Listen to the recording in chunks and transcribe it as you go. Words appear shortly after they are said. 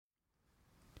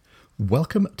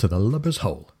Welcome to the Lubber's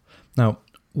Hole. Now,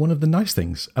 one of the nice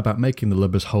things about making the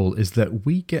Lubber's Hole is that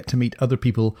we get to meet other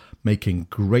people making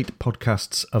great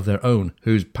podcasts of their own,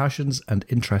 whose passions and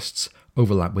interests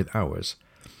overlap with ours.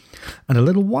 And a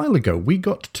little while ago, we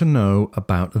got to know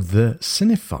about the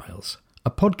Cine-Files, a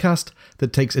podcast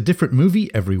that takes a different movie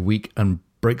every week and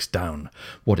breaks down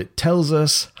what it tells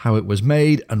us, how it was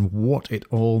made, and what it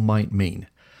all might mean.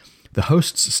 The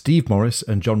hosts, Steve Morris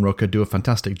and John Roca, do a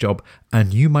fantastic job,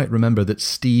 and you might remember that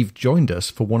Steve joined us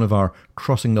for one of our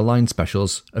Crossing the Line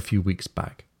specials a few weeks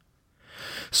back.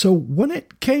 So when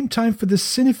it came time for the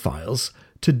Cine-Files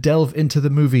to delve into the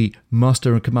movie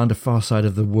Master and Commander Far Side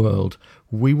of the World,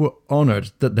 we were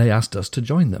honoured that they asked us to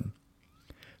join them.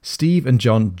 Steve and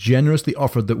John generously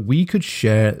offered that we could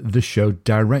share the show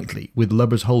directly with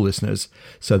Lubber's Hole listeners,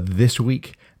 so this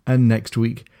week and next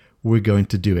week we're going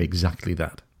to do exactly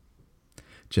that.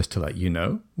 Just to let you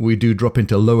know, we do drop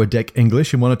into lower deck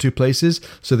English in one or two places,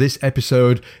 so this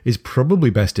episode is probably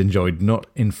best enjoyed not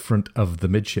in front of the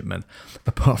midshipmen.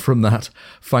 Apart from that,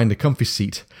 find a comfy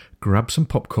seat, grab some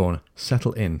popcorn,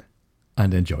 settle in,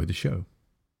 and enjoy the show.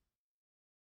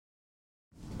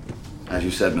 As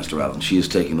you said, Mr. Allen, she is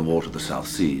taking the war to the South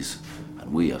Seas,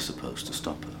 and we are supposed to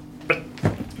stop her. But,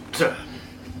 sir,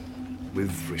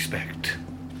 with respect,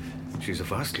 she's a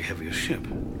vastly heavier ship.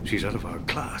 She's out of our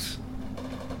class.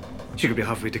 She could be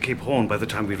halfway to Cape Horn by the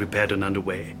time we repaired and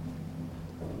underway.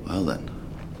 Well then,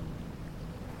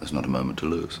 there's not a moment to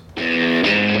lose.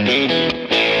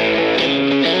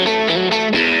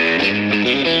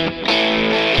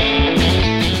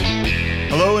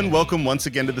 Hello and welcome once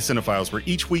again to the Cine-Files, where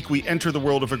each week we enter the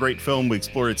world of a great film. We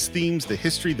explore its themes, the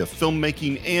history, the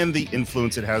filmmaking, and the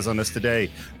influence it has on us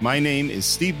today. My name is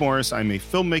Steve Morris. I'm a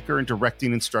filmmaker and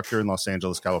directing instructor in Los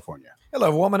Angeles, California. Hello,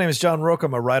 everyone. My name is John Roca.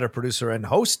 I'm a writer, producer, and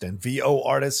host and VO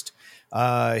artist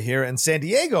here in San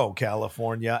Diego,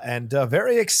 California, and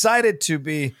very excited to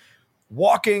be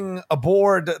walking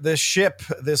aboard this ship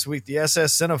this week, the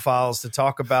SS Cine-Files, to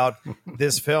talk about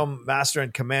this film, Master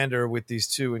and Commander, with these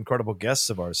two incredible guests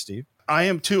of ours, Steve. I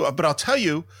am too, but I'll tell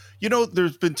you,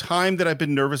 there's been time that I've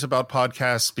been nervous about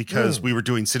podcasts because we were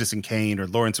doing Citizen Kane or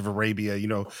Lawrence of Arabia,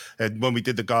 and when we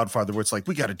did The Godfather, where it's like,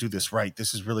 we got to do this right.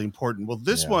 This is really important. Well,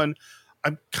 this one,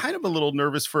 I'm kind of a little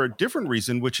nervous for a different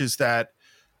reason, which is that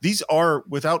these are,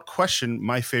 without question,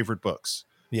 my favorite books.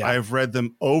 Yeah. I've read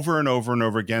them over and over and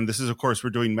over again. This is, of course,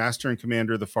 we're doing Master and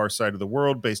Commander, The Far Side of the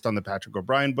World, based on the Patrick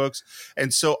O'Brian books.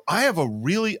 And so I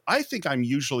think I'm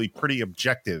usually pretty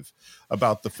objective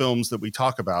about the films that we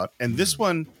talk about. And this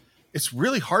one, it's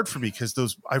really hard for me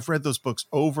because I've read those books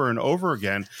over and over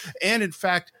again. And in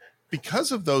fact,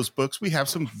 because of those books, we have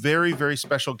some very, very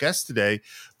special guests today,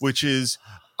 which is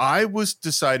I was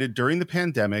decided during the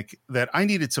pandemic that I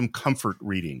needed some comfort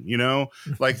reading,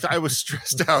 like I was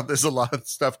stressed out. There's a lot of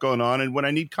stuff going on. And when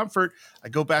I need comfort, I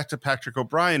go back to Patrick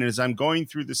O'Brian. And as I'm going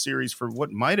through the series for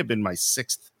what might have been my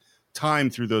sixth time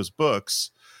through those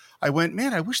books, I went,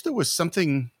 man, I wish there was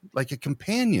something like a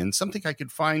companion, something I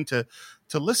could find to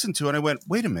listen to. And I went,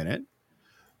 wait a minute.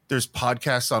 There's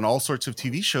podcasts on all sorts of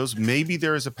TV shows. Maybe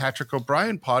there is a Patrick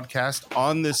O'Brian podcast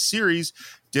on this series.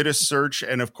 Did a search,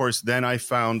 and of course, then I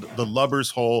found the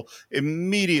Lubber's Hole,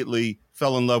 immediately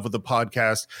fell in love with the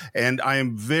podcast, and I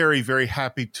am very, very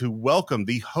happy to welcome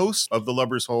the hosts of the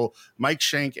Lubber's Hole, Mike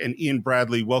Schenk and Ian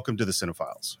Bradley. Welcome to the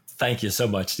Cine-Files. Thank you so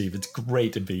much, Steve. It's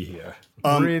great to be here.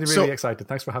 Really excited.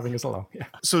 Thanks for having us along. Yeah.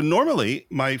 So normally,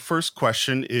 my first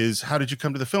question is, how did you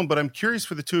come to the film? But I'm curious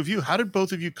for the two of you, how did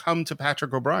both of you come to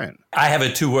Patrick O'Brian? I have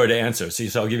a two-word answer,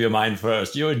 so I'll give you mine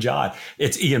first. You and John.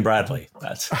 It's Ian Bradley.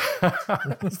 That's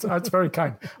very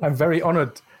kind. I'm very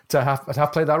honored to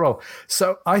have played that role.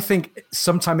 So I think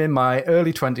sometime in my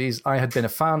early 20s, I had been a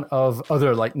fan of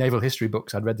other like naval history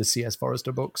books. I'd read the C.S.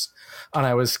 Forester books, and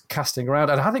I was casting around.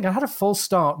 And I think I had a full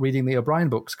start reading the O'Brian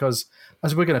books because,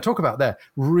 as we're going to talk about, they're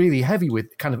really heavy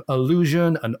with kind of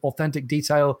allusion and authentic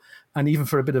detail. And even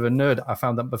for a bit of a nerd, I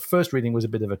found that the first reading was a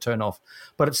bit of a turn-off.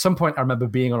 But at some point, I remember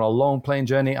being on a long plane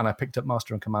journey, and I picked up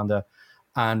Master and Commander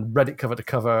and read it cover to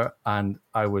cover, and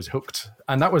I was hooked.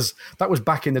 And that was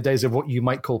back in the days of what you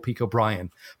might call peak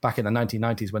O'Brian, back in the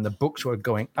 1990s, when the books were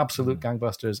going absolute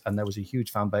gangbusters, and there was a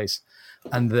huge fan base,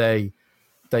 and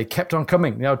they kept on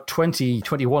coming. 20,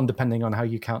 21, depending on how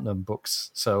you count them,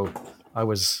 books. So I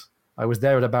was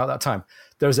there at about that time.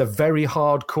 There's a very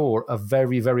hardcore, a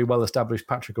very, very well-established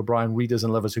Patrick O'Brian readers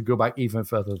and lovers who go back even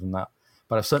further than that.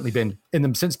 but I've certainly been in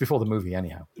them since before the movie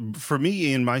anyhow. For me,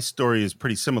 Ian, my story is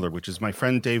pretty similar, which is my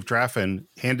friend Dave Draffen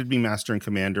handed me Master and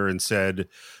Commander and said,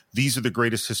 these are the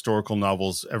greatest historical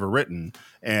novels ever written,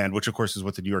 and which, of course, is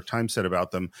what the New York Times said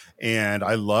about them. And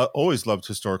I always loved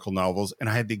historical novels, and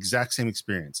I had the exact same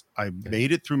experience. I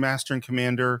made it through Master and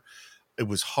Commander. It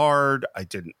was hard. I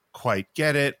didn't quite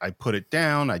get it. I put it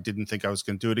down. I didn't think I was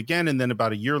going to do it again. And then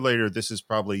about a year later, this is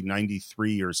probably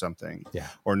 93 or something,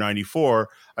 or 94.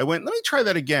 I went, let me try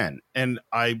that again. And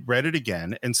I read it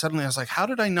again. And suddenly I was like, how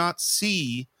did I not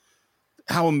see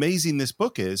how amazing this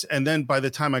book is? And then by the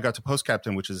time I got to Post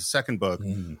Captain, which is the second book,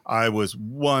 I was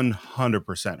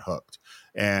 100% hooked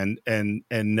and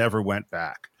never went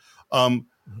back.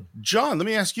 John, let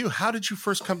me ask you, how did you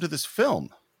first come to this film?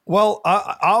 Well,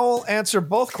 I'll answer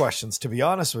both questions, to be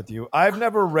honest with you. I've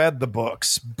never read the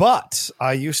books, but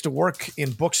I used to work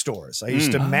in bookstores. I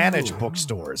used to manage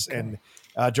bookstores and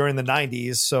during the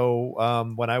 90s.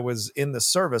 So when I was in the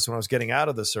service, when I was getting out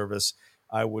of the service,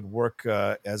 I would work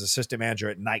as assistant manager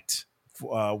at night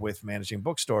with managing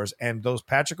bookstores. And those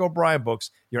Patrick O'Brian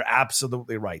books, you're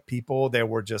absolutely right. People, they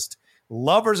were just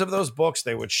lovers of those books.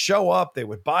 They would show up, they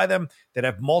would buy them, they'd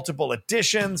have multiple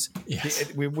editions.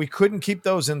 Yes. We couldn't keep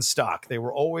those in stock. They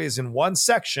were always in one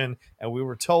section, and we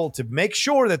were told to make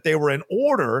sure that they were in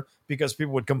order because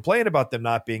people would complain about them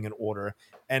not being in order,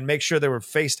 and make sure they were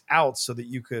faced out so that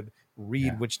you could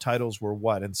read which titles were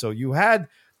what. And so you had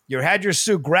your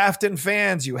Sue Grafton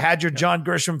fans, you had your John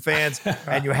Grisham fans,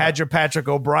 and you had your Patrick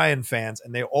O'Brian fans,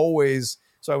 and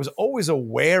so I was always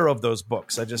aware of those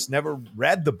books. I just never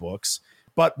read the books.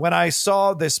 But when I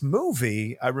saw this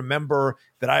movie, I remember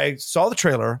that I saw the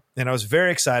trailer and I was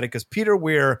very excited because Peter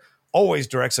Weir always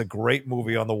directs a great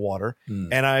movie on the water.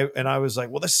 And I was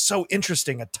like, well, this is so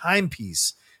interesting, a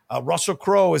timepiece. Russell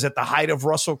Crowe is at the height of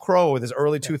Russell Crowe in his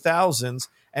early 2000s.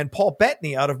 And Paul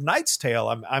Bettany out of Knight's Tale,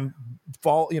 I'm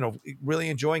really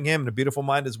enjoying him and A Beautiful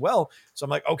Mind as well. So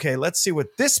I'm like, okay, let's see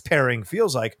what this pairing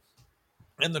feels like.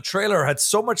 And the trailer had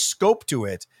so much scope to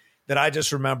it that I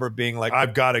just remember being like,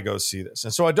 I've got to go see this.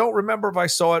 And so I don't remember if I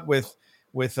saw it with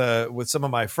some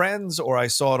of my friends or I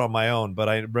saw it on my own, but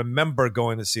I remember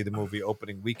going to see the movie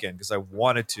opening weekend because I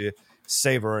wanted to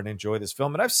savor and enjoy this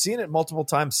film. And I've seen it multiple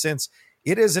times since.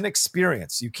 It is an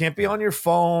experience. You can't be on your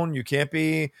phone. You can't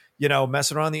be,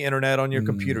 messing around the internet on your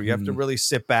computer. You have to really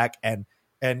sit back and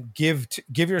give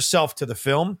yourself to the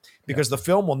film because the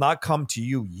film will not come to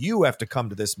you. You have to come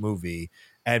to this movie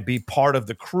and be part of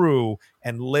the crew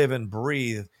and live and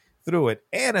breathe through it.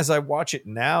 And as I watch it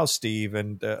now, Steve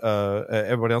and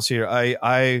everyone else here,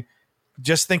 I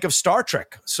just think of Star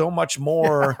Trek so much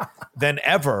more than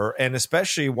ever. And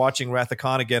especially watching Wrath of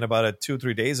Khan again about 2 or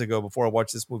 3 days ago before I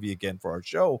watched this movie again for our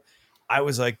show, I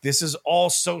was like, this is all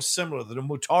so similar. The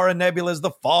Mutara Nebula is the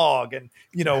fog. And,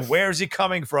 where's he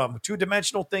coming from?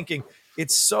 Two-dimensional thinking.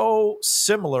 It's so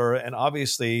similar. And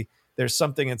obviously there's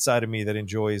something inside of me that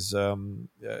enjoys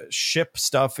ship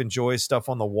stuff, enjoys stuff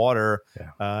on the water,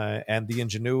 and the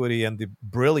ingenuity and the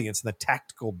brilliance and the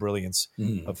tactical brilliance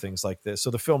of things like this.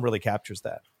 So the film really captures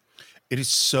that. It is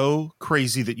so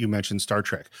crazy that you mentioned Star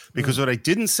Trek because what I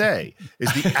didn't say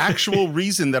is the actual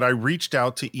reason that I reached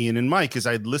out to Ian and Mike is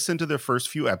I'd listened to their first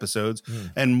few episodes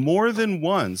and more than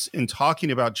once in talking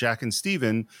about Jack and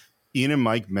Stephen, Ian and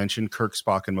Mike mentioned Kirk,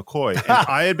 Spock, and McCoy. And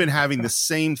I had been having the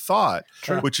same thought,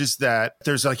 which is that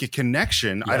there's like a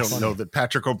connection. I don't know that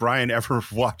Patrick O'Brian ever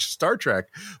watched Star Trek,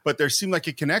 but there seemed like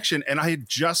a connection. And I had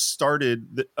just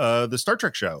started the Star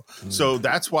Trek show. So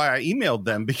that's why I emailed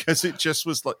them because it just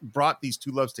was like brought these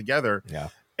two loves together. Yeah.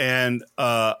 And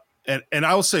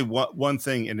I'll say one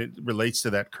thing, and it relates to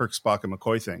that Kirk, Spock, and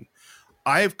McCoy thing.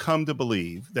 I have come to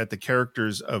believe that the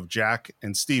characters of Jack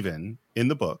and Stephen in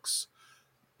the books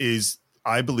is,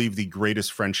 I believe, the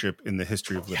greatest friendship in the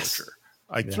history of literature.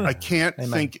 I can't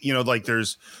think, like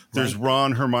there's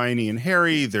Ron, Hermione, and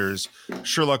Harry. There's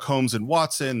Sherlock Holmes and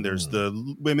Watson. There's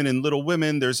the women in Little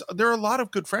Women. There are a lot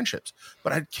of good friendships,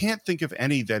 but I can't think of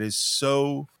any that is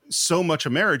so much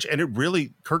a marriage. And it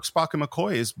really, Kirk, Spock, and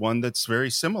McCoy is one that's very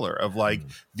similar of like,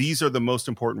 these are the most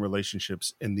important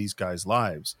relationships in these guys'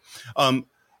 lives.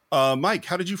 Mike,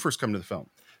 how did you first come to the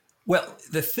film? Well,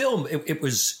 the film, it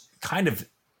was kind of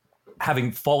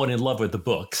having fallen in love with the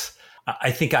books.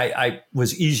 I think I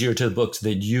was easier to the books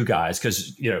than you guys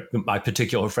because, my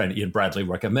particular friend Ian Bradley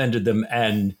recommended them.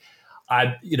 And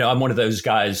I'm one of those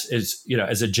guys as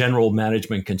a general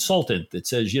management consultant that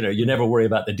says, you never worry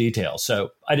about the details.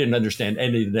 So I didn't understand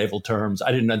any of the naval terms.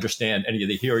 I didn't understand any of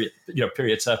the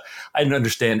period stuff. I didn't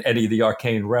understand any of the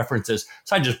arcane references.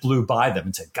 So I just blew by them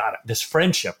and said, God, this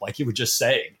friendship, like you were just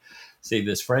saying, see,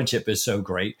 this friendship is so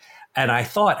great. And I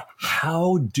thought,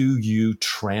 how do you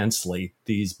translate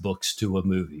these books to a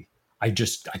movie? I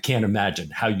can't imagine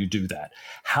how you do that.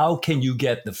 How can you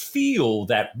get the feel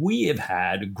that we have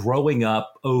had growing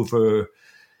up over,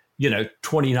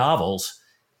 20 novels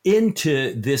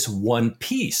into this one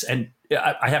piece? And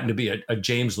I happen to be a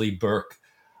James Lee Burke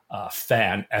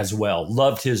fan as well.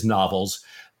 Loved his novels.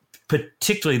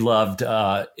 Particularly loved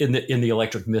in the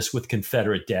Electric Mist with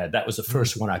Confederate Dead. That was the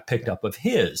first one I picked up of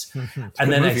his.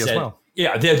 And then I said,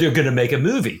 yeah, they're going to make a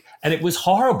movie. And it was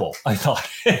horrible, I thought.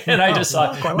 And I just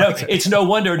thought, it's no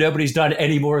wonder nobody's done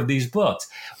any more of these books.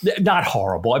 Not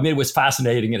horrible. I mean, it was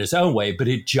fascinating in its own way, but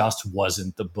it just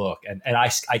wasn't the book. And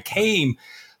I came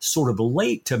sort of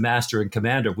late to Master and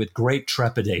Commander with great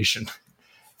trepidation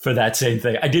for that same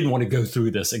thing. I didn't want to go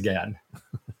through this again.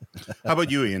 How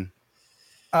about you, Ian?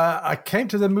 I came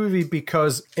to the movie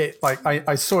because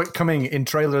I saw it coming in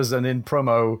trailers and in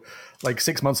promo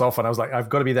 6 months off, and I was like, I've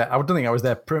got to be there. I don't think I was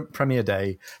there premiere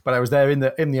day, but I was there in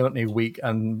the opening week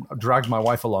and dragged my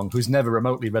wife along, who's never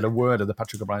remotely read a word of the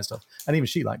Patrick O'Brien stuff, and even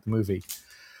she liked the movie.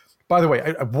 By the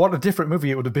way, what a different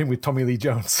movie it would have been with Tommy Lee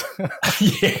Jones.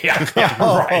 Yeah,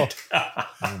 right.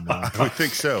 I would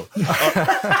think so.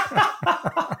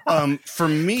 For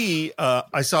me,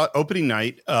 I saw it opening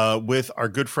night with our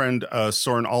good friend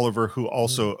Soren Oliver, who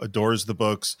also adores the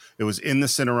books. It was in the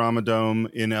Cinerama Dome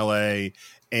in LA,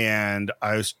 and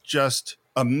I was just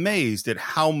amazed at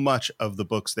how much of the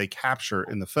books they capture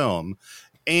in the film.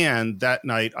 And that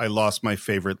night, I lost my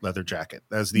favorite leather jacket.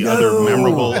 That's the other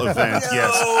memorable event.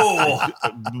 Yes,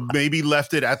 I maybe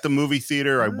left it at the movie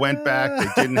theater. I went back;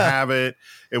 they didn't have it.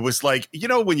 It was like,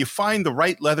 when you find the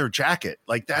right leather jacket,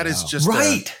 that is just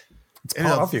right. It's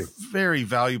part of you. Very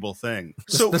valuable thing.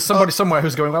 There's somebody somewhere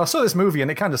who's going, well, I saw this movie and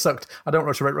it kind of sucked. I don't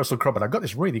rush Russell Crowe, but I got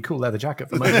this really cool leather jacket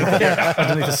for my movie.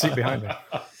 Underneath the seat behind me.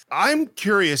 I'm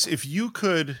curious if you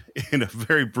could, in a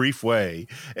very brief way,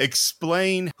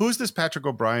 explain who's this Patrick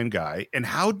O'Brien guy and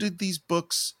how did these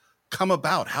books come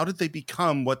about? How did they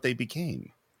become what they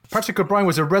became? Patrick O'Brien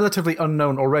was a relatively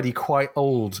unknown, already quite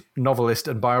old novelist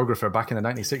and biographer back in the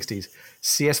 1960s.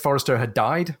 C.S. Forrester had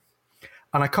died.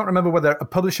 And I can't remember whether a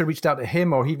publisher reached out to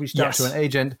him or he reached out to an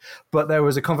agent, but there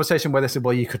was a conversation where they said,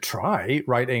 well, you could try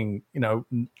writing,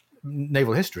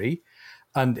 naval history.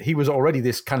 And he was already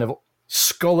this kind of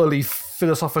scholarly,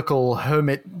 philosophical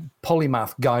hermit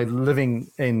polymath guy living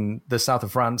in the south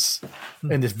of France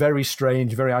in this very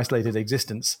strange, very isolated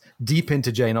existence, deep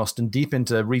into Jane Austen, deep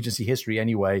into Regency history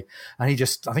anyway. And I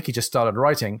think he just started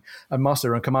writing. And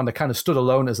Master and Commander kind of stood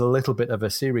alone as a little bit of a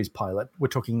series pilot. We're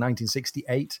talking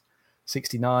 1968.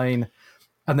 69,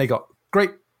 and they got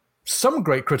some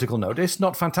great critical notice,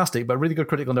 not fantastic, but really good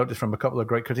critical notice from a couple of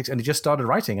great critics, and he just started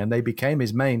writing, and they became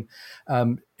his main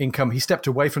income. He stepped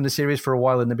away from the series for a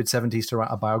while in the mid-70s to write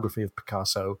a biography of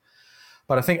Picasso,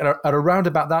 but I think at around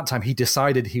about that time, he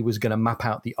decided he was going to map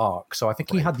out the arc. So I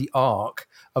think he had the arc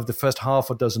of the first half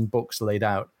a dozen books laid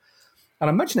out. And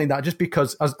I'm mentioning that just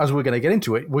because, as we're going to get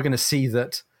into it, we're going to see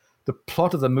that the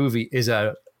plot of the movie is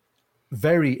a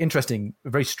very interesting,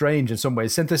 very strange in some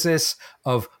ways, synthesis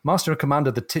of Master and Commander,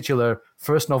 the titular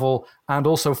first novel, and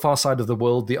also Far Side of the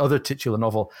World, the other titular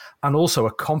novel, and also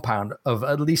a compound of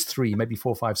at least 3, maybe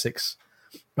 4, 5, 6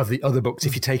 of the other books,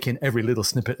 if you take in every little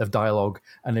snippet of dialogue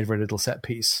and every little set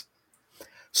piece.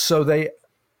 So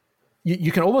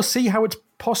you can almost see how it's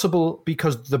possible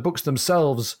because the books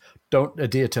themselves don't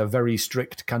adhere to a very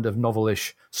strict kind of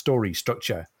novelish story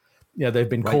structure. They've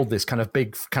been called this kind of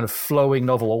big, kind of flowing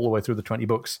novel all the way through the 20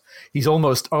 books. He's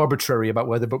almost arbitrary about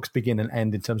where the books begin and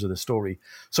end in terms of the story.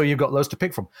 So you've got loads to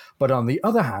pick from. But on the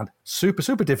other hand, super,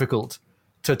 super difficult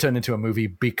to turn into a movie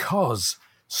because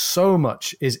so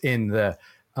much is in the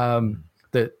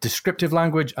descriptive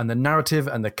language and the narrative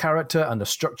and the character and the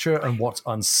structure and what's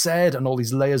unsaid and all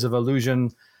these layers of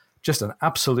illusion. Just an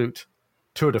absolute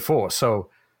tour de force. So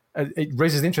it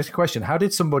raises the interesting question. How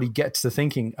did somebody get to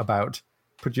thinking about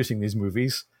producing these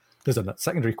movies? There's a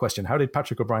secondary question. How did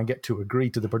Patrick O'Brien get to agree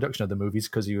to the production of the movies?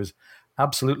 Because he was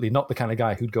absolutely not the kind of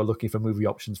guy who'd go looking for movie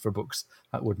options for books.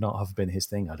 That would not have been his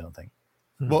thing, I don't think.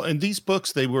 Well, and these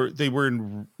books, they were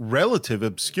in relative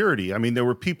obscurity. I mean, there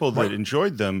were people that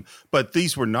enjoyed them, but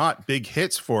these were not big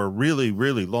hits for a really,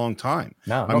 really long time.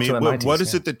 No, I mean, what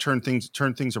is it that turned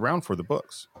things around for the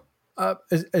books?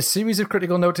 A series of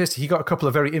critical notice. He got a couple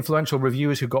of very influential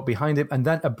reviewers who got behind him, and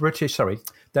then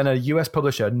a US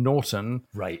publisher, Norton,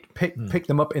 picked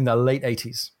them up in the late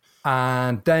 80s.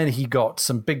 And then he got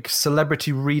some big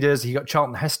celebrity readers. He got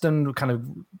Charlton Heston kind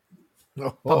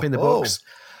of pumping the books.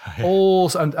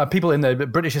 And people in the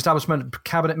British establishment,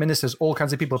 cabinet ministers, all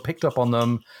kinds of people picked up on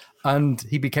them. And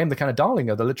he became the kind of darling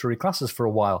of the literary classes for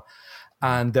a while.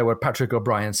 And there were Patrick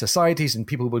O'Brien societies, and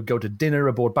people would go to dinner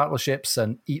aboard battleships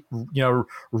and eat,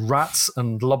 rats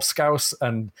and lobscouse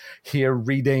and hear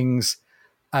readings.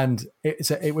 And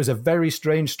it was a very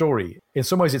strange story. In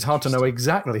some ways, it's hard to know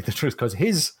exactly the truth because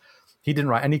he didn't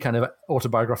write any kind of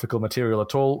autobiographical material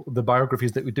at all. The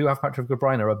biographies that we do have Patrick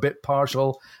O'Brien are a bit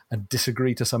partial and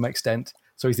disagree to some extent.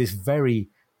 So he's this very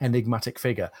enigmatic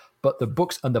figure. But the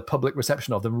books and the public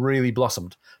reception of them really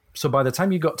blossomed. So by the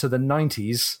time you got to the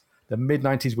 90s, the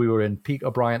mid-90s, we were in peak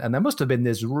O'Brien, and there must have been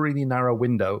this really narrow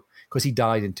window because he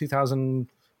died in 2000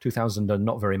 and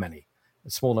not very many, a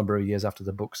small number of years after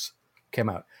the books came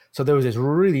out. So there was this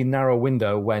really narrow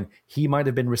window when he might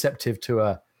have been receptive to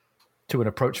an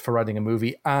approach for writing a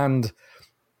movie, and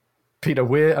Peter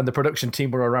Weir and the production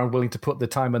team were around willing to put the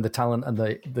time and the talent and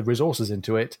the resources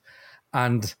into it,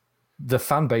 and the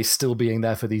fan base still being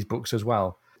there for these books as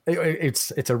well.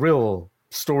 It's a real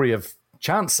story of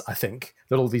chance, I think,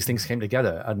 that all these things came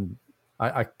together, and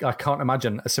I can't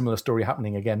imagine a similar story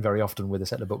happening again very often with a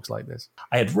set of books like this.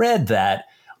 I had read that,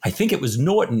 I think it was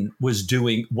Norton was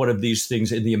doing one of these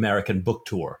things in the American book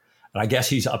tour. And I guess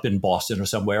he's up in Boston or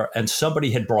somewhere. And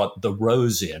somebody had brought the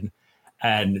Rose in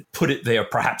and put it there,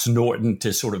 perhaps Norton,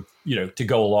 to sort of, to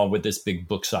go along with this big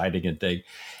book signing and thing.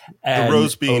 And, the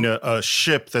Rose being a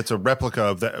ship that's a replica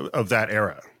of that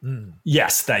era.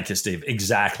 Yes, thank you, Steve.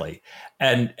 Exactly.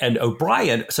 And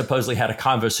O'Brien supposedly had a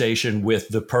conversation with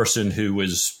the person who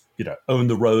was, owned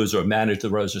the Rose or managed the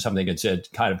Rose or something, and said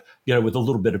kind of, with a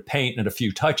little bit of paint and a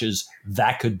few touches,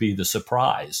 that could be the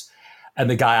surprise. And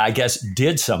the guy, I guess,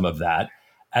 did some of that.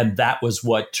 And that was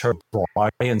what turned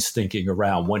Brian's thinking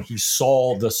around. When he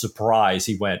saw the surprise,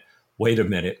 he went, wait a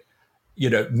minute,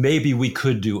 maybe we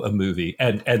could do a movie.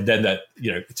 And then that,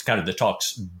 it's kind of the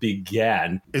talks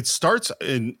began. It starts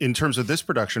in terms of this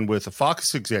production with a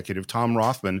Fox executive, Tom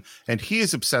Rothman, and he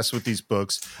is obsessed with these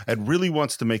books and really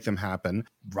wants to make them happen.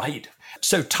 Right.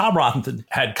 So Tom Rothman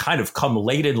had kind of come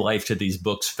late in life to these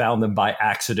books, found them by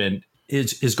accident,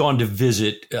 is gone to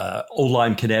visit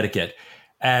Oline, Connecticut.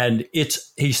 And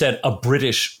it's, he said, a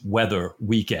British weather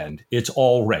weekend. It's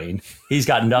all rain. He's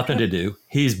got nothing to do.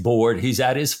 He's bored. He's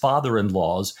at his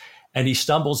father-in-law's, and he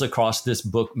stumbles across this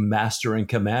book, Master and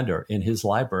Commander, in his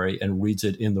library and reads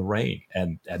it in the rain.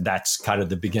 And that's kind of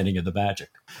the beginning of the magic.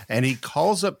 And he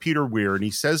calls up Peter Weir and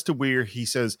he says to Weir,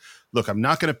 look, I'm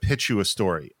not going to pitch you a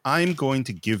story. I'm going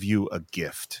to give you a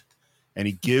gift. And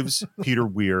he gives Peter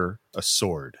Weir a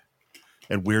sword.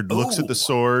 And Weir looks at the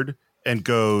sword and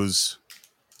goes,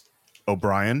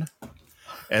 O'Brien?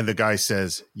 And the guy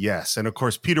says, yes. And of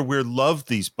course, Peter Weir loved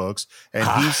these books. And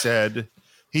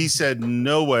he said,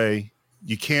 no way,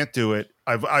 you can't do it.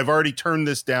 I've already turned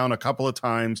this down a couple of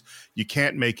times. You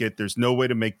can't make it. There's no way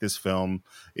to make this film.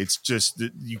 It's just,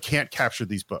 you can't capture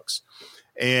these books.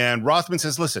 And Rothman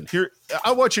says, listen, here,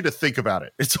 I want you to think about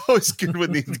it. It's always good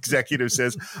when the executive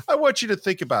says, I want you to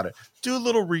think about it. Do a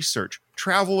little research,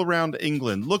 travel around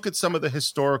England, look at some of the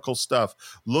historical stuff,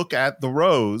 look at the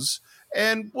Rose,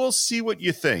 and we'll see what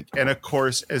you think. And of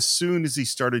course, as soon as he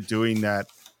started doing that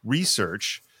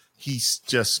research, he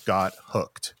just got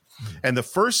hooked. And the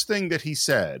first thing that he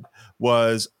said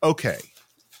was, okay,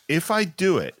 if I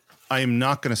do it, I am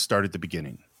not going to start at the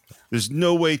beginning. There's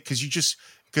no way, because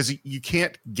you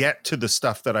can't get to the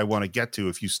stuff that I want to get to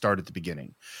if you start at the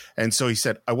beginning. And so he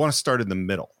said, I want to start in the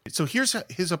middle. So here's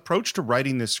his approach to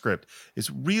writing this script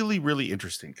is really, really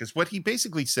interesting, because what he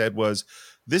basically said was,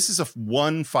 this is a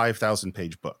 5,000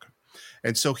 page book.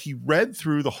 And so he read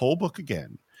through the whole book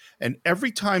again. And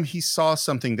every time he saw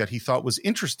something that he thought was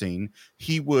interesting,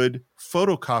 he would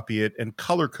photocopy it and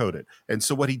color code it. And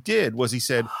so what he did was he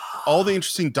said, all the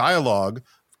interesting dialogue,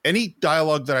 any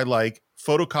dialogue that I like,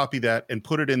 photocopy that and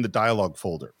put it in the dialogue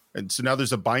folder. And so now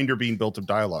there's a binder being built of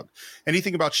dialogue.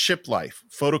 Anything about ship life,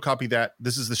 photocopy that.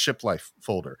 This is the ship life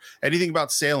folder. Anything about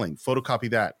sailing, photocopy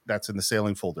that. That's in the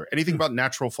sailing folder. Anything about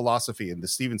natural philosophy and the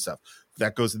Stephen stuff,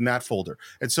 that goes in that folder.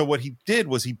 And so what he did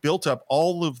was he built up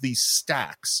all of these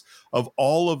stacks of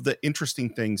all of the interesting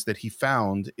things that he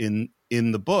found in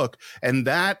the book. And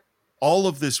that all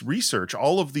of this research,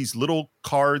 all of these little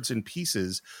cards and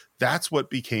pieces, that's what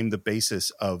became the basis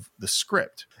of the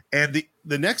script. And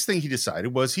the next thing he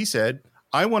decided was, he said,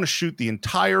 I want to shoot the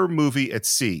entire movie at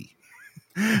sea.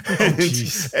 And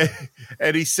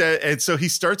he said, and so he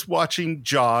starts watching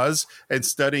Jaws and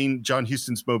studying John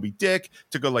Huston's Moby Dick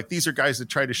to go like, these are guys that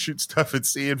try to shoot stuff at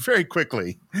sea. And very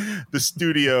quickly, the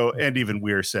studio and even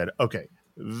Weir said, okay,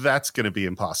 that's going to be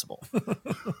impossible.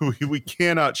 we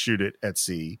cannot shoot it at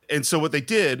sea. And so what they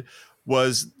did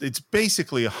was it's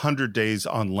basically 100 days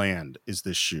on land is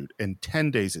this shoot and 10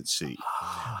 days at sea.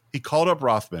 He called up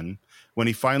Rothman when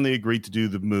he finally agreed to do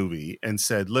the movie and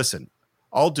said, listen,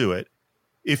 I'll do it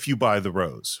if you buy the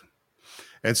Rose.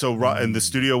 And so and the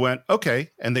studio went,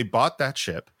 okay. And they bought that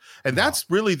ship. And that's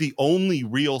really the only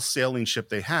real sailing ship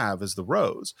they have is the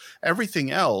Rose.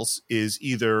 Everything else is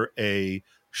either a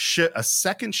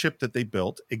second ship that they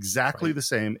built exactly the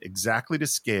same, exactly to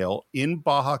scale in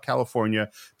Baja, California,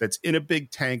 that's in a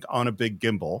big tank on a big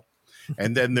gimbal.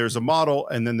 And then there's a model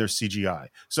and then there's CGI.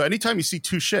 So anytime you see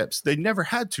two ships, they never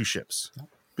had two ships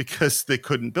because they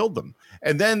couldn't build them.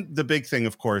 And then the big thing,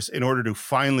 of course, in order to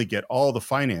finally get all the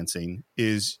financing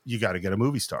is you got to get a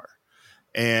movie star.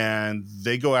 And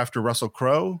they go after Russell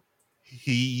Crowe.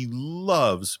 He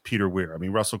loves Peter Weir. I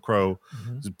mean, Russell Crowe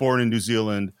was born in New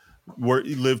Zealand,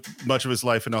 he lived much of his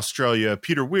life in Australia.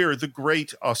 Peter Weir, the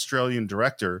great Australian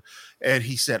director. And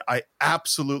he said, I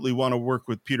absolutely want to work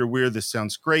with Peter Weir. This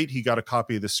sounds great. He got a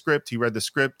copy of the script. He read the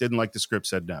script, didn't like the script,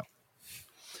 said no.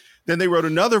 Then they wrote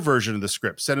another version of the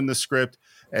script, sent him the script,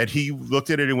 and he looked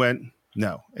at it and went,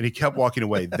 no. And he kept walking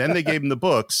away. Then they gave him the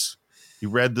books. He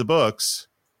read the books,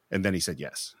 and then he said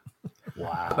yes.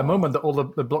 Wow. At the moment that all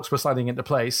the blocks were sliding into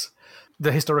place,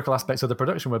 the historical aspects of the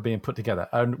production were being put together.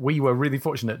 And we were really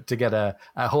fortunate to get a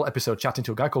whole episode chatting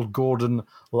to a guy called Gordon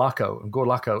Lacko. And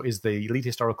Gordon Lacko is the lead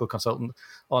historical consultant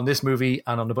on this movie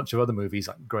and on a bunch of other movies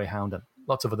like Greyhound and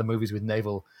lots of other movies with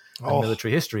naval and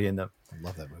military history in them. I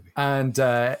love that movie. And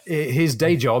his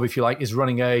day job, if you like, is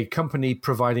running a company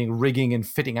providing rigging and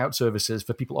fitting out services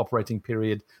for people operating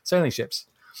period sailing ships.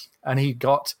 And he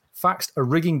got faxed a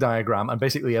rigging diagram and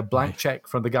basically a blank check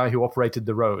from the guy who operated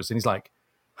the Rose. And he's like,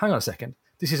 hang on a second,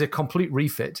 this is a complete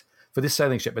refit for this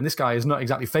sailing ship. And this guy is not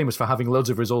exactly famous for having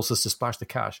loads of resources to splash the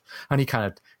cash. And he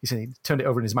said he turned it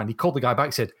over in his mind. He called the guy back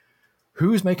and said,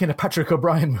 who's making a Patrick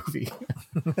O'Brien movie?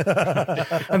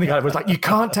 And the guy was like, you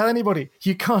can't tell anybody.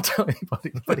 You can't tell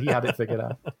anybody. But he had it figured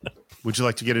out. Would you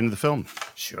like to get into the film?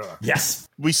 Sure. Yes.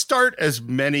 We start as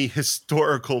many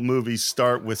historical movies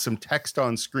start with some text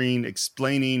on screen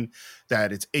explaining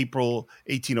that it's April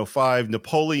 1805.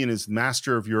 Napoleon is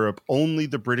master of Europe. Only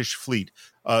the British fleet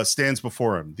stands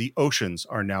before him. The oceans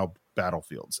are now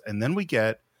battlefields. And then we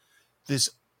get this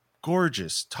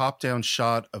gorgeous top-down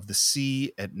shot of the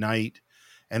sea at night,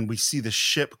 and we see the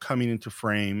ship coming into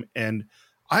frame. And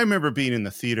I remember being in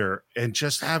the theater and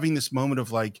just having this moment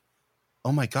of like,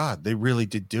 oh my God, they really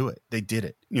did do it. They did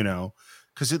it,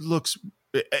 because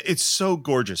it's so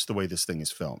gorgeous the way this thing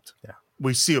is filmed. Yeah.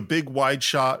 We see a big wide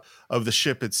shot of the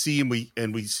ship at sea,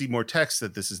 and we see more text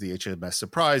that this is the HMS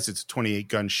Surprise. It's a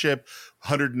 28-gun ship,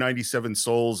 197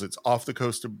 souls. It's off the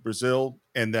coast of Brazil,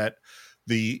 and that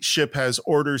the ship has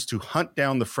orders to hunt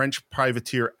down the French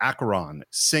privateer Acheron,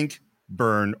 sink,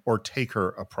 burn, or take her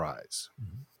a prize.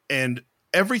 Mm-hmm. And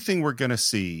everything we're going to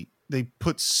see, they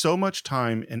put so much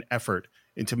time and effort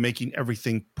into making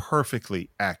everything perfectly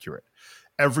accurate.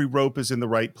 Every rope is in the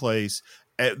right place.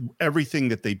 Everything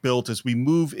that they built as we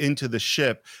move into the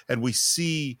ship and we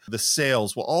see the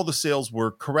sails. Well, all the sails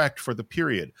were correct for the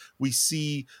period. We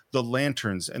see the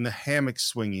lanterns and the hammocks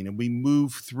swinging, and we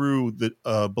move through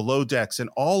the below decks. And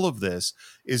all of this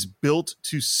is built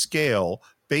to scale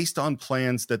based on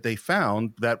plans that they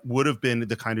found that would have been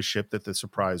the kind of ship that the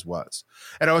Surprise was.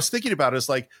 And I was thinking about it as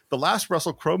like the last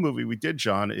Russell Crowe movie we did,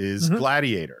 John, is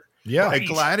Gladiator. Yeah. And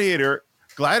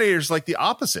Gladiator's like the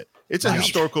opposite. It's a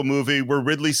historical movie where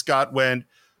Ridley Scott went,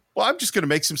 well, I'm just going to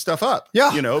make some stuff up,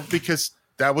 because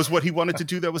that was what he wanted to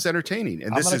do that was entertaining.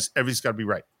 And everything's got to be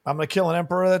right. I'm going to kill an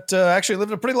emperor that actually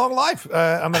lived a pretty long life.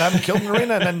 I'm going to have him killed in the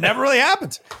arena, and it never really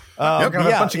happened. Have a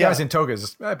bunch of guys in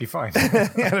togas. That'd be fine.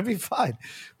 It'd be fine.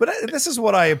 But this is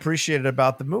what I appreciated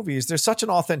about the movie is there's such an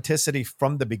authenticity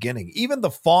from the beginning. Even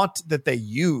the font that they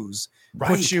use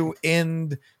puts you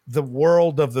in the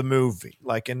world of the movie.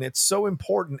 And it's so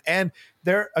important. And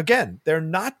they're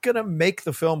not going to make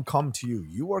the film come to you.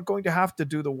 You are going to have to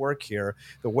do the work here.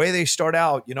 The way they start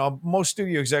out, most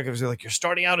studio executives are like, you're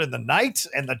starting out in the night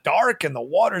and the dark and the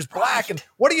water's black. And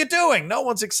what are you doing? No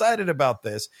one's excited about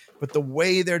this. But the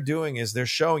way they're doing is they're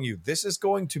showing you this is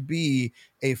going to be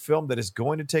a film that is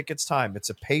going to take its time. It's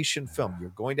a patient film. You're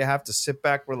going to have to sit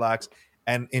back, relax,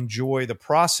 and enjoy the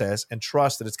process and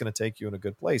trust that it's going to take you in a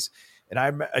good place. And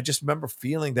I just remember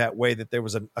feeling that way, that there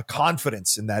was a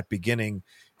confidence in that beginning.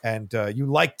 And you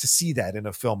like to see that in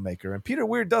a filmmaker. And Peter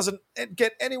Weir doesn't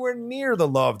get anywhere near the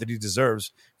love that he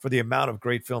deserves for the amount of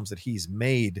great films that he's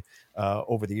made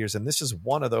over the years. And this is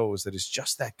one of those that is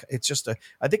just that. It's just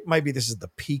I think maybe this is the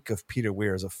peak of Peter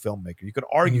Weir as a filmmaker. You could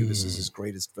argue this is his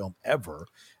greatest film ever.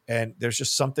 And there's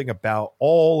just something about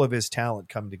all of his talent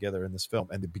coming together in this film.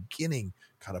 And the beginning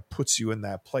kind of puts you in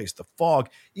that place. The fog,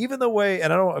 even the way,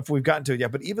 and I don't know if we've gotten to it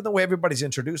yet, but even the way everybody's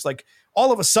introduced, like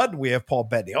all of a sudden we have Paul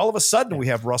Bettany. All of a sudden we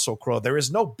have Russell Crowe. There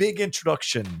is no big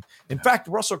introduction. In fact,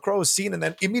 Russell Crowe is seen and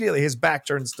then immediately his back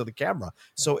turns to the camera.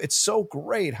 So it's so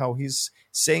great how he's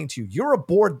saying to you, you're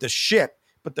aboard the ship,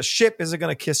 but the ship isn't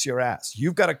going to kiss your ass.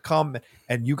 You've got to come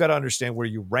and you got to understand where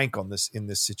you rank on this in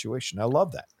this situation. I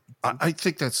love that. I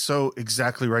think that's so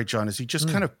exactly right, John, is he just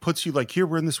kind of puts you like, here,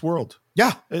 we're in this world.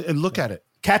 Yeah. And look at it.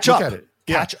 Catch Look up. at it.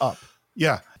 Catch up.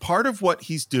 Yeah. Part of what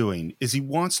he's doing is he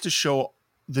wants to show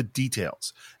the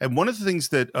details. And one of the things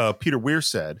that Peter Weir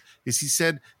said is he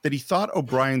said that he thought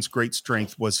O'Brien's great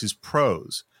strength was his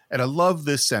prose. And I love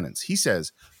this sentence. He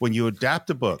says, when you adapt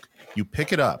a book, you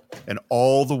pick it up and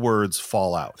all the words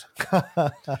fall out.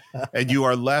 And you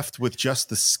are left with just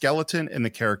the skeleton and the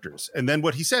characters. And then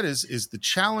what he said is the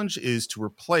challenge is to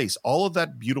replace all of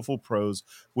that beautiful prose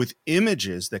with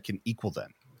images that can equal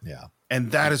them. Yeah.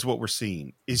 And that is what we're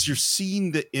seeing, is you're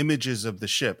seeing the images of the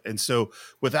ship. And so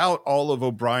without all of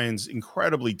O'Brien's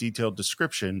incredibly detailed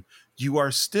description, you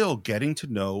are still getting to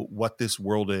know what this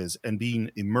world is and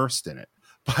being immersed in it.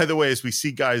 By the way, as we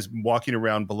see guys walking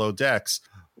around below decks,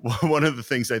 one of the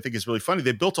things I think is really funny,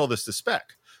 they built all this to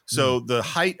spec. So the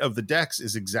height of the decks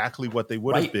is exactly what they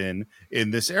would have been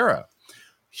in this era.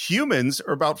 Humans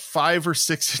are about 5 or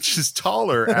 6 inches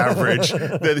taller average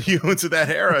than humans of that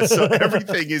era. So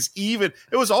everything is even.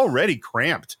 It was already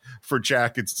cramped for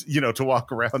Jack, to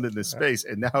walk around in this space.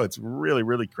 And now it's really,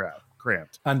 really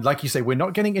cramped. And like you say, we're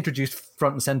not getting introduced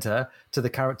front and center to the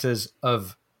characters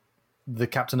of the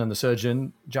captain and the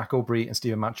surgeon, Jack Aubrey and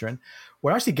Stephen Maturin.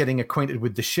 We're actually getting acquainted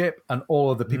with the ship and all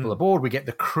of the people aboard. We get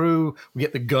the crew, we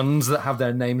get the guns that have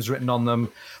their names written on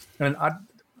them. And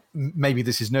maybe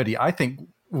this is nerdy. I think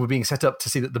we're being set up to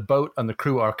see that the boat and the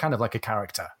crew are kind of like a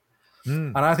character.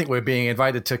 And I think we're being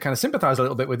invited to kind of sympathize a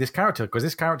little bit with this character, because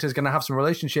this character is going to have some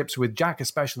relationships with Jack,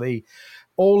 especially.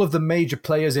 All of the major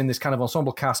players in this kind of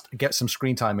ensemble cast get some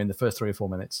screen time in the first 3 or 4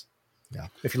 minutes. Yeah.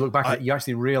 If you look back at it, you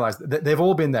actually realize that they've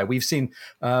all been there. We've seen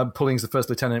Pullings, the first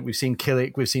lieutenant. We've seen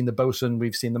Killick. We've seen the bosun.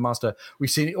 We've seen the master. We've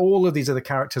seen all of these other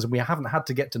characters, and we haven't had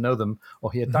to get to know them or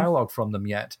hear dialogue from them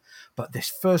yet. But this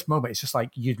first moment, it's just like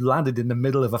you'd landed in the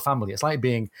middle of a family. It's like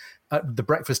being at the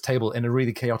breakfast table in a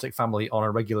really chaotic family on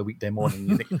a regular weekday morning.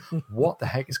 You think, what the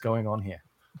heck is going on here?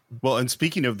 Well, and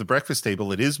speaking of the breakfast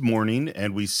table, it is morning,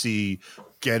 and we see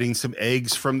getting some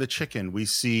eggs from the chicken. We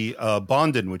see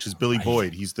Bondin, which is Billy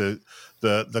Boyd. He's the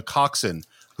coxswain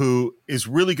who is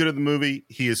really good at the movie.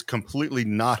 He is completely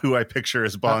not who I picture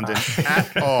as Bondin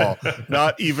at all,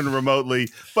 not even remotely.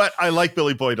 But I like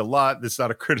Billy Boyd a lot. That's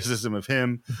not a criticism of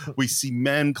him. We see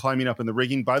men climbing up in the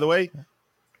rigging. By the way,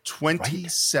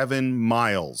 27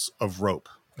 miles of rope.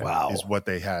 Is what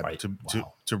they had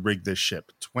to rig this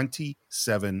ship.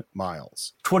 27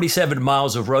 miles. 27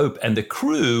 miles of rope, and the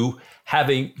crew,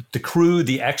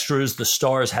 the extras, the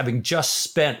stars, having just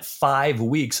spent 5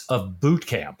 weeks of boot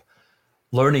camp,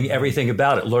 learning everything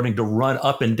about it, learning to run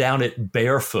up and down it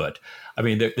barefoot. I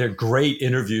mean, they're great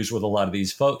interviews with a lot of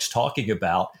these folks talking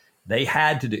about they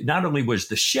had to do, not only was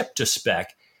the ship to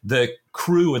spec, the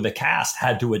crew and the cast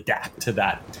had to adapt to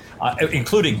that,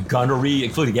 including gunnery,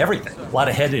 including everything. A lot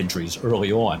of head injuries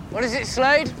early on. What is it,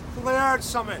 Slade? I heard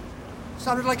something.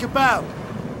 Sounded like a bell.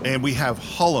 And we have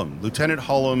Hullum. Lieutenant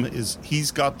Hullum he's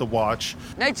got the watch.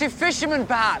 Native fisherman,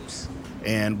 perhaps.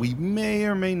 And we may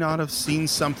or may not have seen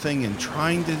something and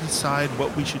trying to decide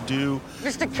what we should do.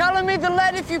 Mr. Cullum, the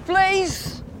lead, if you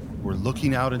please. We're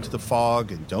looking out into the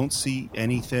fog and don't see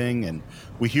anything. And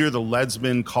we hear the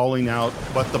leadsman calling out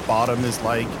what the bottom is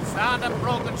like. Sound and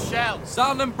broken shell.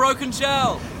 Sound and broken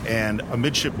shell. And a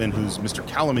midshipman who's Mr.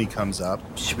 Calamy comes up.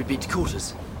 Should we beat to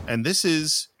quarters? And this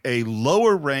is a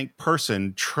lower ranked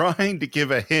person trying to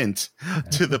give a hint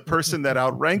to the person that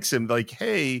outranks him. Like,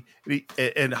 hey,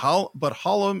 but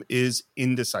Hullum is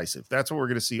indecisive. That's what we're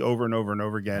going to see over and over and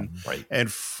over again. Right.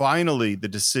 And finally, the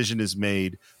decision is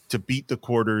made to beat the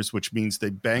quarters, which means they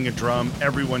bang a drum.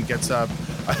 Everyone gets up.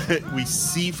 We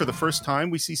see for the first time,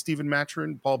 we see Stephen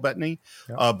Maturin, Paul Bettany.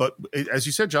 Yeah. But as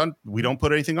you said, John, we don't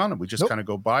put anything on him. We just kind of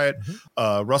go by it.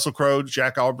 Russell Crowe,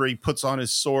 Jack Aubrey puts on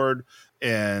his sword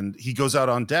and he goes out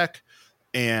on deck.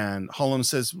 And Hullum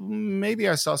says, maybe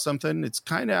I saw something. It's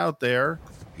kind of out there.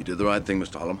 You did the right thing,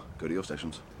 Mr. Hullum. Go to your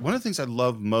stations. One of the things I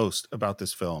love most about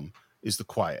this film is the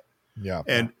quiet. Yeah.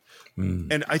 And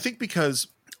I think because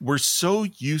we're so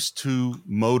used to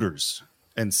motors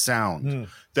and sound.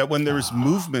 That when there's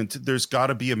movement, there's got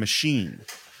to be a machine.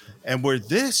 And where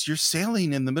this, you're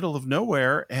sailing in the middle of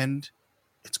nowhere and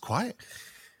it's quiet.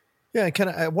 Yeah,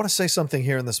 I want to say something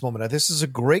here in this moment. This is a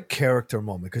great character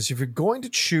moment because if you're going to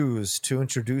choose to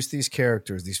introduce these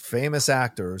characters, these famous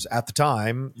actors at the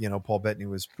time, Paul Bettany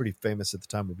was pretty famous at the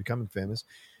time of becoming famous.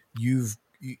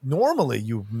 Normally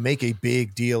you make a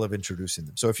big deal of introducing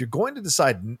them. So if you're going to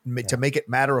decide to make it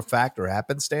matter of fact or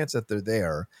happenstance that they're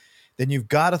there, then you've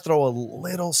got to throw a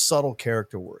little subtle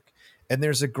character work. And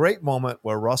there's a great moment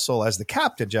where Russell, as the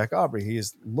captain, Jack Aubrey, he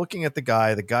is looking at the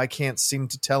guy. The guy can't seem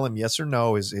to tell him yes or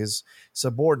no, his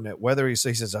subordinate, whether he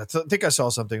says, I think I saw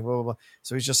something, blah, blah, blah.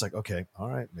 So he's just like, okay, all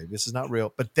right, maybe this is not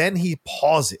real. But then he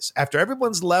pauses. After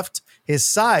everyone's left his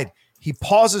side, he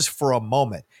pauses for a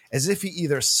moment as if he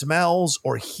either smells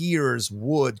or hears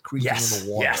wood creaking in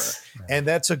the water. Yes. And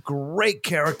that's a great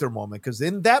character moment because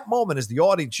in that moment, as the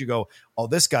audience, you go, oh,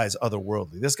 this guy's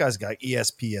otherworldly. This guy's got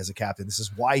ESP as a captain. This is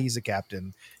why he's a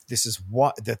captain. This is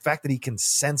what the fact that he can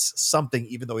sense something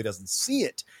even though he doesn't see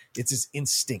it. It's his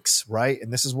instincts, right?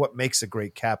 And this is what makes a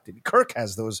great captain. Kirk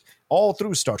has those all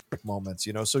through Star Trek moments,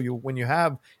 So when you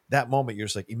have that moment, you're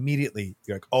just like immediately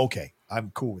you're like, okay,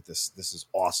 I'm cool with this. This is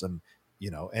awesome.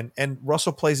 And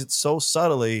Russell plays it so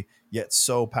subtly yet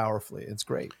so powerfully. It's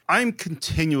great. I'm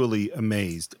continually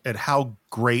amazed at how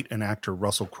great an actor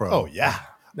Russell Crowe. Oh yeah.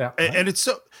 Yeah. And it's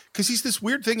so because he's this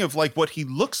weird thing of like what he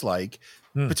looks like,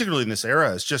 particularly in this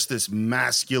era, is just this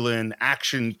masculine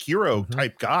action hero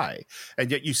type guy. And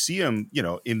yet you see him,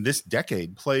 in this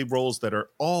decade play roles that are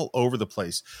all over the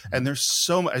place. And there's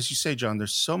so much, as you say, John,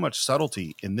 there's so much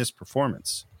subtlety in this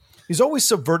performance. He's always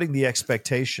subverting the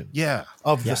expectation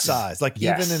of the size. Like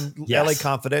even in LA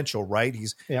Confidential, right?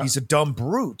 He's a dumb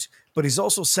brute, but he's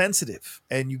also sensitive.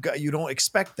 And you don't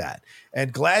expect that.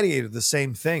 And Gladiator, the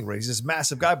same thing, right? He's this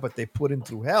massive guy, but they put him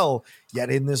through hell. Yet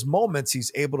in these moments, he's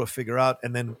able to figure out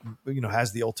and then,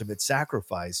 has the ultimate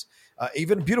sacrifice.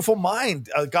 Even Beautiful Mind,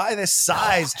 a guy this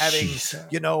size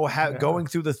going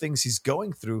through the things he's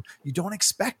going through, you don't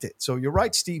expect it. So you're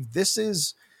right, Steve. This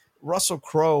is Russell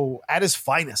Crowe at his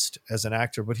finest as an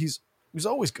actor, but he's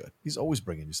always good. He's always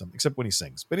bringing you something, except when he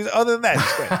sings. But other than that,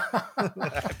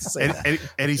 he's great.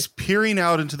 and he's peering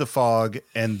out into the fog,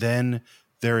 and then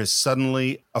there is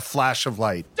suddenly a flash of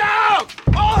light. Down!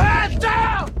 All hands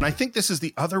down! And I think this is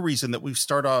the other reason that we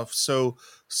start off so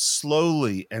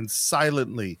slowly and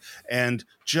silently and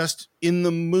just in the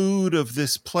mood of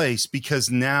this place, because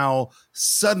now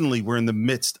suddenly we're in the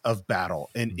midst of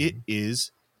battle, and it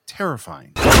is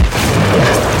terrifying.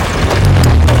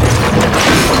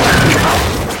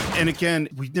 And again,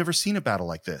 we've never seen a battle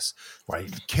like this.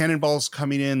 Right. The cannonballs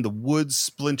coming in, the woods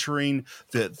splintering,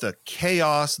 the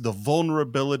chaos, the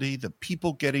vulnerability, the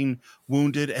people getting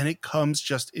wounded, and it comes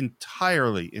just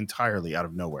entirely out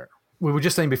of nowhere. We were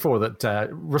just saying before that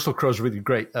Russell Crowe's really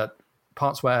great at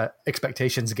parts where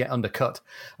expectations get undercut.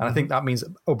 And I think that means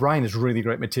O'Brien is really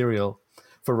great material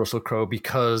for Russell Crowe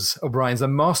because O'Brien's a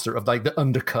master of like the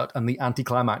undercut and the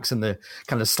anticlimax and the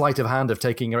kind of sleight of hand of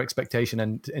taking your expectation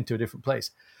into a different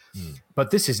place. But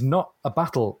this is not a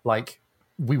battle like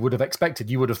we would have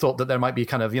expected. You would have thought that there might be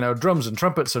kind of, drums and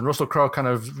trumpets and Russell Crowe kind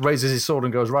of raises his sword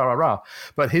and goes rah, rah, rah.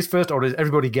 But his first order is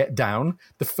everybody get down.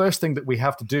 The first thing that we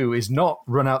have to do is not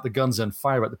run out the guns and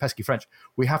fire at the pesky French.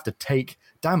 We have to take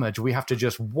damage. We have to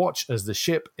just watch as the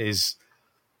ship is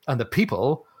and the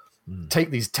people take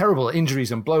these terrible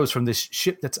injuries and blows from this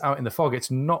ship that's out in the fog.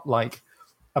 It's not like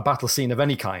a battle scene of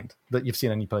any kind that you've seen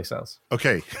anyplace else.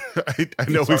 Okay, I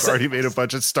know we've already made a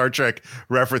bunch of Star Trek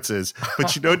references,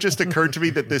 but it just occurred to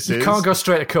me that this you can't go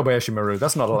straight to Kobayashi Maru.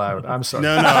 That's not allowed. I'm sorry.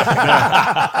 No.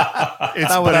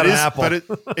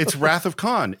 It's Wrath of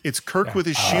Khan. It's Kirk with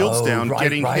his shields down,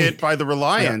 getting hit by the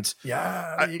Reliant.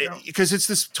 Because it's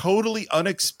this totally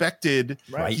unexpected.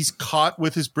 Right. He's caught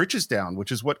with his britches down,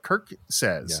 which is what Kirk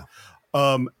says.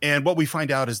 And what we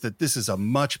find out is that this is a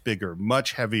much bigger,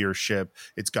 much heavier ship.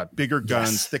 It's got bigger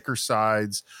guns, thicker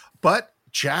sides, but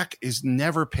Jack is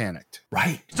never panicked.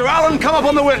 Right. Sir Alan, come up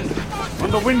on the wind.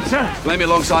 On the wind, sir. Lay me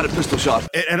alongside a pistol shot.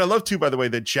 And I love too, by the way,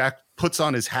 that Jack puts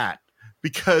on his hat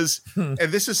because, and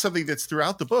this is something that's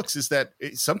throughout the books, is that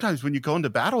sometimes when you go into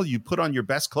battle, you put on your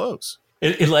best clothes.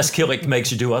 Unless Killick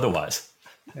makes you do otherwise.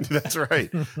 That's right.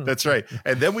 That's right.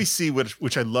 And then we see,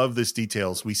 which I love this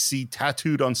details, we see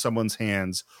tattooed on someone's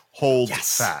hands, hold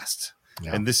fast.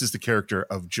 Yeah. And this is the character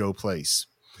of Joe Place.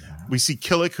 Yeah. We see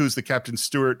Killick, who's the Captain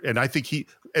Stewart. And I think he,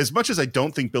 as much as I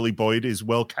don't think Billy Boyd is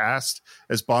well cast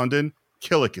as Bondin,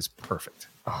 Killick is perfect.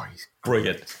 Oh, he's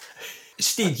brilliant.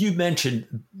 Steve, you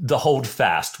mentioned the hold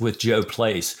fast with Joe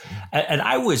Place. And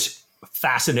I was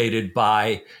fascinated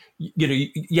by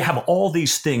you have all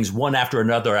these things one after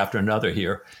another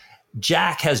here.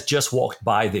 Jack has just walked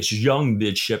by this young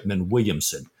midshipman,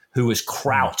 Williamson, who is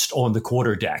crouched on the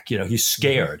quarterdeck. He's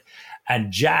scared.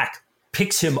 And Jack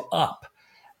picks him up,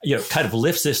 kind of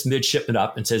lifts this midshipman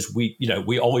up and says,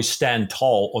 we always stand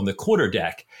tall on the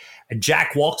quarterdeck. And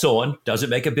Jack walks on, doesn't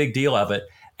make a big deal of it.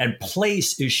 And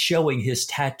Place is showing his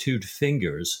tattooed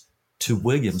fingers to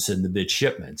Williamson, the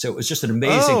midshipman. So it was just an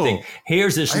amazing thing.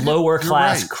 Here's this lower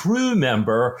class crew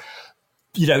member,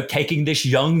 taking this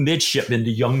young midshipman,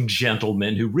 the young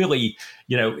gentleman who really,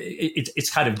 it's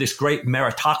kind of this great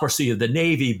meritocracy of the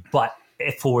Navy, but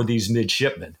for these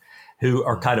midshipmen who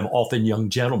are kind of often young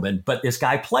gentlemen. But this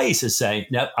guy Place is saying,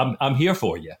 no, I'm here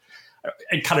for you.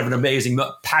 And kind of an amazing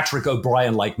Patrick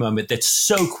O'Brien-like moment that's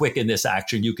so quick in this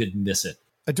action, you could miss it.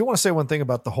 I do want to say one thing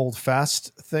about the hold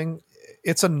fast thing.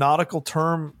 It's a nautical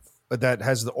term that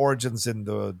has the origins in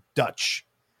the Dutch.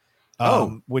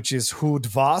 Which is hoed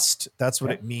vast. That's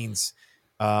what it means.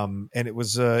 And it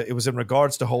was in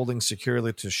regards to holding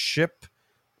securely to ship,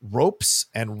 ropes,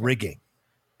 and rigging.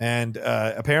 And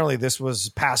apparently this was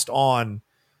passed on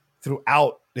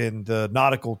throughout in the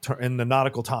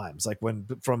nautical times, like when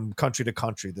from country to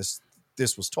country, this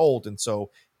was told. And so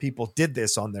people did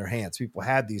this on their hands. People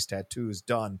had these tattoos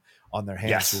done on their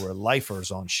hands who were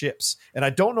lifers on ships. And I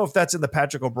don't know if that's in the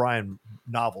Patrick O'Brien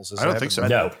novels. I don't think so.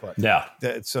 No.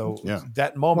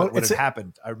 That moment when it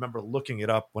happened, I remember looking it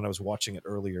up when I was watching it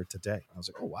earlier today. I was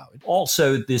like, oh, wow.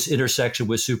 Also, this intersection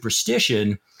with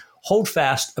superstition,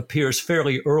 holdfast appears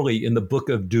fairly early in the book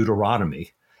of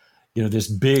Deuteronomy. This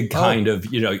big kind of,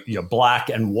 black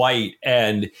and white.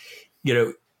 And,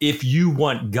 if you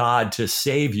want God to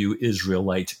save you,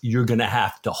 Israelites, you're going to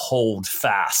have to hold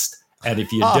fast. And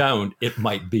if you don't, it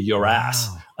might be your ass,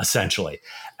 essentially.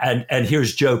 And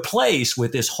here's Joe Place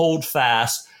with this hold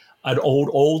fast, an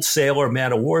old sailor,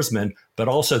 man of warsman, but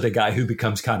also the guy who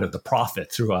becomes kind of the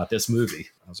prophet throughout this movie.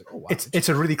 I was like, oh, wow. It's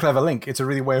a really clever link. It's a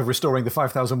really way of restoring the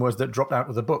 5,000 words that dropped out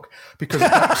of the book,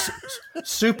 because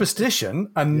superstition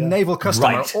and naval custom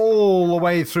are all the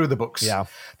way through the books. Yeah.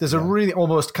 There's a really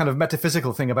almost kind of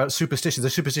metaphysical thing about superstitions, the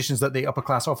superstitions that the upper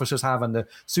class officers have and the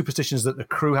superstitions that the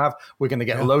crew have. We're going to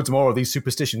get loads more of these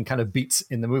superstition kind of beats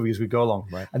in the movie as we go along.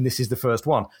 Right. And this is the first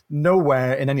one.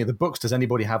 Nowhere in any of the books does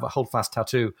anybody have a holdfast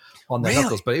tattoo on their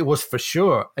knuckles, but it was for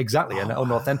sure exactly an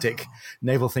unauthentic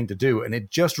naval thing to do. And it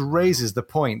just raises the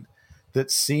point that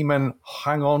seamen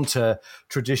hang on to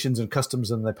traditions and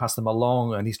customs and they pass them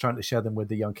along, and he's trying to share them with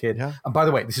the young kid. Yeah. And by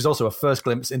the way, this is also a first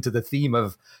glimpse into the theme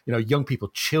of, young people,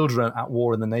 children at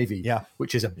war in the Navy,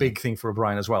 which is a big thing for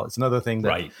O'Brien as well. It's another thing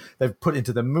that they've put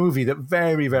into the movie that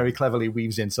very, very cleverly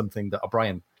weaves in something that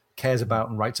O'Brien cares about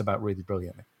and writes about really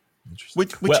brilliantly.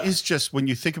 Which is just, when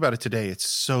you think about it today, it's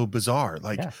so bizarre.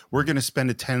 We're going to spend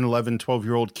a 10, 11,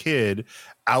 12-year-old kid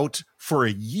out for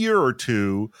a year or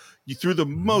two through the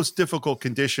most difficult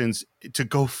conditions to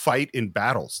go fight in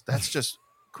battles. That's just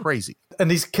crazy. And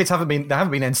these kids haven't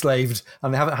been enslaved,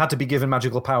 and they haven't had to be given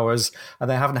magical powers, and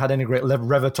they haven't had any great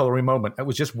revelatory moment. It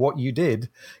was just what you did.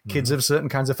 Kids of certain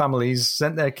kinds of families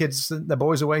sent their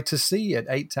boys away to sea at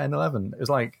 8, 10, 11. It was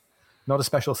like not a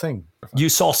special thing. You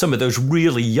saw some of those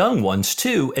really young ones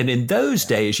too. And in those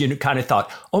days, you kind of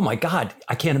thought, oh my God,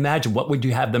 I can't imagine what would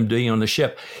you have them doing on the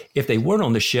ship. If they weren't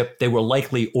on the ship, they were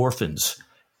likely orphans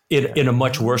in a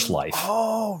much worse life.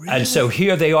 Oh, really? And so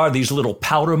here they are, these little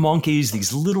powder monkeys,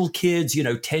 these little kids,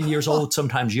 10 years old,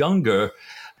 sometimes younger.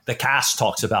 The cast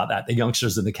talks about that. The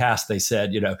youngsters in the cast, they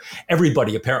said,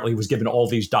 everybody apparently was given all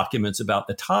these documents about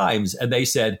the times. And they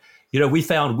said, we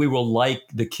found we were like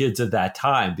the kids of that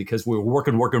time because we were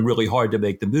working really hard to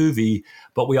make the movie,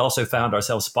 but we also found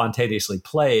ourselves spontaneously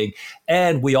playing.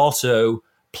 And we also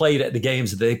played at the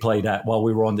games that they played at while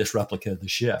we were on this replica of the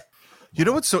ship. You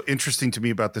know what's so interesting to me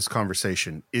about this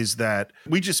conversation is that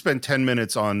we just spent 10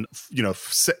 minutes on,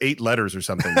 8 letters or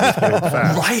something.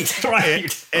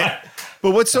 Right.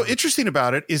 But what's so interesting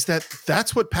about it is that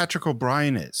that's what Patrick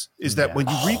O'Brien is that when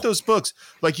you read those books,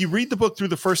 like you read the book through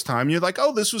the first time, you're like,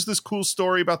 oh, this was this cool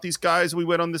story about these guys. We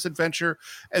went on this adventure.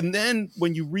 And then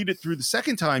when you read it through the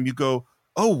second time, you go,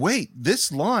 oh, wait, this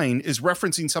line is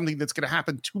referencing something that's going to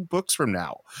happen 2 books from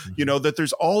now. Mm-hmm. That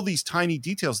there's all these tiny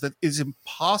details that is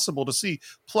impossible to see,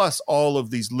 plus all of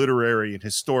these literary and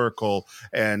historical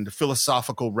and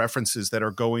philosophical references that are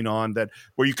going on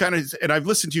where you kind of, and I've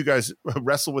listened to you guys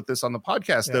wrestle with this on the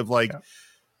podcast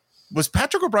was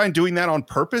Patrick O'Brien doing that on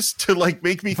purpose to like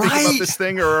make me think about this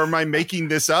thing, or am I making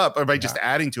this up? Or am I just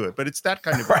adding to it? But it's that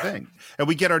kind of a thing. And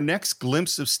we get our next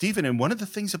glimpse of Stephen. And one of the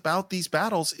things about these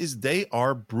battles is they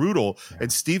are brutal.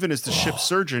 And Stephen, as the ship's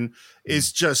surgeon,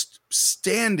 is just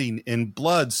standing in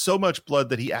blood, so much blood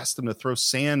that he asked them to throw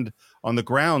sand on the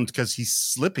ground because he's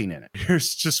slipping in it.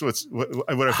 Here's just what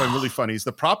I find really funny is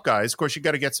the prop guys, of course, you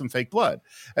got to get some fake blood.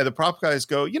 And the prop guys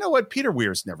go, you know what? Peter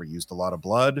Weir's never used a lot of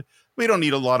blood. We don't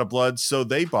need a lot of blood. So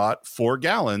they bought 4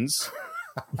 gallons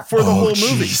for the whole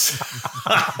movie.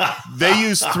 They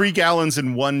used 3 gallons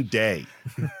in one day.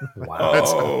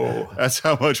 Wow. That's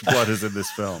how much blood is in this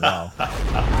film. Wow.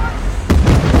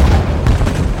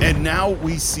 And now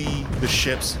we see the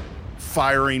ships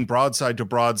firing broadside to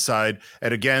broadside.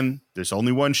 And again, there's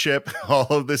only one ship. All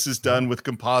of this is done with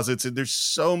composites, and there's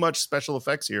so much special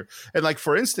effects here. And like,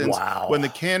 for instance, when the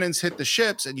cannons hit the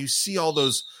ships and you see all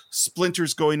those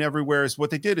splinters going everywhere, is what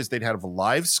they did is they'd have a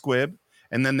live squib,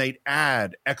 and then they'd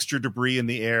add extra debris in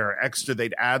the air,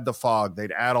 they'd add the fog,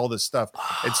 they'd add all this stuff.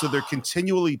 And so they're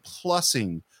continually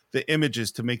plussing the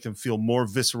images to make them feel more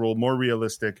visceral, more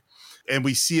realistic. And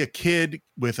we see a kid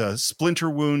with a splinter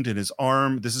wound in his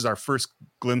arm. This is our first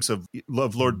glimpse of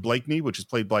Lord Blakeney, which is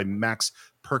played by Max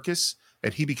Purkis.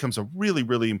 And he becomes a really,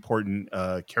 really important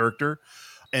character.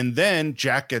 And then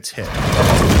Jack gets hit.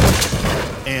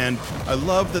 And I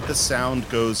love that the sound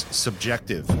goes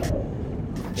subjective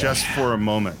just for a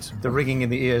moment. The ringing in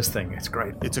the ears thing, it's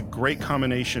great. It's a great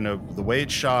combination of the way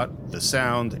it's shot, the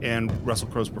sound, and Russell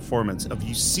Crowe's performance. Of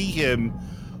you see him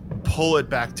pull it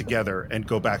back together and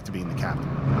go back to being the captain.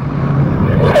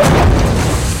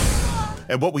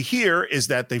 And what we hear is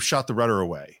that they've shot the rudder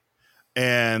away.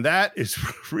 And that is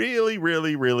really,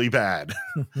 really, really bad.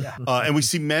 And we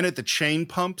see men at the chain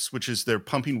pumps, which is they're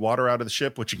pumping water out of the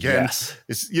ship, which again,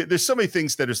 there's so many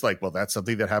things that is like, well, that's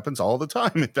something that happens all the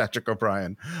time in Patrick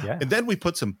O'Brien. Yeah. And then we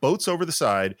put some boats over the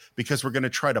side because we're going to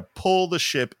try to pull the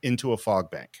ship into a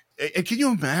fog bank. And can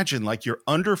you imagine, like, you're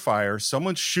under fire,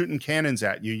 someone's shooting cannons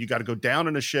at you, you got to go down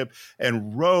in a ship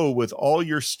and row with all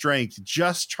your strength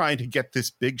just trying to get this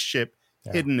big ship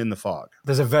hidden in the fog.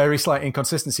 There's a very slight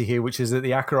inconsistency here, which is that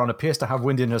the Acheron appears to have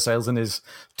wind in her sails and is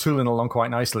tooling along quite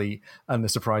nicely, and the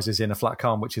surprise is in a flat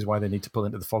calm, which is why they need to pull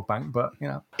into the fog bank. But, you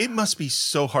know, it must be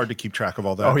so hard to keep track of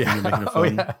all that. Oh, yeah. When you're making a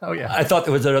film. Oh, yeah. I thought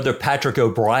there was another Patrick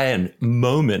O'Brien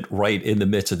moment right in the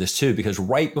midst of this, too, because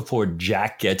right before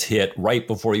Jack gets hit, right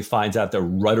before he finds out the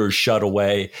rudder's shot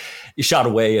away,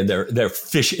 and they're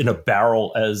fish in a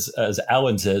barrel, as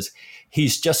Alan says,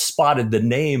 he's just spotted the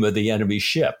name of the enemy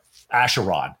ship.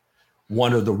 Acheron,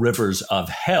 one of the rivers of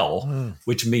hell,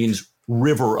 which means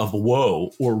river of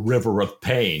woe or river of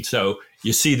pain. So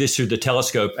you see this through the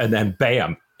telescope, and then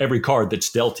bam, every card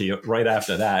that's dealt to you right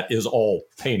after that is all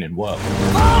pain and woe.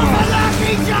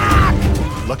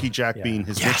 Lucky Jack being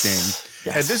his nickname. Yes.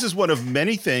 And this is one of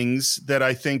many things that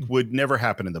I think would never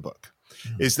happen in the book,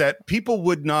 is that people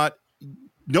would not,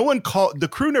 the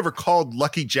crew never called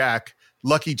Lucky Jack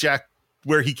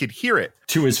where he could hear it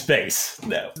to his face.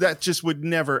 No, that just would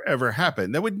never, ever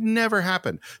happen. That would never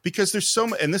happen because there's so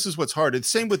much. And this is what's hard. It's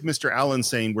same with Mr. Allen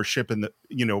saying we're fish in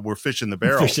the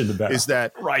barrel. Fish in the barrel. Is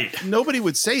that right? Nobody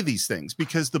would say these things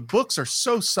because the books are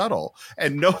so subtle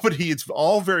and it's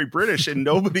all very British and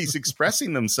nobody's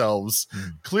expressing themselves.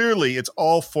 Clearly it's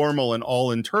all formal and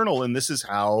all internal. And this is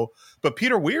how, but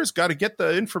Peter Weir's got to get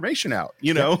the information out,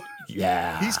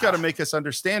 Yeah. He's got to make us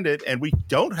understand it. And we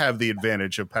don't have the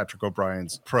advantage of Patrick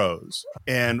O'Brien's prose.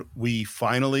 And we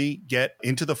finally get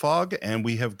into the fog and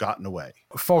we have gotten away.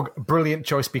 Fog, brilliant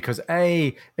choice because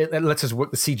A, it lets us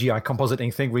work the CGI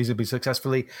compositing thing reasonably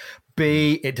successfully.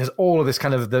 B, it does all of this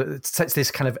it sets this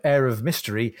kind of air of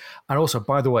mystery. And also,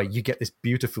 by the way, you get this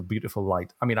beautiful, beautiful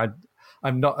light. I mean,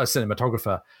 I'm not a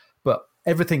cinematographer, but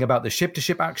everything about the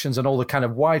ship-to-ship actions and all the kind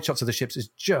of wide shots of the ships is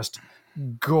just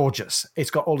gorgeous.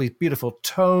 It's got all these beautiful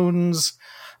tones,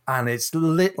 and it's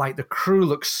lit like the crew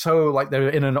looks so like they're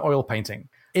in an oil painting.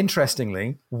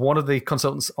 Interestingly, one of the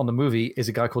consultants on the movie is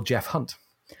a guy called Jeff Hunt.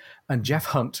 And Jeff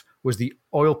Hunt was the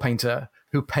oil painter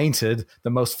who painted the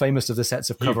most famous of the sets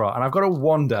of cover art. And I've got to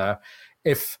wonder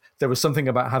if there was something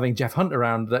about having Jeff Hunt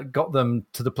around that got them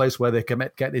to the place where they can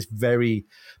get this very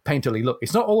painterly look.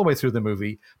 It's not all the way through the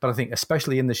movie, but I think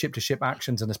especially in the ship-to-ship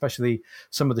actions and especially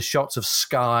some of the shots of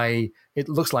sky, it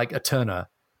looks like a Turner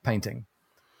painting.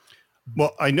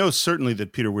 Well, I know certainly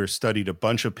that Peter Weir studied a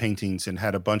bunch of paintings and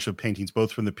had a bunch of paintings,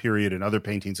 both from the period and other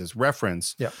paintings as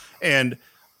reference. Yeah. And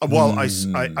while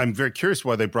I'm very curious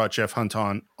why they brought Jeff Hunt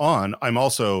on, I'm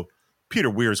also Peter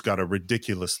Weir's got a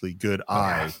ridiculously good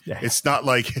eye. Yeah. It's not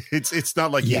like it's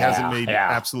not like he hasn't made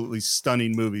absolutely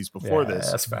stunning movies before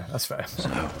this. That's fair. That's fair. So,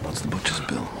 what's the butcher's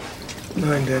bill?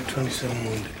 9 dead, 27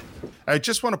 wounded. I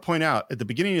just want to point out at the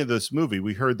beginning of this movie,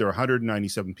 we heard there are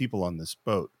 197 people on this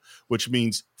boat, which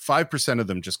means 5% of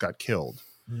them just got killed.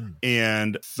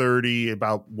 And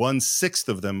about 1/6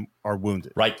 of them are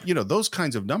wounded. Right. You know, those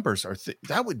kinds of numbers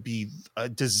that would be a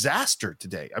disaster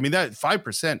today. I mean, that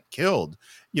 5% killed,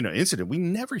 incident. We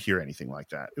never hear anything like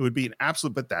that. It would be an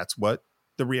absolute, but that's what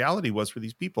the reality was for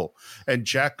these people. And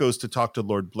Jack goes to talk to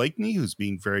Lord Blakeney, who's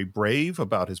being very brave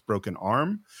about his broken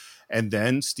arm. And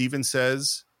then Stephen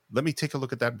says, let me take a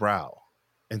look at that brow.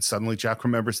 And suddenly Jack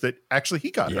remembers that actually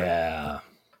he got hurt. Yeah.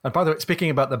 And by the way,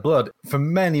 speaking about the blood, for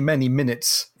many, many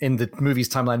minutes in the movie's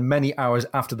timeline, many hours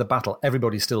after the battle,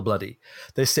 everybody's still bloody.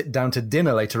 They sit down to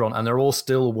dinner later on, and they're all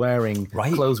still wearing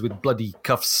clothes with bloody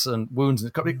cuffs and wounds.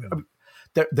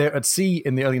 They're at sea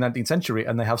in the early 19th century,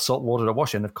 and they have salt water to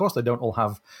wash in. Of course, they don't all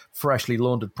have freshly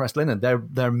laundered pressed linen.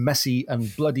 They're messy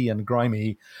and bloody and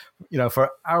grimy, for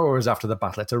hours after the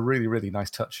battle. It's a really, really nice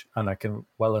touch, and I can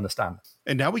well understand.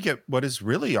 And now we get what is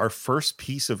really our first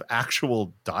piece of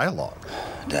actual dialogue.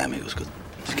 Damn, he was good.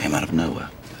 He came out of nowhere,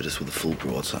 hit us with a full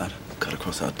broadside, cut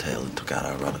across our tail and took out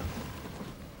our rudder.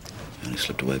 He only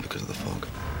slipped away because of the fog.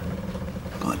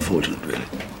 Quite fortunate, really.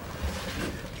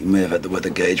 He may have had the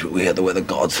weather gauge, but we had the weather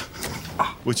gods.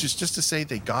 Which is just to say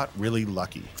they got really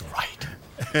lucky. Right.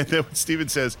 And then when Stephen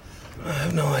says, I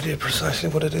have no idea precisely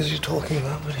what it is you're talking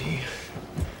about, but he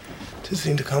did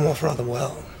seem to come off rather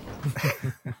well.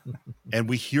 and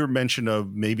we hear mention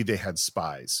of maybe they had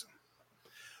spies,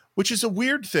 which is a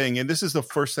weird thing. And this is the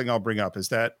first thing I'll bring up, is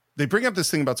that they bring up this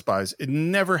thing about spies. It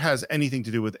never has anything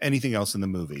to do with anything else in the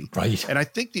movie. Right. And I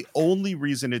think the only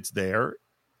reason it's there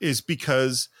is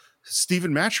because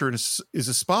Stephen Maturin is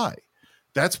a spy.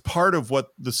 That's part of what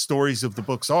the stories of the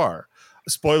books are.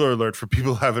 Spoiler alert for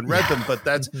people who haven't read them,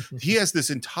 but he has this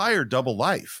entire double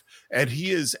life, and he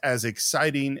is as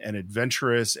exciting and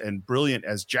adventurous and brilliant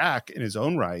as Jack in his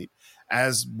own right,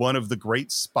 as one of the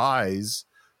great spies,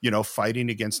 fighting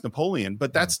against Napoleon.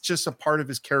 But that's just a part of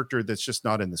his character that's just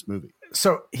not in this movie.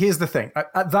 So here's the thing.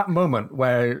 At that moment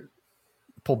where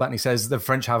Paul Bettany says the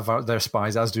French have their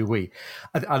spies, as do we,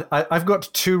 I've got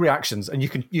two reactions, and you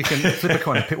can flip a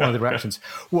coin and pick one of the reactions.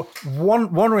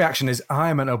 One reaction is,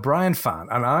 I'm an O'Brien fan,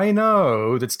 and I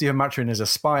know that Stephen Maturin is a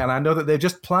spy, and I know that they've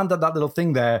just planted that little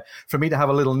thing there for me to have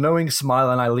a little knowing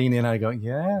smile, and I lean in and I go,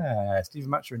 yeah,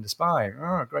 Stephen Maturin, the spy.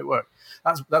 Oh, great work.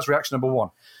 That's reaction number one.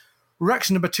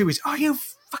 Reaction number two is, are you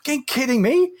fucking kidding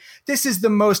me? This is the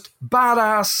most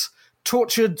badass,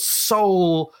 tortured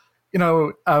soul,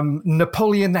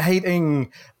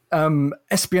 Napoleon-hating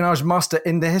espionage master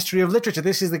in the history of literature.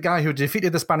 This is the guy who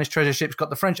defeated the Spanish treasure ships, got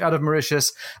the French out of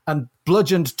Mauritius, and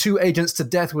bludgeoned 2 agents to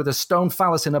death with a stone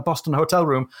phallus in a Boston hotel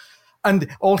room. And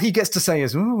all he gets to say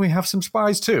is, we have some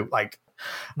spies too.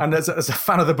 And as a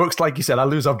fan of the books, like you said, I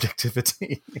lose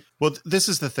objectivity. Well, this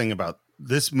is the thing about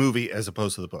this movie as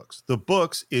opposed to the books. The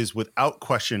books is without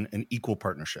question an equal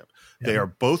partnership. Yeah. They are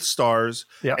both stars.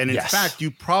 Yeah. And in fact, you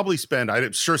probably spend,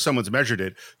 I'm sure someone's measured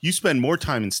it, you spend more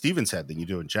time in Steven's head than you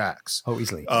do in Jack's. Oh,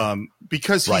 easily.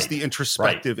 Because he's the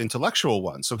introspective intellectual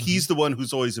one. So he's the one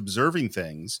who's always observing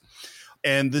things.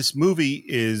 And this movie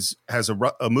has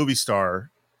a movie star,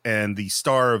 and the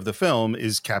star of the film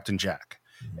is Captain Jack.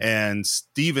 And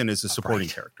Stephen is a supporting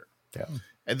character. Yeah.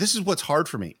 And this is what's hard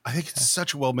for me. I think it's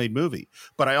such a well-made movie.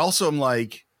 But I also am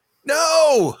like,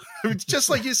 no! Just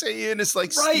like you say, Ian, it's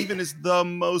like Stephen is the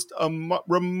most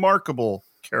remarkable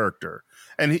character.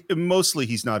 And mostly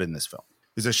he's not in this film.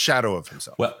 He's a shadow of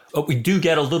himself. Well, we do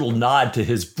get a little nod to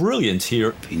his brilliance here.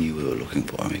 If he knew we were looking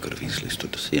for him, he could have easily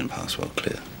stood to sea and passed well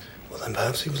clear. Well, then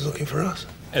perhaps he was looking for us.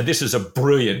 And this is a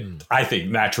brilliant, I think,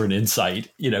 Maturin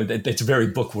insight, that's very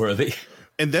book-worthy.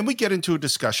 And then we get into a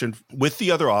discussion with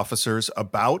the other officers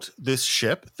about this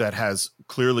ship that has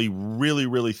clearly really,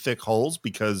 really thick hulls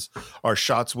because our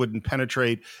shots wouldn't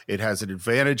penetrate. It has an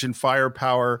advantage in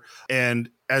firepower.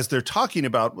 And as they're talking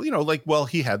about,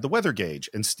 he had the weather gauge.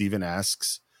 And Stephen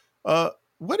asks,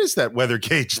 what is that weather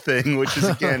gauge thing? Which is,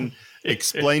 again,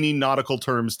 explaining nautical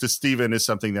terms to Stephen is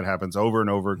something that happens over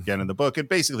and over again in the book. And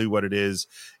basically what it is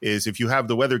if you have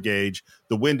the weather gauge,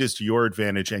 the wind is to your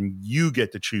advantage and you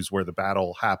get to choose where the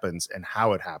battle happens and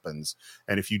how it happens.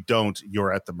 And if you don't,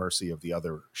 you're at the mercy of the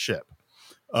other ship.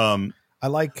 I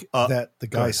like that the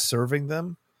guy serving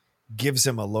them gives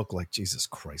him a look like Jesus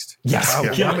Christ. Yes. How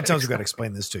Yeah. many times we got to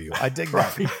explain this to you? I dig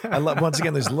that. I love, once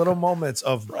again, there's little moments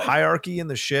of hierarchy in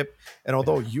the ship. And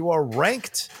although you are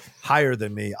ranked higher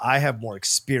than me, I have more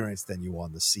experience than you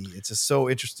on the sea. It's just so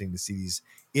interesting to see these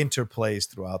interplays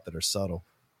throughout that are subtle.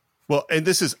 Well, and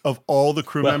this is, of all the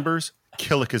crew members,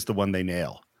 Killick is the one they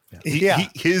nail.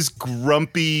 His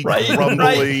grumpy,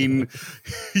 grumbling,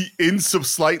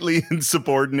 slightly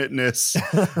insubordinateness.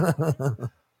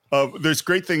 There's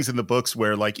great things in the books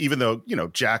where, like, even though,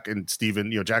 Jack and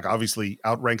Stephen, Jack obviously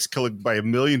outranks Killick by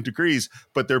 1,000,000 degrees,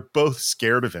 but they're both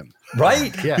scared of him.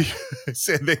 Right. Yeah.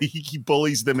 And he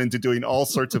bullies them into doing all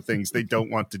sorts of things they don't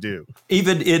want to do.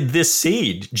 Even in this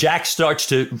scene, Jack starts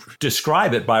to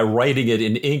describe it by writing it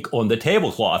in ink on the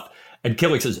tablecloth. And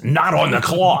Killick says, "Not on the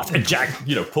cloth." And Jack,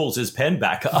 pulls his pen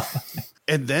back up.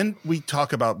 And then we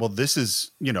talk about, well, this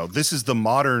is the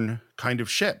modern kind of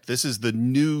ship. This is the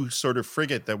new sort of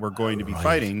frigate that we're going to be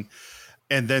fighting.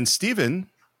 And then Stephen,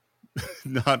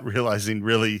 not realizing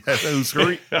really whose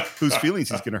feelings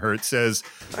he's going to hurt, says,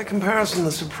 By comparison,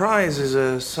 the Surprise is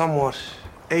a somewhat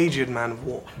aged man of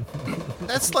war.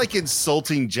 that's like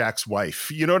insulting Jack's wife.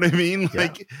 You know what I mean? Yeah.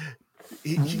 Like,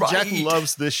 Jack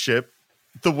loves this ship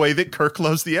the way that Kirk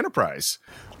loves the Enterprise.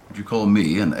 Would you call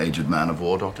me an aged man of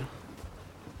war, Doctor?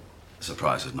 The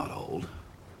Surprise is not old.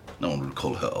 No one would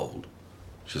call her old.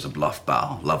 She's a bluff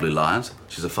bow, lovely lines.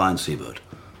 She's a fine seabird.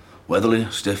 Weatherly,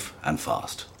 stiff, and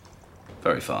fast.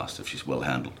 Very fast if she's well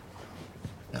handled.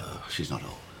 No, she's not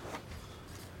old.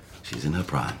 She's in her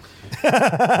prime.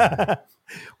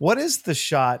 What is the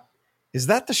shot? Is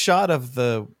that the shot of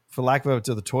the, for lack of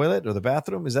to the toilet or the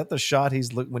bathroom? Is that the shot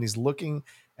when he's looking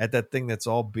at that thing that's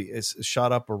all is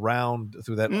shot up around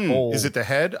through that hole? Is it the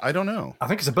head? I don't know. I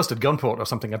think it's a busted gun port or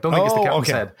something. I don't think it's the captain's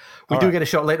head. We do get a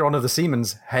shot later on of the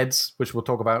seamen's heads, which we'll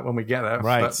talk about when we get there.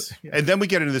 Right. But, And then we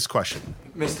get into this question.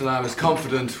 Mr. Lamb is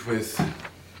confident with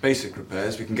basic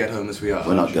repairs we can get home as we are.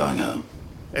 We're not going home.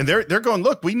 And they're going,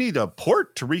 look, we need a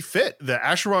port to refit. The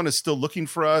Acheron is still looking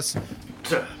for us.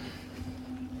 Sir,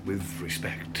 with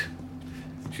respect,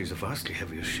 she's a vastly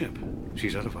heavier ship.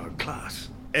 She's out of our class.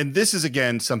 And this is,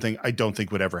 again, something I don't think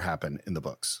would ever happen in the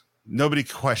books. Nobody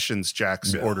questions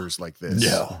Jack's orders like this.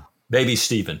 No. Maybe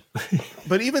Stephen.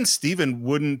 But even Stephen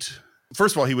wouldn't.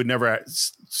 First of all, he would never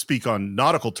speak on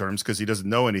nautical terms because he doesn't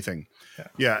know anything.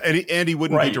 Yeah. And he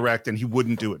wouldn't be direct, and he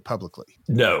wouldn't do it publicly.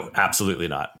 No, absolutely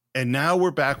not. And now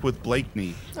we're back with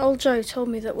Blakeney. Old Joe told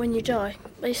me that when you die,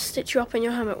 they stitch you up in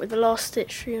your hammock with the last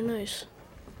stitch through your nose,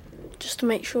 just to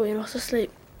make sure you're not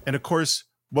asleep. And of course,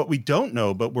 what we don't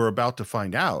know, but we're about to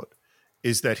find out,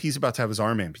 is that he's about to have his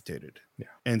arm amputated. Yeah.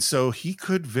 And so he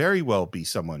could very well be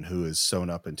someone who is sewn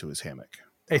up into his hammock.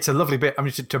 it's a lovely bit. I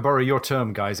mean, to borrow your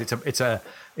term, guys, it's a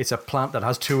plant that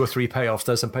has 2 or 3 payoffs.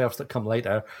 There's some payoffs that come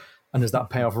later, and there's that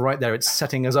payoff right there. It's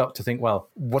setting us up to think, well,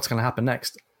 what's going to happen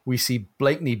next? We see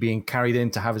Blakeney being carried in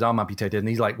to have his arm amputated, and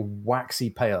he's like waxy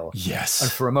pale. Yes.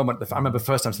 And for a moment, I remember the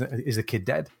first time, is the kid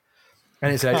dead?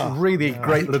 And it's a really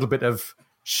great little bit of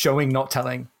showing, not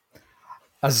telling.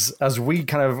 As we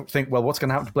kind of think, well, what's going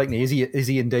to happen to Blakeney? Is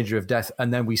he in danger of death?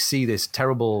 And then we see this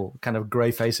terrible kind of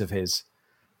grey face of his.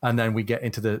 And then we get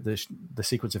into the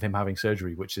sequence of him having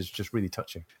surgery, which is just really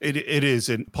touching. It is.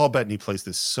 And Paul Bettany plays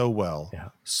this so well,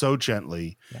 so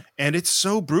gently. Yeah. And it's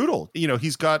so brutal. You know,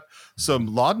 he's got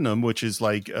some laudanum, which is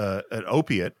like an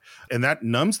opiate, and that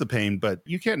numbs the pain, but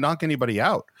you can't knock anybody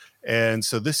out. And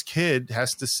so this kid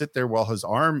has to sit there while his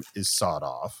arm is sawed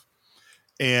off.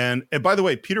 And by the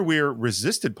way, Peter Weir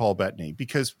resisted Paul Bettany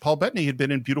because Paul Bettany had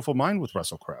been in Beautiful Mind with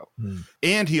Russell Crowe.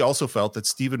 And he also felt that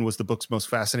Stephen was the book's most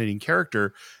fascinating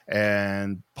character.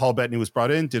 And Paul Bettany was brought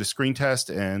in, did a screen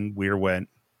test, and Weir went,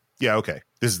 yeah, okay,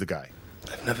 this is the guy.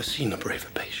 I've never seen a braver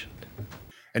patient.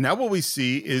 And now what we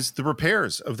see is the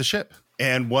repairs of the ship.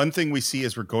 And one thing we see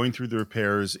as we're going through the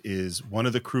repairs is one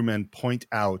of the crewmen point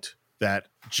out that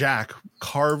Jack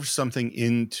carved something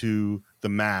into the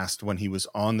mast when he was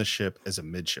on the ship as a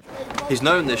midshipman. He's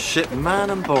known this ship man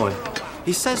and boy.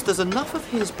 He says there's enough of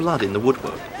his blood in the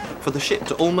woodwork for the ship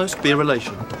to almost be a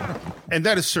relation. And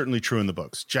that is certainly true in the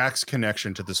books. Jack's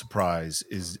connection to the Surprise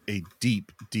is a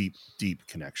deep, deep, deep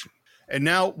connection. And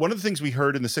now, one of the things we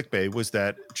heard in the sickbay was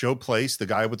that Joe Place, the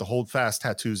guy with the hold-fast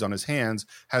tattoos on his hands,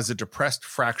 has a depressed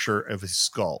fracture of his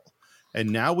skull. And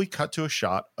now we cut to a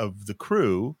shot of the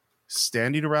crew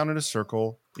standing around in a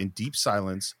circle in deep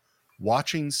silence,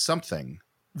 watching something.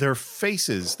 Their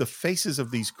faces, the faces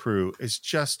of these crew is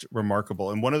just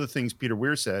remarkable. And one of the things Peter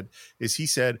Weir said is he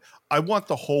said, I want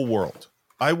the whole world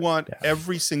I want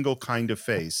every single kind of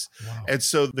face. Wow. And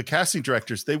so the casting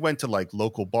directors, they went to like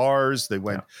local bars, they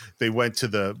went to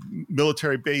the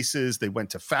military bases, they went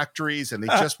to factories, and they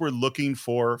just were looking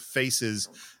for faces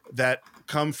that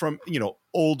come from,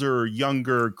 older,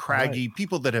 younger, craggy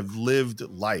people that have lived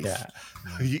life.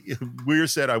 Yeah. Weir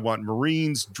said, I want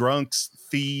Marines, drunks,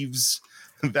 thieves.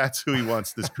 That's who he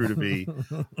wants this crew to be.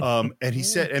 And he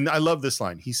said, and I love this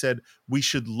line, he said, we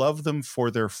should love them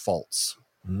for their faults.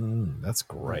 That's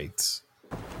great.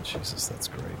 Jesus, that's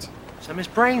great. So his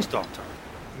brains, Doctor?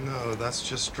 No, that's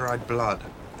just dried blood.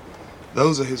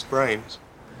 Those are his brains.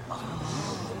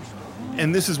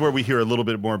 And this is where we hear a little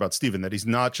bit more about Stephen, that he's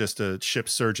not just a ship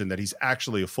surgeon, that he's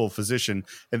actually a full physician,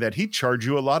 and that he'd charge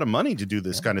you a lot of money to do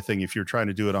this kind of thing if you're trying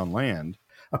to do it on land.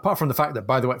 Apart from the fact that,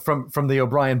 by the way, from the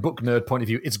O'Brien book nerd point of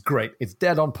view, it's great. It's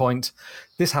dead on point.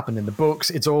 This happened in the books.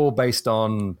 It's all based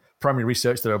on primary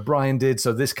research that O'Brien did.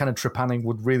 So this kind of trepanning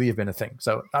would really have been a thing.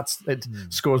 So it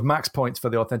scores max points for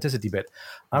the authenticity bit.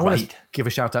 I want to give a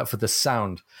shout out for the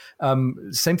sound.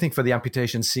 Same thing for the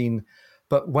amputation scene.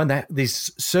 But when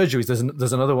these surgeries,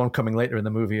 there's another one coming later in the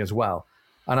movie as well.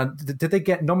 And did they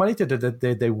get nominated, or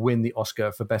did they win the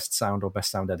Oscar for best sound or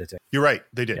best sound editing? You're right,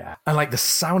 they did. Yeah, and like the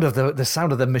sound of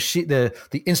the machine,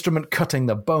 the instrument cutting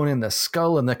the bone in the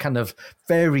skull, and the kind of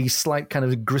very slight kind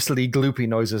of gristly, gloopy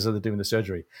noises as they're doing the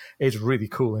surgery. It's really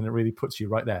cool, and it really puts you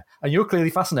right there. And you're clearly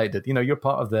fascinated. You're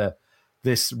part of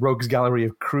this rogues gallery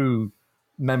of crew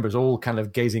members, all kind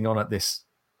of gazing on at this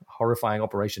horrifying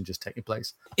operation just taking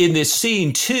place. In this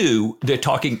scene too, they're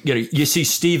talking. You see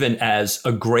Stephen as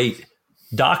a great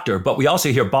doctor, but we also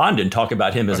hear Bondin talk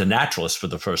about him as a naturalist for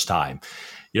the first time.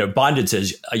 Bondin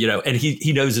says, and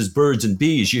he knows his birds and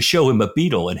bees. You show him a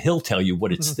beetle and he'll tell you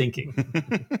what it's thinking.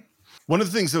 One of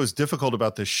the things that was difficult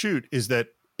about this shoot is that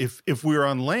if we were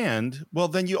on land, well,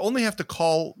 then you only have to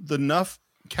call enough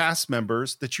cast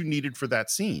members that you needed for that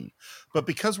scene. But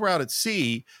because we're out at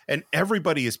sea and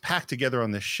everybody is packed together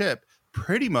on this ship,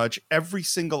 pretty much every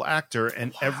single actor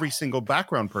and every single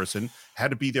background person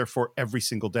had to be there for every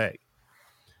single day.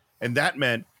 And that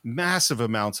meant massive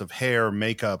amounts of hair,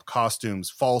 makeup,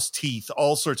 costumes, false teeth,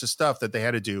 all sorts of stuff that they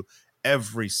had to do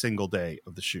every single day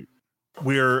of the shoot.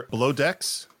 We're below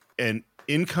decks, and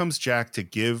in comes Jack to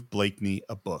give Blakeney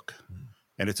a book.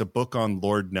 And it's a book on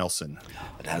Lord Nelson.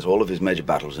 It has all of his major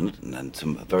battles in it and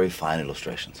some very fine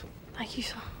illustrations. Thank you,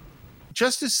 sir.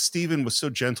 Just as Stephen was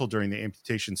so gentle during the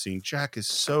amputation scene, Jack is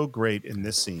so great in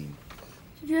this scene.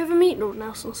 Did you ever meet Lord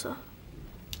Nelson, sir?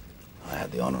 I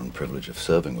had the honor and privilege of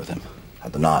serving with him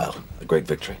at the Nile, a great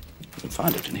victory. You can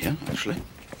find it in here, actually.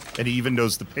 And he even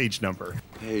knows the page number.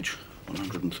 Page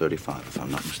 135, if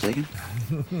I'm not mistaken.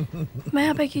 May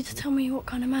I beg you to tell me what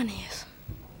kind of man he is?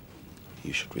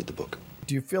 You should read the book.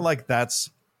 Do you feel like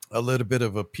that's a little bit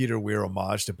of a Peter Weir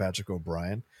homage to Patrick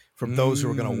O'Brien? From those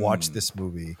who are going to watch this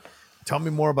movie, tell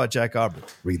me more about Jack Aubrey.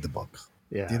 Read the book.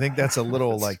 Yeah. Do you think that's a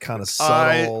little kind of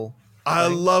subtle? I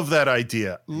love that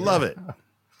idea. Love it.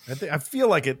 I feel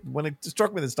like it when it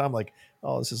struck me this time, like,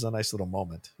 oh, this is a nice little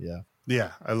moment.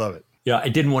 Yeah, I love it. Yeah, I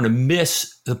didn't want to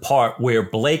miss the part where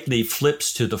Blakeney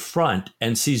flips to the front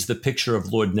and sees the picture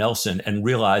of Lord Nelson and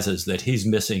realizes that he's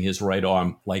missing his right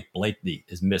arm, like Blakeney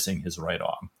is missing his right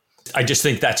arm. I just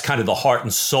think that's kind of the heart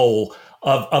and soul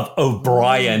of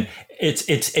O'Brien.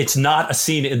 It's not a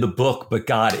scene in the book, but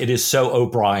God, it is so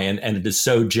O'Brien, and it is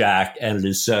so Jack, and it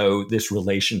is so this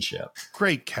relationship.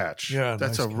 Great catch. Yeah,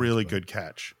 that's nice a really good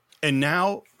catch. And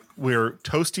now we're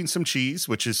toasting some cheese,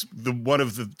 which is one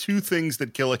of the two things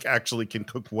that Killick actually can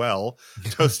cook well: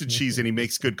 toasted cheese, and he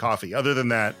makes good coffee. Other than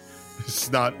that,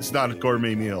 it's not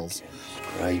gourmet meals.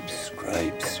 Scrape,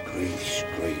 scrape, screech,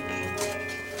 screech.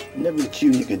 Never a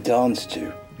tune you could dance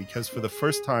to. Because for the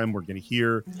first time, we're going to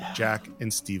hear Jack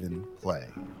and Stephen play.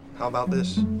 How about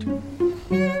this?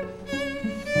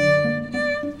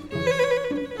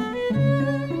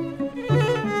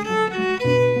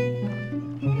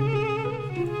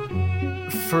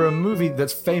 For a movie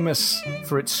that's famous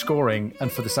for its scoring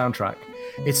and for the soundtrack,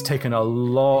 it's taken a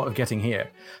lot of getting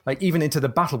here. Like even into the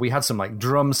battle, we had some like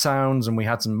drum sounds and we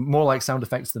had some more like sound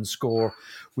effects than score.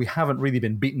 We haven't really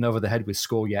been beaten over the head with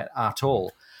score yet at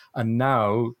all. And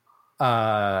now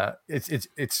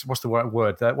it's what's the word?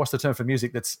 What's the term for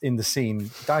music that's in the scene?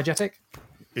 Diegetic?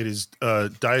 It is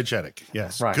diegetic.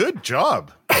 Yes. Right. Good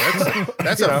job.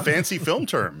 That's a fancy film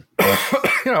term.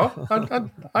 I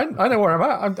know where I'm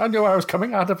at. I knew where I was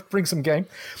coming. I had to bring some game.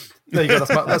 There you go.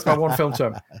 That's my one film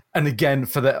term. And again,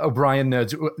 for the O'Brien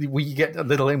nerds, we get a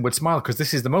little inward smile because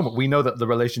this is the moment. We know that the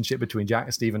relationship between Jack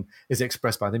and Stephen is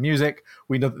expressed by the music.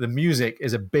 We know that the music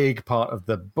is a big part of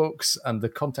the books and the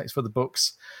context for the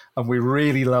books. And we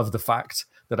really love the fact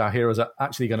that our heroes are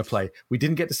actually going to play. We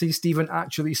didn't get to see Stephen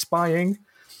actually spying.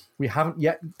 We haven't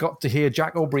yet got to hear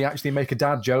Jack Aubrey actually make a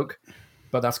dad joke,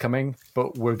 but that's coming.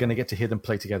 But we're going to get to hear them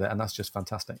play together, and that's just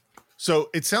fantastic.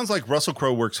 So it sounds like Russell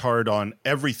Crowe works hard on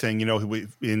everything. You know,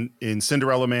 in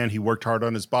Cinderella Man, he worked hard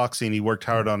on his boxing. He worked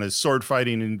hard on his sword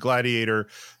fighting in Gladiator.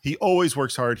 He always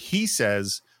works hard. He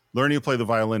says learning to play the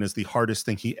violin is the hardest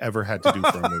thing he ever had to do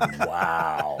for a movie.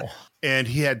 Wow. And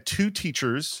he had 2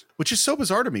 teachers, which is so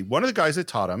bizarre to me. One of the guys that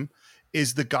taught him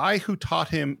is the guy who taught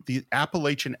him the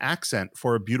Appalachian accent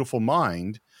for A Beautiful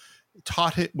Mind.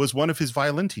 Was one of his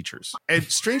violin teachers. And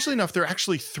strangely enough, there are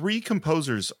actually 3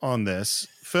 composers on this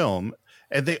film,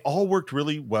 and they all worked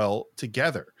really well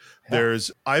together. Yeah.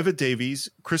 There's Iva Davies,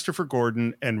 Christopher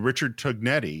Gordon, and Richard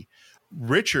Tugnetti.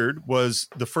 Richard was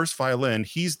the first violin.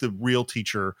 He's the real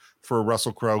teacher for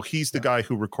Russell Crowe. He's the guy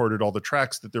who recorded all the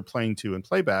tracks that they're playing to in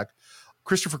playback.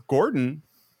 Christopher Gordon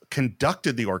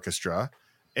conducted the orchestra,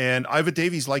 and Iva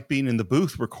Davies liked being in the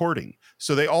booth recording.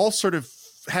 So they all sort of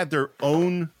had their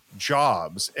own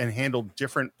jobs and handled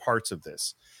different parts of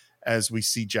this as we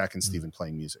see Jack and Stephen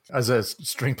playing music. As a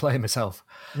string player myself,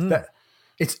 that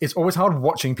it's always hard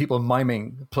watching people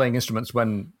miming, playing instruments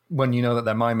when you know that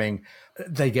they're miming.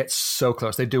 They get so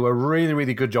close. They do a really,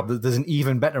 really good job. There's an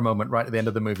even better moment right at the end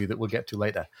of the movie that we'll get to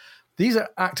later. These are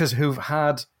actors who've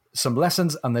had some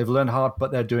lessons and they've learned hard,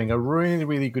 but they're doing a really,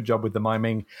 really good job with the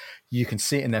miming. You can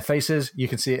see it in their faces. You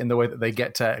can see it in the way that they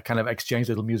get to kind of exchange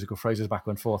little musical phrases back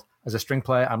and forth. As a string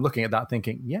player, I'm looking at that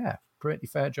thinking, yeah, pretty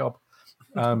fair job.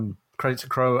 Credit to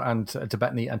Crowe and to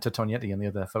Bettany and to Tognetti and the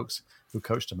other folks who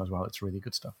coached him as well. It's really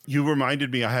good stuff. You reminded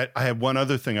me, I had one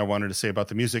other thing I wanted to say about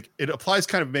the music. It applies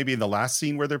kind of maybe in the last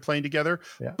scene where they're playing together,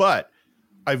 but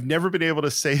I've never been able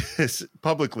to say this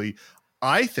publicly.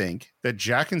 I think that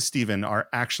Jack and Stephen are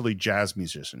actually jazz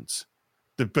musicians,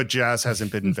 but jazz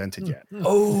hasn't been invented yet.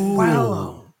 Oh,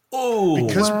 wow. Oh,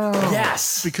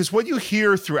 yes. Because what you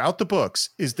hear throughout the books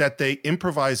is that they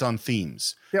improvise on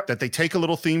themes, that they take a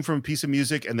little theme from a piece of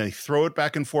music and they throw it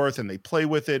back and forth and they play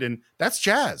with it. And that's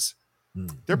jazz.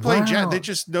 They're playing jazz. They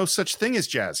just no such thing as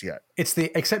jazz yet.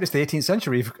 Except it's the 18th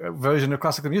century version of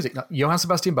classical music. Now, Johann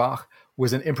Sebastian Bach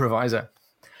was an improviser,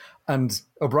 and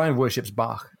O'Brien worships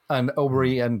Bach, and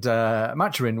Aubrey and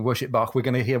Maturin worship Bach. We're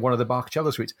going to hear one of the Bach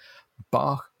cello suites.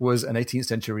 Bach was an 18th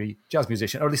century jazz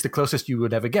musician, or at least the closest you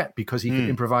would ever get, because he could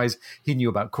improvise. He knew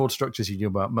about chord structures, he knew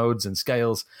about modes and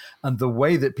scales, and the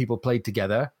way that people played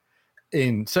together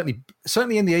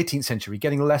certainly in the 18th century,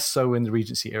 getting less so in the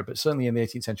Regency era, but certainly in the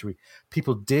 18th century,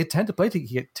 people did tend to play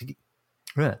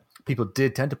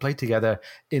together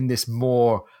in this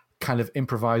more kind of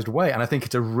improvised way. And I think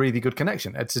it's a really good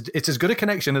connection. It's as good a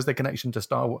connection as the connection to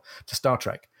Star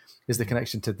Trek is the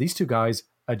connection to these 2 guys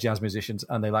are jazz musicians,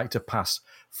 and they like to pass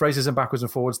phrases and backwards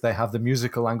and forwards. They have the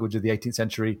musical language of the 18th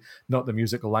century, not the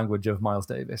musical language of Miles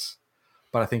Davis.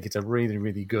 But I think it's a really,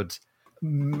 really good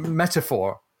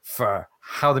metaphor for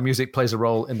how the music plays a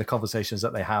role in the conversations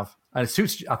that they have. And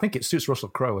I think it suits Russell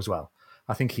Crowe as well.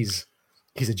 I think he's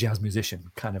a jazz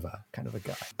musician, kind of a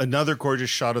guy. Another gorgeous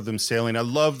shot of them sailing. I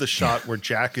love the shot where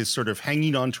Jack is sort of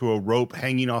hanging onto a rope,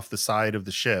 hanging off the side of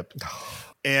the ship.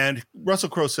 And Russell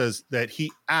Crowe says that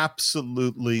he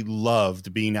absolutely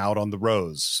loved being out on the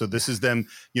Rose. So this is them,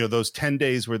 those 10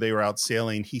 days where they were out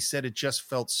sailing. He said it just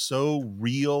felt so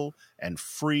real and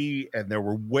free. And there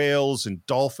were whales and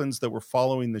dolphins that were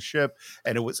following the ship.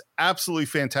 And it was absolutely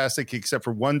fantastic, except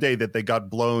for one day that they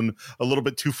got blown a little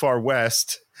bit too far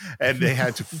west. And they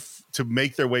had to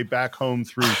make their way back home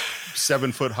through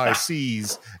 7-foot high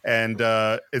seas. And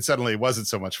it suddenly wasn't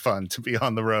so much fun to be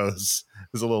on the Rose.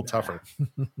 It was a little tougher.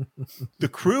 The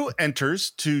crew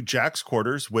enters to Jack's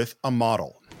quarters with a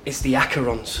model. It's the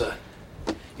Acheron, sir.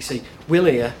 You see, Will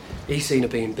here, he's seen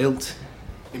it being built.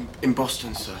 In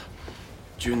Boston, sir.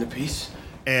 During the peace.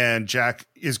 And Jack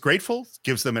is grateful,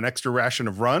 gives them an extra ration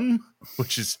of rum,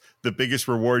 which is the biggest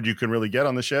reward you can really get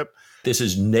on the ship. This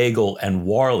is Nagel and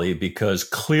Warley, because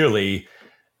clearly,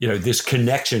 this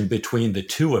connection between the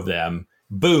 2 of them,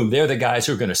 boom, they're the guys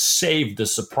who are going to save the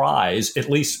surprise, at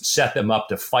least set them up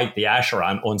to fight the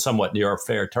Acheron on somewhat near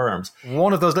fair terms.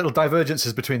 One of those little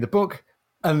divergences between the book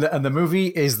and the movie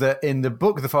is that in the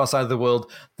book, The Far Side of the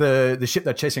World, the ship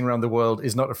they're chasing around the world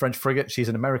is not a French frigate, she's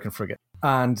an American frigate.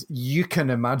 And you can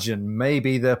imagine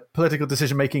maybe the political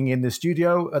decision-making in the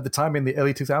studio at the time in the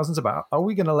early 2000s about, are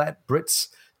we going to let Brits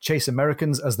chase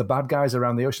Americans as the bad guys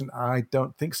around the ocean? I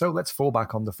don't think so. Let's fall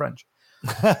back on the French.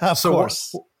 Of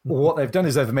course. What they've done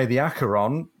is they've made the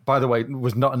Acheron, by the way,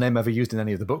 was not a name ever used in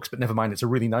any of the books, but never mind, it's a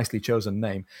really nicely chosen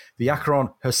name. The Acheron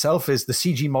herself the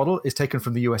CG model is taken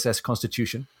from the USS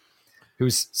Constitution,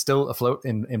 who's still afloat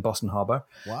in Boston Harbor.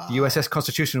 Wow. The USS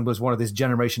Constitution was one of this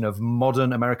generation of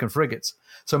modern American frigates.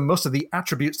 So most of the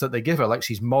attributes that they give her, like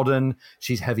she's modern,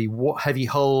 she's heavy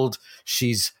hulled,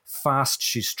 she's fast,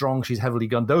 she's strong, she's heavily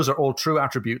gunned, those are all true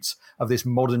attributes of this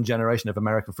modern generation of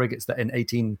American frigates that in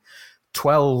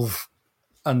 1812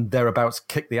 and thereabouts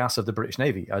kicked the ass of the British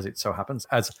Navy, as it so happens,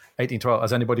 as 1812,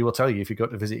 as anybody will tell you if you go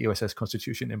to visit USS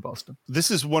Constitution in Boston. This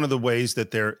is one of the ways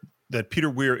that Peter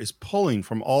Weir is pulling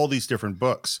from all these different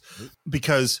books,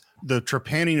 because the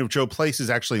trepanning of Joe Place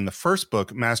is actually in the first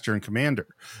book, Master and Commander.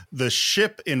 The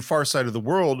ship in Far Side of the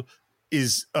World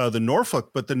is the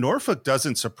Norfolk, but the Norfolk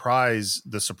doesn't surprise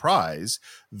the surprise.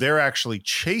 They're actually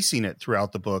chasing it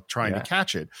throughout the book, trying to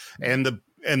catch it. And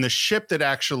the ship that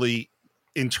actually,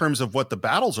 in terms of what the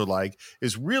battles are like,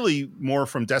 is really more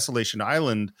from Desolation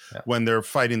Island when they're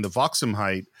fighting the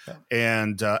Voxenheit,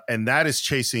 and that is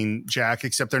chasing Jack,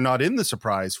 except they're not in the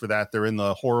surprise for that. They're in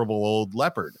the horrible old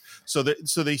Leopard. So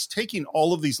they're taking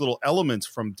all of these little elements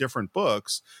from different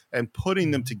books and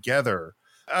putting them together.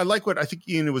 I like what I think,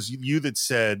 Ian, it was you that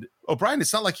said, O'Brien,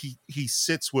 it's not like he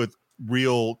sits with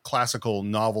real classical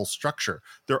novel structure.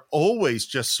 They're always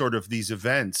just sort of these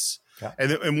events. Yeah.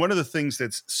 And one of the things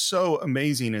that's so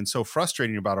amazing and so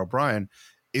frustrating about O'Brien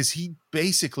is he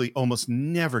basically almost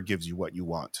never gives you what you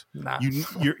want. Nah.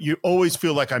 You always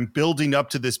feel like I'm building up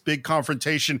to this big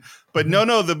confrontation, but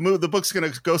no, the book's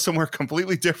going to go somewhere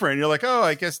completely different. And you're like, oh,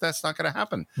 I guess that's not going to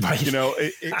happen. Right.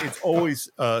 It's always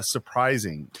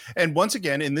surprising. And once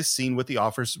again, in this scene with the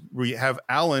officers, we have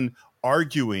Alan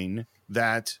arguing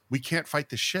that we can't fight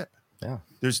the ship. Yeah.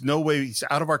 There's no way, he's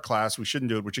out of our class. We shouldn't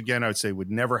do it, which again, I would say would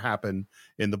never happen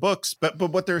in the books. But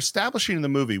what they're establishing in the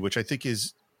movie, which I think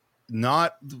is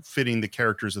not fitting the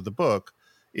characters of the book,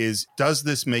 is, does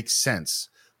this make sense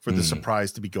for the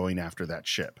surprise to be going after that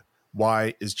ship?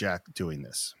 Why is Jack doing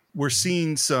this? We're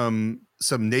seeing some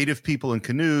native people in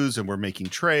canoes, and we're making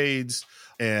trades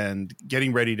and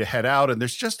getting ready to head out. And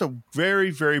there's just a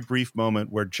very, very brief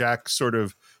moment where Jack sort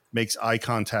of makes eye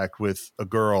contact with a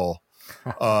girl.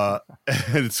 And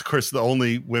it's of course the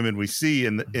only women we see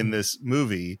in this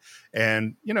movie,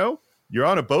 and you're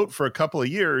on a boat for a couple of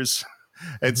years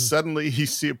and suddenly you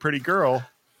see a pretty girl,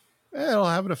 it'll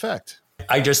have an effect.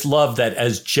 I just love that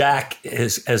as Jack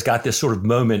has got this sort of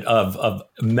moment of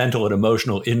mental and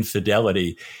emotional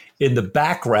infidelity, in the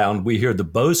background we hear the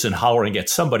bosun hollering at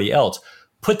somebody else,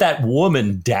 put that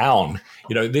woman down.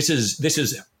 This is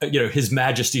His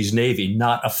Majesty's Navy,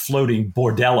 not a floating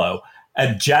bordello.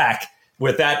 And Jack,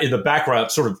 with that in the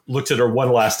background, sort of looks at her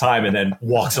one last time and then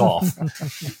walks off.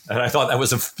 And I thought that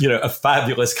was a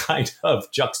fabulous kind of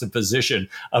juxtaposition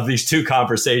of these two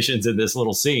conversations in this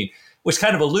little scene, which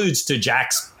kind of alludes to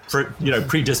Jack's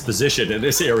predisposition in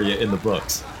this area in the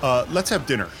books. Let's have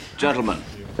dinner. Gentlemen,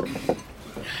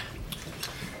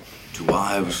 to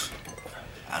wives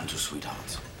and to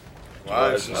sweethearts.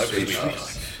 Wives and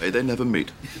sweethearts. May they never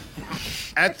meet.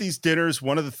 At these dinners,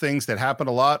 one of the things that happened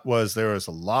a lot was there was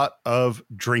a lot of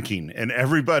drinking, and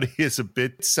everybody is a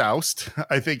bit soused,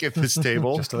 I think, at this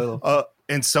table. Just a little.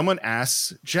 And someone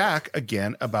asks Jack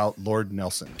again about Lord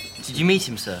Nelson. Did you meet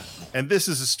him, sir? And this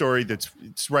is a story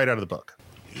it's right out of the book.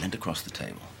 He leaned across the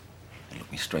table and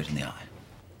looked me straight in the eye,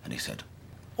 and he said,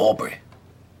 "Aubrey,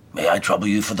 may I trouble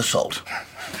you for the salt?"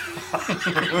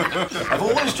 I've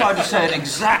always tried to say it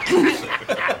exactly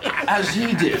as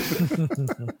he did.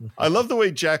 I love the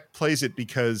way Jack plays it,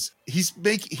 because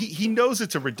he knows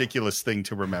it's a ridiculous thing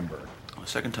to remember. The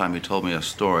second time he told me a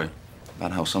story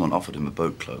about how someone offered him a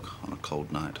boat cloak on a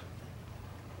cold night.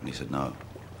 And he said no,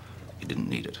 he didn't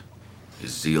need it.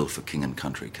 His zeal for king and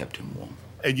country kept him warm.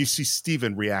 And you see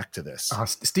Stephen react to this.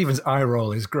 Stephen's eye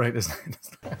roll is great, isn't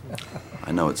it?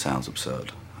 I know it sounds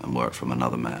absurd, and were it from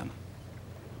another man,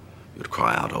 you'd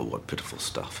cry out, "Oh, what pitiful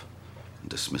stuff," and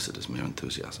dismiss it as mere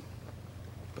enthusiasm.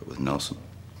 But with Nelson,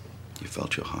 you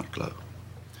felt your heart glow.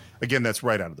 Again, that's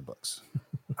right out of the books.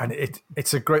 And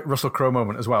it's a great Russell Crowe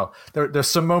moment as well. There's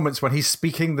some moments when he's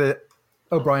speaking the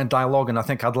O'Brien dialogue, and I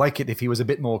think I'd like it if he was a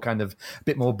bit more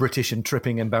British and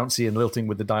tripping and bouncy and lilting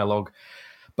with the dialogue.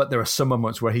 But there are some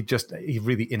moments where he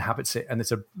really inhabits it, and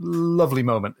it's a lovely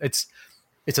moment. It's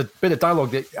a bit of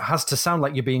dialogue that has to sound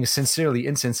like you're being sincerely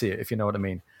insincere, if you know what I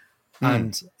mean.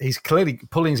 And he's clearly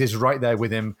pulling his right there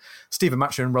with him. Stephen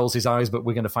Maturin rolls his eyes, but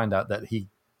we're going to find out that he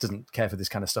doesn't care for this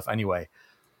kind of stuff anyway.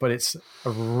 But it's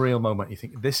a real moment. You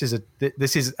think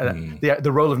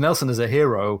the role of Nelson as a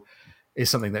hero is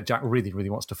something that Jack really,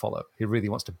 really wants to follow. He really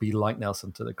wants to be like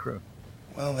Nelson to the crew.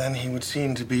 Well, then he would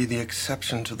seem to be the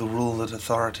exception to the rule that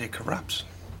authority corrupts.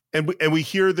 And we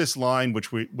hear this line,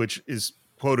 which is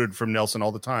quoted from Nelson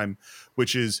all the time,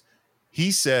 which is,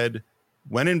 he said,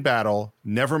 When in battle,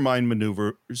 never mind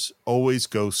maneuvers, always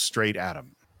go straight at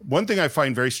him. One thing I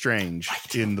find very strange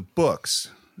in the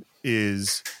books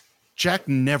is Jack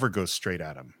never goes straight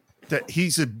at him. That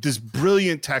he's this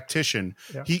brilliant tactician.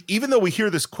 Yeah. Even though we hear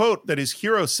this quote that his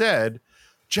hero said,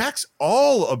 Jack's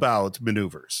all about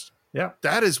maneuvers. Yeah.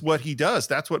 That is what he does.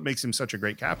 That's what makes him such a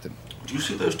great captain. Do you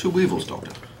see those two weevils,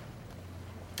 Doctor?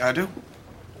 I do.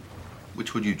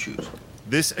 Which would you choose?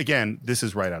 This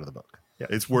is right out of the book. Yeah.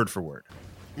 It's word for word.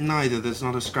 Neither. There's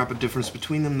not a scrap of difference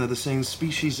between them. They're the same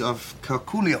species of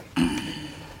Curculio.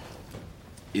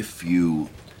 If you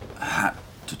had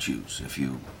to choose, if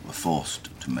you were forced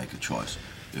to make a choice,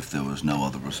 if there was no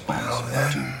other response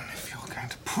If you're going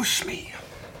to push me,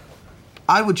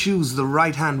 I would choose the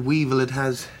right-hand weevil. It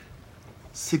has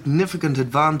significant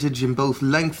advantage in both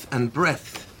length and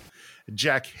breadth.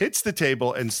 Jack hits the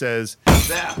table and says,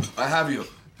 There, I have you.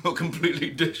 You're completely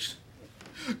dished.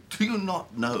 Do you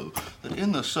not know that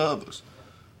in the service,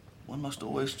 one must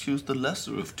always choose the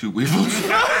lesser of two weevils?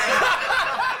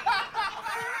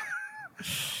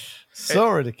 So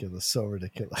ridiculous, so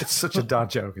ridiculous. It's such a dad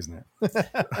joke, isn't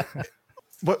it?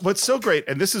 What's so great,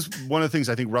 and this is one of the things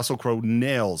I think Russell Crowe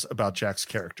nails about Jack's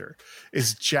character,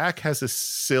 is Jack has a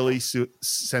silly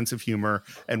sense of humor,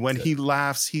 and when he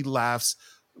laughs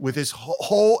with his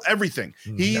whole everything.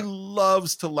 He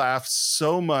loves to laugh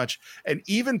so much, and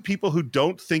even people who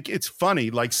don't think it's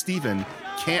funny, like Steven,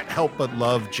 can't help but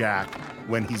love Jack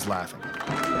when he's laughing.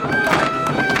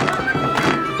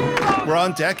 We're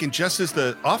on deck, and just as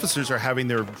the officers are having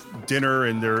their dinner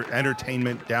and their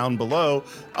entertainment down below,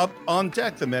 up on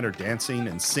deck, the men are dancing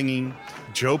and singing.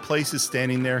 Joe Place is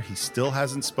standing there. He still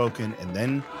hasn't spoken, and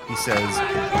then he says,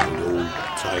 "No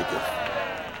tiger,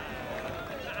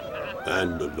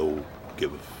 and the no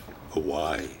giveth a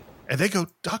why." And they go,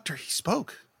 "Doctor, he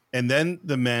spoke." And then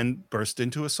the men burst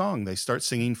into a song. They start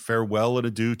singing "Farewell and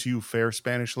Adieu to You Fair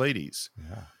Spanish Ladies."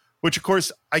 Yeah. Which, of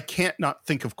course, I can't not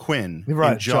think of Quinn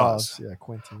in Jaws. Yeah,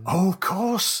 Quentin. Oh, of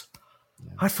course.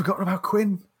 Yeah. I'd forgotten about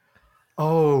Quinn.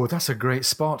 Oh, that's a great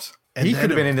spot. And he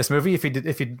could have been in this movie if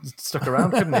he'd stuck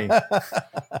around, couldn't he?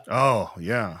 Oh,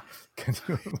 yeah.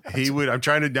 He would. I'm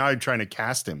trying to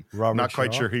cast him. I'm not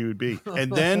quite sure who he would be.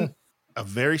 And then a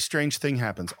very strange thing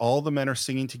happens. All the men are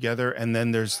singing together, and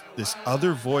then there's this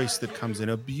other voice that comes in,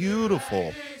 a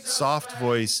beautiful, soft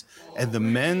voice, and the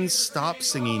men stop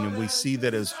singing, and we see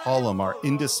that as Hollum, our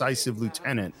indecisive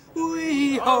lieutenant.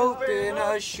 We hope in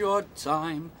a short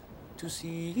time to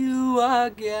see you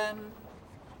again.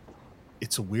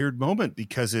 It's a weird moment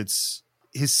because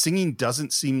his singing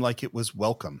doesn't seem like it was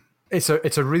welcome. It's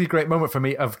a really great moment for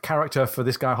me of character for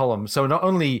this guy Hollum. So not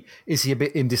only is he a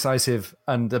bit indecisive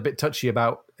and a bit touchy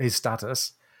about his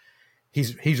status,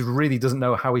 he's really doesn't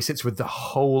know how he sits with the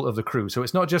whole of the crew. So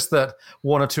it's not just that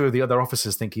one or two of the other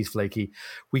officers think he's flaky.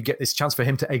 We get this chance for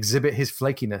him to exhibit his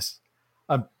flakiness.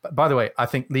 And by the way, I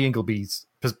think Lee Ingleby's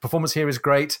performance here is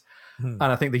great. And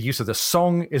I think the use of the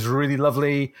song is really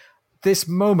lovely. This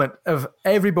moment of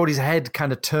everybody's head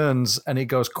kind of turns and it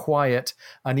goes quiet.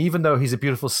 And even though he's a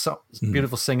beautiful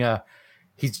singer,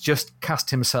 he's just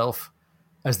cast himself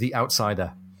as the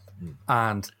outsider.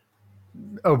 And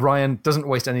O'Brien doesn't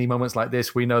waste any moments like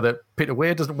this. We know that Peter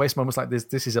Weir doesn't waste moments like this.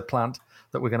 This is a plant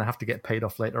that we're going to have to get paid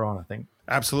off later on, I think.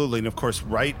 Absolutely. And of course,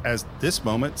 right as this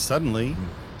moment, suddenly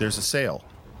there's a sail.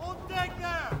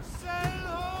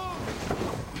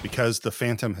 Because the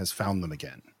Phantom has found them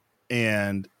again.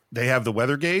 And they have the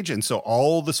weather gauge, and so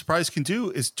all the Surprise can do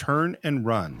is turn and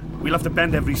run. We'll have to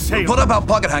bend every sail. Put up our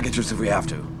pocket handkerchiefs if we have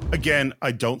to. Again,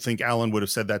 I don't think Alan would have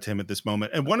said that to him at this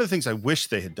moment. And one of the things I wish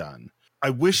they had done, I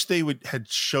wish they had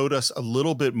showed us a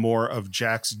little bit more of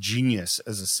Jack's genius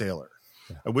as a sailor.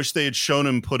 Yeah. I wish they had shown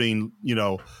him putting,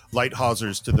 light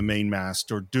hawsers to the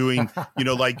mainmast, or doing,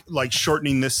 like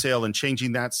shortening this sail and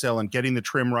changing that sail and getting the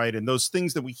trim right, and those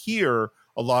things that we hear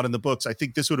a lot in the books. I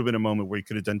think this would have been a moment where he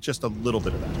could have done just a little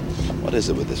bit of that. What is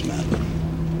it with this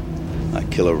man? I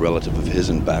kill a relative of his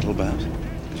in battle, perhaps?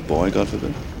 His boy, God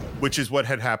forbid? Which is what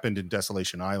had happened in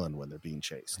Desolation Island when they're being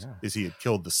chased. Yeah. Is he had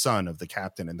killed the son of the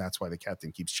captain, and that's why the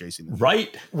captain keeps chasing them.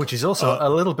 Right. Which is also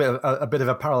a bit of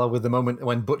a parallel with the moment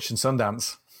when Butch and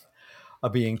Sundance are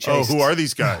being chased. Oh, who are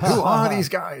these guys? Who are these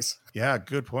guys? Yeah,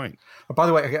 good point. By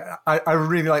the way, I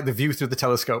really like the view through the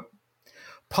telescope.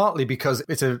 Partly because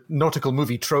it's a nautical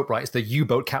movie trope, right? It's the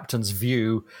U-boat captain's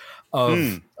view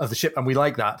of the ship, and we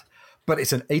like that. But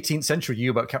it's an 18th century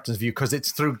U-boat captain's view because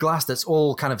it's through glass that's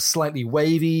all kind of slightly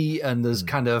wavy, and there's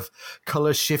kind of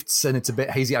color shifts, and it's a bit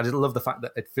hazy. I just love the fact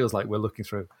that it feels like we're looking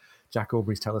through Jack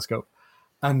Aubrey's telescope.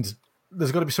 And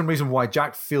there's got to be some reason why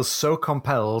Jack feels so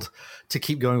compelled to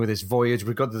keep going with this voyage.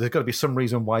 There's got to be some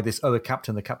reason why this other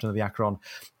captain, the captain of the Acheron,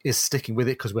 is sticking with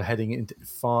it, because we're heading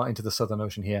far into the Southern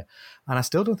Ocean here. And I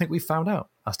still don't think we've found out.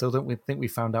 I still don't think we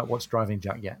found out what's driving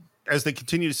Jack yet. As they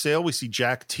continue to sail, we see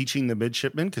Jack teaching the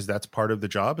midshipmen, because that's part of the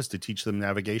job, is to teach them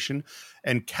navigation.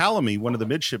 And Calamy, one of the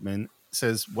midshipmen,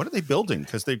 says, what are they building?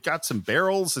 Because they've got some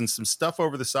barrels and some stuff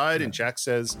over the side. And Jack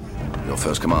says, your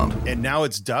first command. And now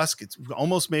it's dusk. It's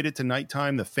almost made it to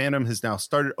nighttime. The Phantom has now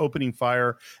started opening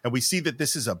fire. And we see that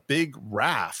this is a big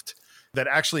raft that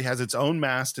actually has its own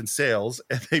mast and sails.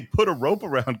 And they put a rope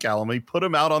around Calamy, put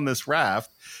him out on this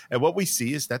raft. And what we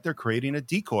see is that they're creating a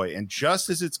decoy. And just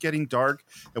as it's getting dark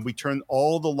and we turn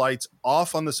all the lights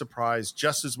off on the Surprise,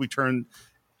 just as we turn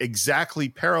exactly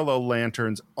parallel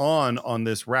lanterns on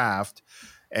this raft,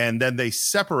 and then they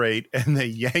separate and they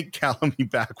yank Calamy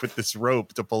back with this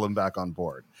rope to pull him back on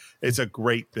board. It's a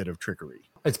great bit of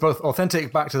trickery. It's both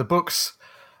authentic back to the books,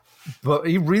 but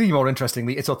really more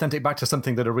interestingly, it's authentic back to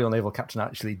something that a real naval captain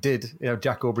actually did.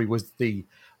 Jack Aubrey was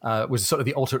sort of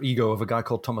the alter ego of a guy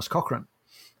called Thomas Cochrane,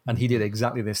 and he did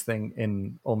exactly this thing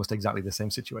in almost exactly the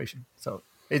same situation. So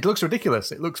it looks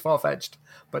ridiculous. It looks far-fetched,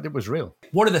 but it was real.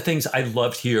 One of the things I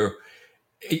loved here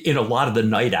in a lot of the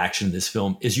night action in this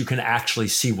film is you can actually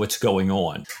see what's going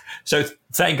on. So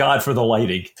thank God for the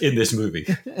lighting in this movie.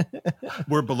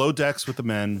 We're below decks with the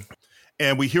men,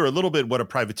 and we hear a little bit what a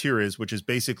privateer is, which is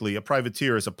basically a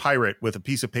privateer is a pirate with a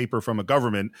piece of paper from a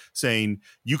government saying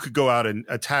you could go out and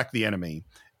attack the enemy,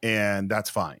 and that's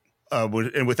fine.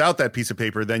 And without that piece of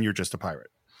paper, then you're just a pirate.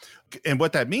 And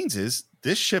what that means is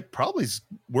this ship probably is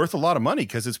worth a lot of money,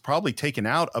 because it's probably taken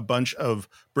out a bunch of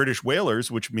British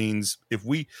whalers, which means if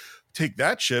we take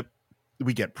that ship,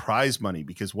 we get prize money,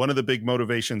 because one of the big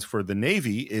motivations for the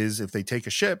Navy is if they take a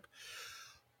ship,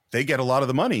 they get a lot of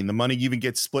the money, and the money even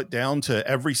gets split down to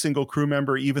every single crew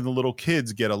member. Even the little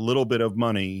kids get a little bit of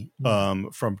money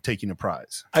from taking a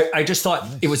prize. I just thought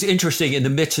it was interesting in the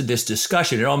midst of this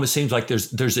discussion. It almost seems like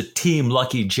there's a team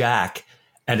Lucky Jack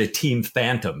and a team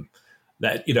Phantom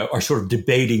that, are sort of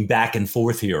debating back and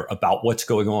forth here about what's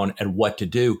going on and what to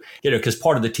do. Because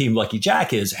part of the team Lucky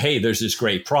Jack is, hey, there's this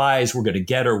great prize. We're going to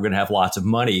get her. We're going to have lots of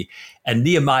money. And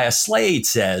Nehemiah Slade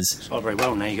says, it's all very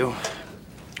well, Nego.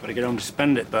 Got to get home to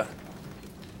spend it, but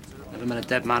never met a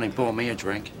dead man who bought me a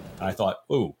drink. I thought,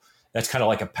 ooh, that's kind of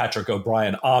like a Patrick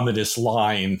O'Brien ominous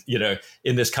line,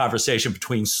 in this conversation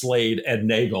between Slade and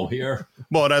Nagel here.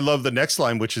 Well, and I love the next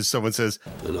line, which is someone says,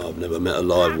 and I've never met a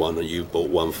live one, and you bought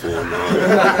one for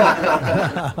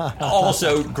now.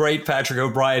 Also, great Patrick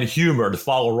O'Brien humor to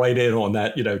follow right in on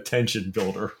that, tension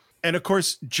builder. And of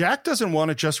course, Jack doesn't want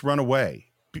to just run away.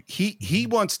 He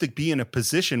wants to be in a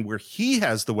position where he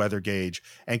has the weather gauge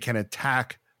and can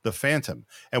attack the Phantom.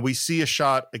 And we see a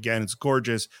shot, again, it's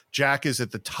gorgeous. Jack is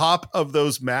at the top of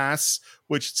those masts,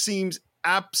 which seems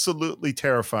absolutely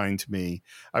terrifying to me.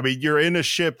 I mean, you're in a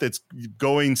ship that's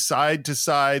going side to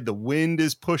side. The wind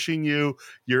is pushing you.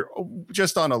 You're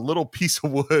just on a little piece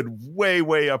of wood way,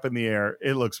 way up in the air.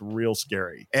 It looks real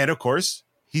scary. And of course,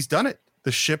 he's done it.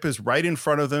 The ship is right in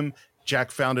front of them.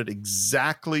 Jack found it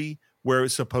exactly where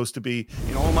it's supposed to be.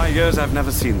 In all my years, I've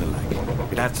never seen the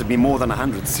like. It has to be more than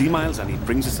 100 sea miles, and he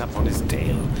brings us up on his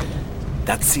tail.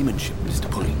 That's seamanship, Mr.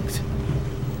 Pullings.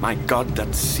 My God,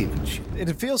 that's seamanship.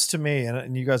 It feels to me,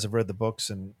 and you guys have read the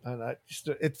books,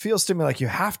 it feels to me like you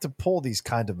have to pull these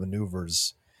kind of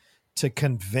maneuvers to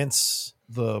convince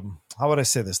the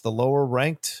lower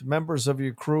ranked members of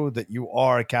your crew that you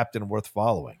are a captain worth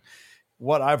following.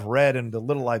 What I've read and the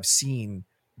little I've seen,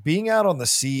 being out on the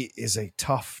sea is a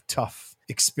tough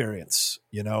experience,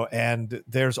 and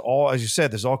there's as you said,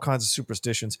 there's all kinds of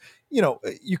superstitions.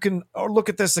 You can look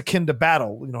at this akin to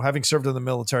battle, having served in the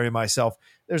military myself,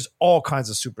 there's all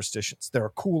kinds of superstitions. There are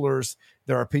coolers,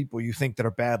 there are people you think that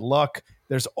are bad luck.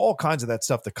 There's all kinds of that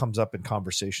stuff that comes up in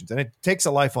conversations, and it takes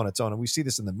a life on its own. And we see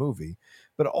this in the movie,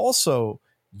 but also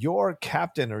your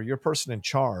captain or your person in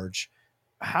charge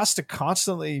has to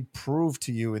constantly prove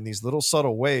to you in these little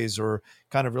subtle ways or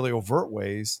kind of really overt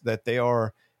ways that they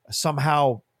are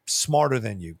somehow smarter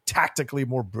than you, tactically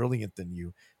more brilliant than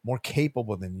you, more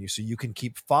capable than you, so you can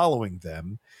keep following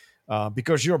them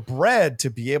because you're bred to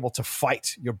be able to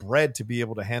fight. You're bred to be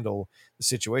able to handle the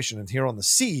situation. And here on the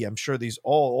sea, I'm sure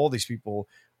all these people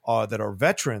that are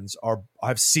veterans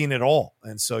I've seen it all.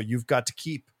 And so you've got to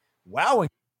keep wowing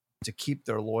to keep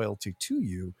their loyalty to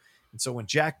you. And so when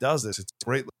Jack does this, it's a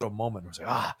great little moment where it's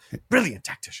like, brilliant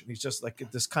tactician. He's just like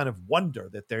this kind of wonder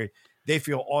that they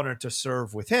feel honored to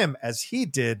serve with him as he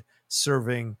did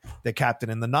serving the captain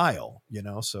in the Nile,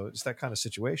 so it's that kind of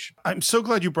situation. I'm so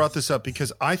glad you brought this up,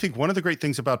 because I think one of the great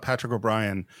things about Patrick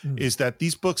O'Brian is that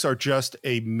these books are just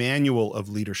a manual of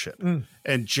leadership.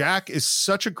 And Jack is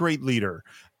such a great leader,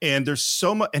 and there's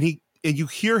so much, and you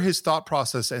hear his thought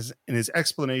process in his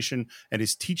explanation and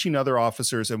his teaching other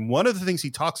officers. And one of the things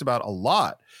he talks about a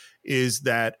lot is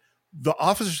that the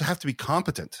officers have to be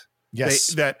competent. Yes.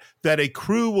 That a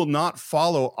crew will not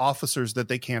follow officers that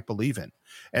they can't believe in.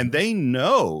 And they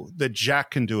know that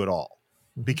Jack can do it all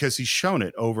because he's shown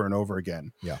it over and over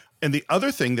again. Yeah. And the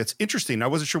other thing that's interesting, I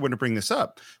wasn't sure when to bring this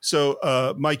up.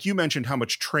 So, Mike, you mentioned how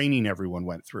much training everyone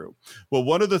went through. Well,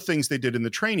 one of the things they did in the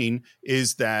training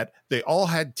is that they all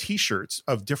had T-shirts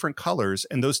of different colors,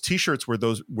 and those T-shirts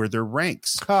were their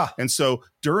ranks. And so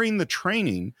during the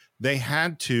training, they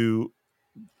had to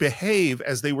behave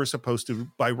as they were supposed to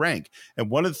by rank. And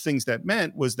one of the things that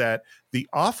meant was that the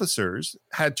officers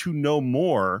had to know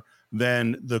more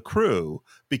than the crew,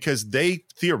 because they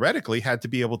theoretically had to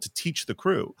be able to teach the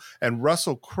crew. And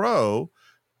Russell Crowe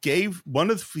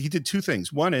he did two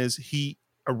things. One is he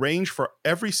arranged for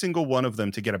every single one of them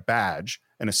to get a badge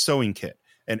and a sewing kit.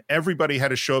 And everybody had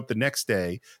to show up the next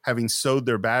day having sewed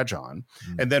their badge on.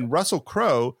 And then Russell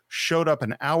Crowe showed up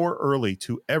an hour early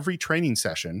to every training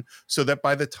session, so that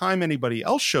by the time anybody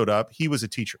else showed up, he was a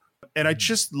teacher. And I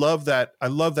just love that. I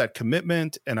love that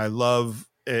commitment. And I love,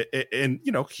 and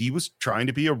he was trying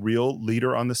to be a real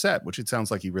leader on the set, which it sounds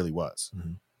like he really was.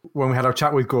 When we had our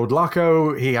chat with Gord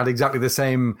Laco, he had exactly the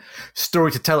same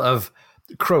story to tell of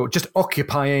Crowe just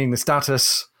occupying the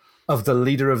status of the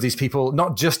leader of these people,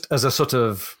 not just as a sort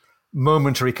of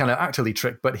momentary kind of actorly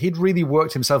trick, but he'd really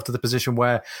worked himself to the position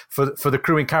where for the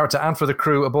crewing character and for the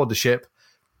crew aboard the ship,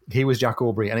 he was Jack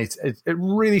Aubrey. And it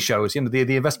really shows,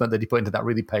 the investment that he put into that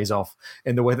really pays off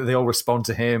in the way that they all respond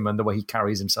to him and the way he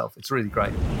carries himself. It's really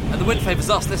great. And the wind favours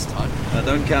us this time.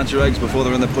 Don't count your eggs before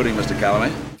they're in the pudding, Mr.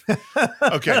 Calloway.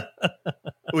 Okay.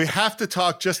 We have to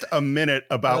talk just a minute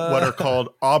about what are called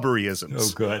Aubreyisms.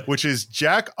 Oh, good. Which is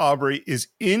Jack Aubrey is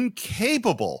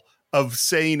incapable of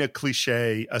saying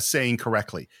a saying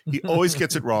correctly. He always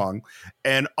gets it wrong.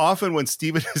 And often when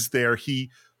Stephen is there, he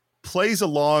plays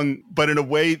along, but in a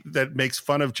way that makes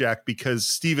fun of Jack, because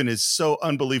Stephen is so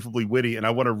unbelievably witty. And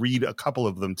I want to read a couple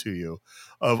of them to you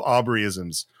of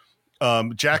Aubreyisms.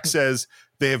 Jack says,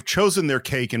 "They have chosen their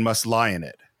cake and must lie in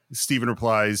it." Stephen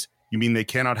replies, "You mean they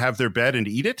cannot have their bed and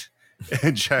eat it?"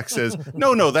 And Jack says,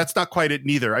 No, that's not quite it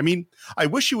neither. I mean, I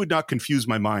wish you would not confuse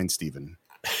my mind, Stephen.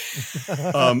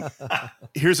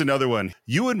 Here's another one.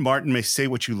 "You and Martin may say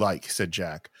what you like," said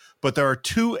Jack, "but there are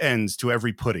two ends to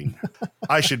every pudding."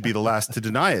 "I should be the last to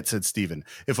deny it," said Stephen.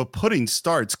 "If a pudding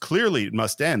starts, clearly it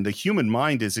must end. The human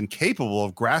mind is incapable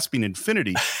of grasping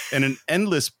infinity, and an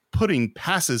endless pudding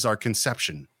passes our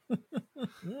conception."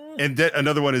 And then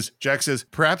another one is, Jack says,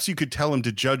 "Perhaps you could tell him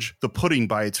to judge the pudding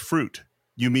by its fruit."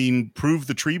 "You mean prove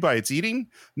the tree by its eating?"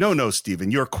 No, Stephen,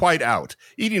 you're quite out.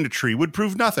 Eating a tree would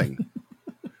prove nothing."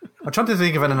 I'm trying to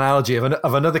think of an analogy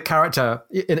of another character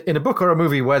in a book or a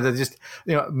movie where they're just,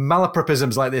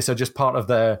 malapropisms like this are just part of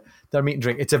their meat and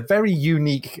drink. It's a very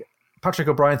unique Patrick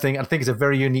O'Brian thing. I think it's a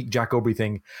very unique Jack Aubrey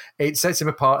thing. It sets him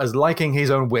apart as liking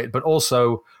his own wit, but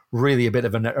also really a bit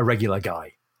of a regular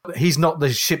guy. He's not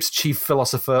the ship's chief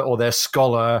philosopher or their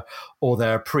scholar or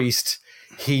their priest.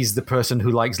 He's the person who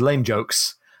likes lame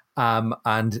jokes.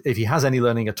 And if he has any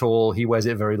learning at all, he wears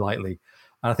it very lightly.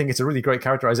 And I think it's a really great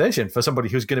characterization for somebody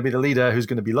who's going to be the leader, who's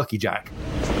going to be Lucky Jack.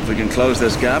 If we can close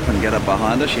this gap and get up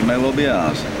behind us, she may well be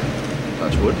ours.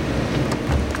 Touch wood.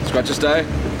 Scratch a stay.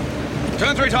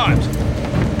 Turn 3 times.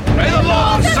 May the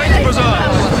Lord Saint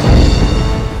preserve.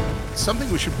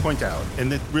 Something we should point out,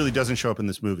 and that really doesn't show up in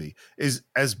this movie, is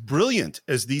as brilliant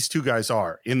as these two guys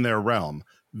are in their realm,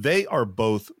 they are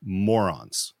both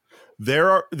morons.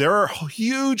 There are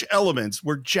huge elements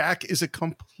where Jack is a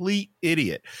complete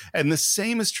idiot. And the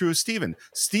same is true of Stephen.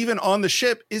 Stephen on the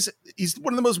ship he's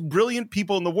one of the most brilliant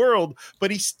people in the world,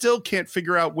 but he still can't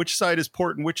figure out which side is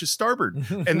port and which is starboard.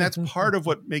 And that's part of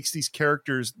what makes these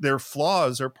characters, their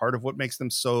flaws are part of what makes them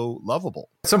so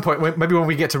lovable. At some point, maybe when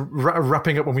we get to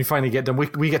wrapping up, when we finally get done,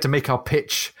 we get to make our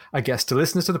pitch, I guess, to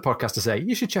listeners to the podcast to say,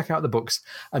 you should check out the books.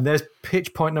 And there's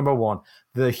pitch point number 1.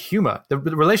 The humor, the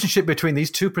relationship between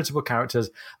these two principal characters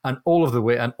and all of the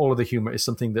wit and all of the humor is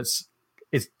something it's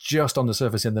just on the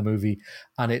surface in the movie,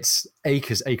 and it's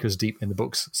acres deep in the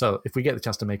books. So if we get the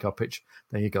chance to make our pitch,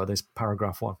 there you go. There's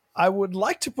paragraph 1. I would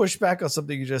like to push back on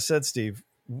something you just said, Steve.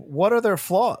 What are their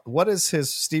flaws? What is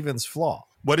Stephen's flaw?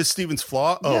 What is Stephen's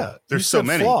flaw? Oh, Yeah, there's so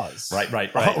many flaws. Right.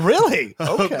 Oh, really?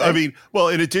 Okay. I mean, well,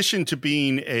 in addition to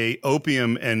being a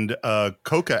opium and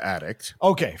coca addict.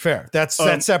 Okay, fair. That's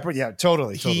separate. Yeah,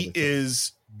 totally. He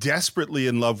is desperately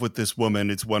in love with this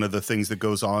woman. It's one of the things that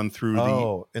goes on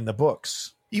through in the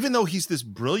books. Even though he's this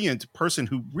brilliant person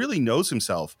who really knows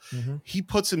himself, he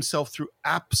puts himself through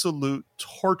absolute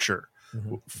torture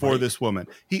for this woman.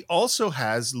 He also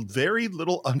has very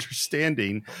little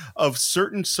understanding of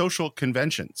certain social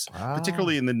conventions,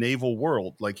 particularly in the naval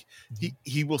world. Like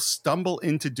he will stumble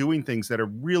into doing things that are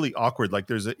really awkward. Like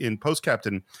in Post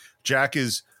Captain, Jack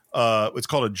is it's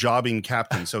called a jobbing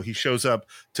captain. So he shows up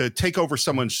to take over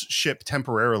someone's ship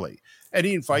temporarily, and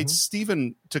he invites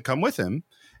Stephen to come with him.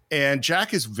 And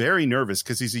Jack is very nervous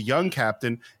because he's a young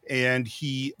captain and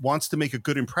he wants to make a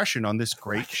good impression on this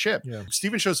great ship. Yeah.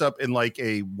 Stephen shows up in like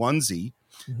a onesie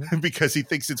because he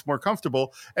thinks it's more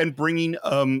comfortable, and bringing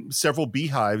several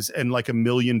beehives and like 1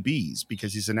 million bees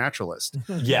because he's a naturalist.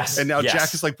 Yes. And now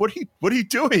Jack is like, what are you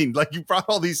doing? Like, you brought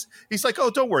all these. He's like, oh,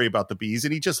 don't worry about the bees.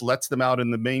 And he just lets them out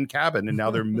in the main cabin. And now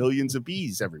there are millions of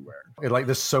bees everywhere. Like,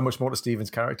 there's so much more to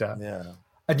Stephen's character. Yeah.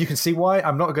 And you can see why.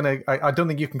 I don't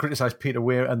think you can criticize Peter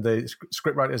Weir and the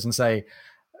scriptwriters and say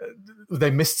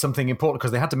they missed something important,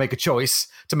 because they had to make a choice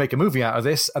to make a movie out of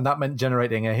this, and that meant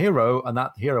generating a hero, and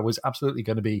that hero was absolutely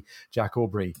going to be Jack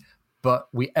Aubrey. But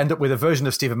we end up with a version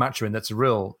of Stephen Maturin that's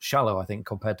real shallow, I think,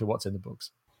 compared to what's in the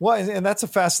books. Well, and that's a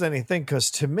fascinating thing,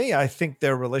 because to me, I think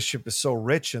their relationship is so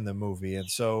rich in the movie and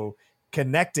so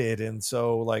connected and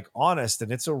so like honest,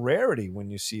 and it's a rarity when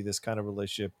you see this kind of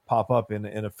relationship pop up in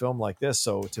a film like this.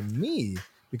 So to me,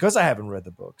 because I haven't read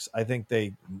the books, I think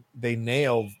they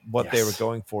nailed what they were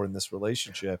going for in this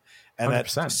relationship, and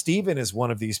 100%. That Stephen is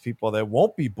one of these people that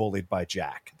won't be bullied by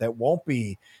Jack, that won't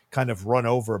be kind of run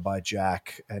over by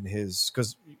Jack and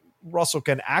because Russell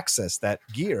can access that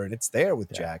gear and it's there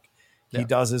with Jack. He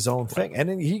does his own thing, and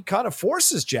then he kind of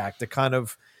forces Jack to kind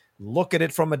of look at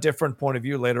it from a different point of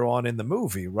view later on in the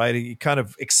movie, right? He kind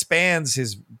of expands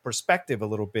his perspective a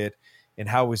little bit in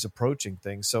how he's approaching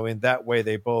things. So in that way,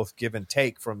 they both give and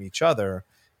take from each other,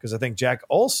 because I think Jack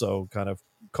also kind of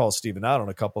calls Stephen out on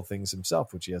a couple of things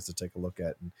himself, which he has to take a look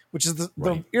at, and which is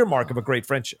the earmark of a great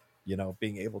friendship,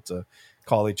 being able to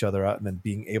call each other out and then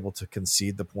being able to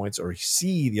concede the points or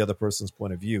see the other person's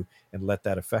point of view and let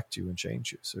that affect you and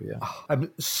change you. So, yeah.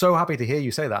 I'm so happy to hear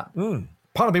you say that.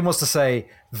 Part of me wants to say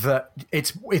that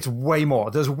it's way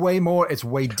more. There's way more. It's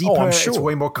way deeper. I'm sure. It's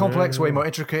way more complex, way more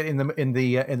intricate in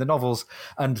the novels.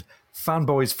 And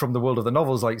fanboys from the world of the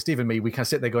novels, like Steve and me, we kind of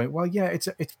sit there going, "Well, yeah, it's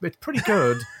pretty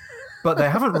good, but they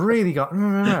haven't really got."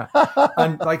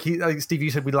 And like Steve, you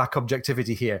said, we lack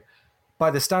objectivity here.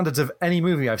 By the standards of any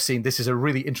movie I've seen, this is a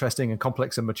really interesting and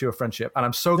complex and mature friendship. And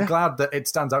I'm so glad that it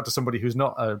stands out to somebody who's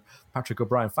not a Patrick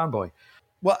O'Brien fanboy.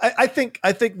 Well, I think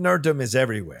nerddom is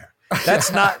everywhere.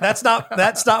 That's not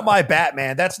my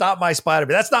Batman. That's not my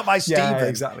Spider-Man. That's not my Steven. Yeah,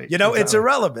 exactly. It's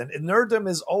irrelevant. Nerddom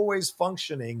is always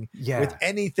functioning with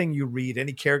anything you read,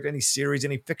 any character, any series,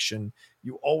 any fiction.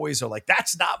 You always are like,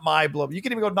 that's not my blow. You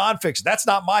can even go nonfiction. That's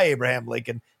not my Abraham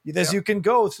Lincoln. You can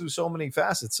go through so many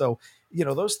facets. So,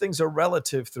 those things are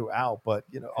relative throughout, but,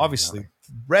 obviously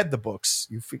read the books,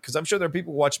 because I'm sure there are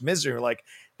people who watch Misery who are like,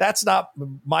 that's not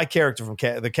my character from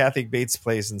the Kathy Bates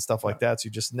plays and stuff like that. So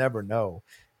you just never know.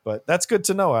 But that's good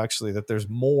to know, actually, that there's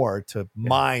more to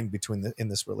mine in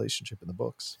this relationship in the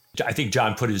books. I think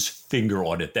John put his finger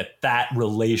on it, that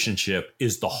relationship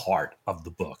is the heart of the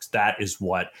books. That is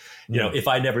what, if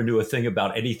I never knew a thing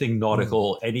about anything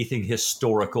nautical, anything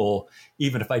historical,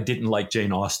 even if I didn't like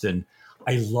Jane Austen,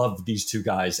 I love these two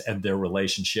guys and their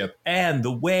relationship and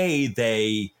the way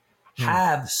they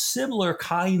have similar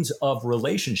kinds of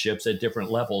relationships at different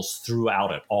levels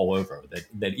throughout it, all over,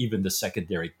 that even the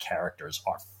secondary characters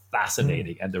are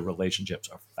fascinating and the relationships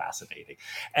are fascinating.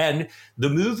 And the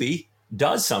movie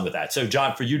does some of that. So,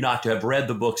 John, for you not to have read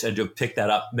the books and to have picked that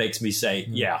up makes me say,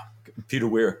 yeah, Peter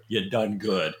Weir, you done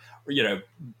good.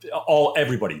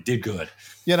 Everybody did good.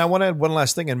 Yeah, and I want to add one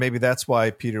last thing, and maybe that's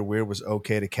why Peter Weir was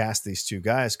okay to cast these two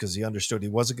guys, because he understood he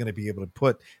wasn't going to be able to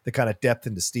put the kind of depth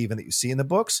into Stephen that you see in the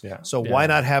books. Yeah. So why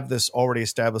not have this already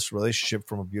established relationship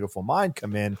from A Beautiful Mind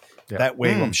come in? Yeah. That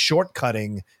way I'm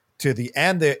shortcutting to the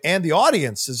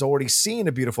audience has already seen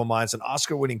A Beautiful Mind. It's an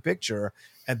Oscar-winning picture,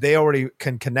 and they already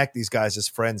can connect these guys as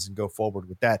friends and go forward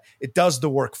with that. It does the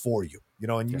work for you,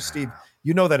 and you, Steve,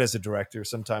 that as a director,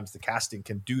 sometimes the casting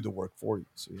can do the work for you.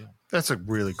 So, yeah. That's a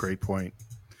really great point.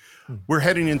 We're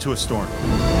heading into a storm.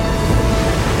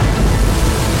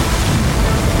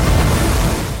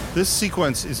 This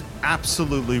sequence is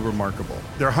absolutely remarkable.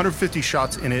 There are 150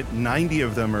 shots in it. 90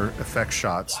 of them are effect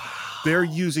shots. Wow. They're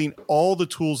using all the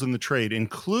tools in the trade,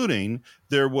 including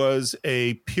there was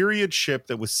a period ship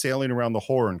that was sailing around the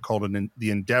Horn called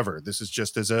the Endeavor. This is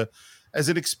just as an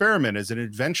experiment, as an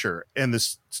adventure. And the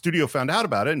studio found out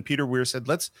about it, and Peter Weir said,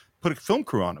 let's put a film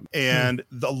crew on them. And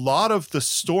a lot of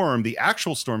the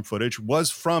actual storm footage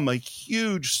was from a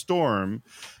huge storm,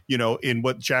 in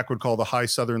what Jack would call the high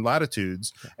southern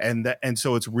latitudes. And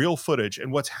so it's real footage.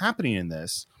 And what's happening in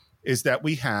this is that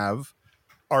we have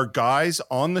our guys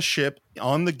on the ship,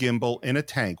 on the gimbal, in a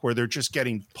tank where they're just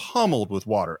getting pummeled with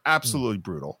water. Absolutely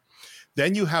brutal.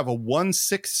 Then you have a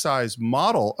 1/6 size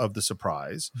model of the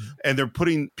Surprise, and they're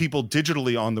putting people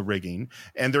digitally on the rigging,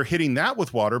 and they're hitting that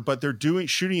with water, but they're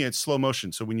shooting it in slow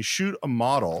motion. So when you shoot a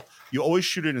model, you always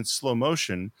shoot it in slow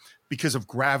motion because of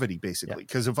gravity, basically.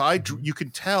 Because you can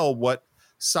tell what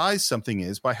size something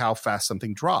is by how fast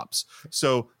something drops.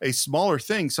 So a smaller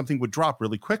thing, something would drop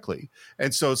really quickly.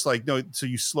 And so it's like, no, so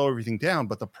you slow everything down.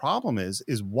 But the problem is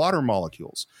water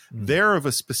molecules. They're of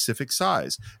a specific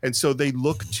size. And so they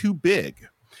look too big.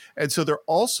 And so they're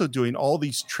also doing all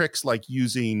these tricks like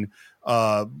using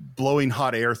blowing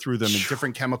hot air through them and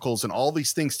different chemicals and all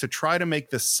these things to try to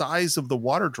make the size of the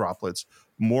water droplets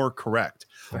more correct.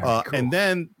 Cool. And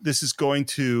then this is going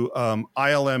to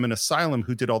ILM and Asylum,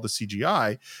 who did all the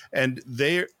CGI, and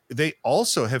they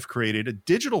also have created a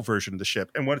digital version of the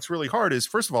ship. And what's really hard is,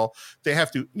 first of all, they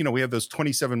have to, we have those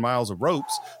 27 miles of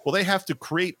ropes. Well, they have to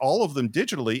create all of them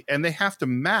digitally, and they have to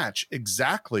match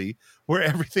exactly where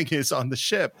everything is on the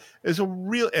ship. So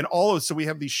we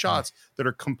have these shots that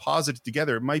are composited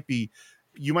together.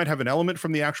 You might have an element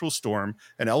from the actual storm,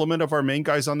 an element of our main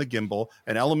guys on the gimbal,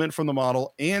 an element from the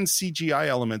model, and CGI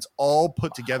elements all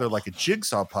put together like a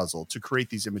jigsaw puzzle to create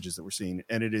these images that we're seeing.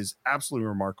 And it is absolutely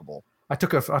remarkable. I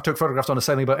took photographs on a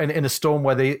sailing boat in a storm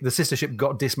where the sister ship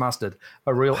got dismasted,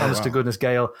 a real honest to goodness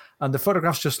gale. And the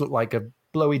photographs just look like a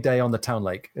blowy day on the town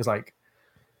lake. It's like,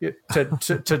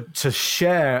 to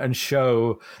share and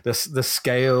show the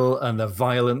scale and the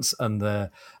violence and the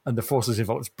forces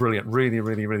involved. It's brilliant. Really,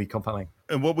 really, really compelling.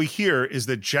 And what we hear is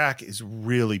that Jack is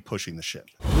really pushing the ship.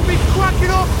 We'll be cracking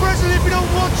off, President, if we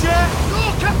don't watch it.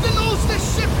 No, Captain knows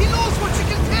this ship. He knows what you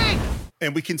can take.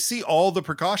 And we can see all the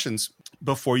precautions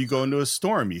before you go into a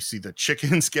storm. You see the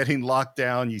chickens getting locked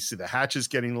down. You see the hatches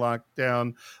getting locked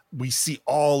down. We see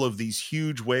all of these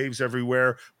huge waves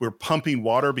everywhere. We're pumping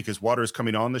water because water is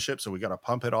coming on the ship, so we got to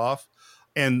pump it off.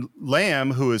 And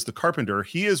Lamb, who is the carpenter,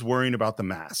 he is worrying about the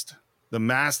mast. The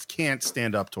mast can't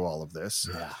stand up to all of this.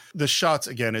 Yeah. The shots,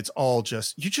 again, it's all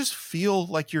you just feel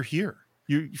like you're here.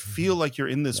 You feel like you're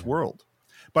in this world.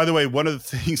 By the way, one of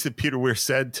the things that Peter Weir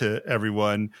said to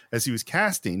everyone as he was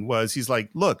casting was, he's like,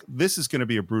 look, this is going to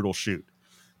be a brutal shoot.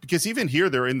 Because even here,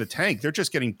 they're in the tank. They're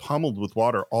just getting pummeled with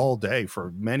water all day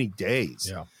for many days.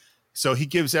 Yeah. So he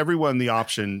gives everyone the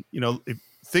option,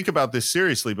 think about this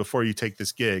seriously before you take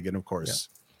this gig. And of course,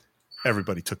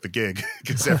 everybody took the gig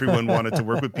because everyone wanted to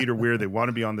work with Peter Weir. They want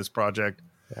to be on this project.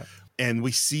 Yeah. And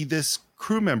we see this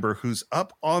crew member who's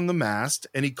up on the mast,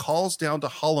 and he calls down to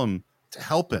Hullum to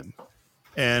help him.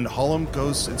 And Hullum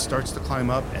goes and starts to climb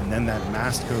up, and then that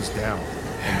mast goes down,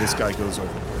 and this guy goes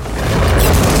over.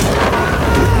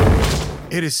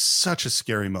 It is such a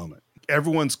scary moment.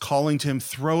 Everyone's calling to him,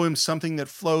 throw him something that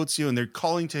floats you, and they're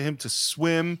calling to him to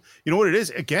swim. You know what it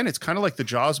is? Again, it's kind of like the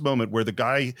Jaws moment where the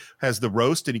guy has the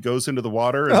roast and he goes into the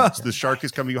water and the shark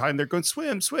is coming behind. They're going,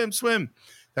 swim, swim, swim.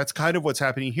 That's kind of what's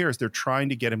happening here is they're trying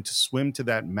to get him to swim to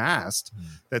that mast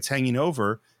that's hanging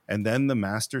over. And then the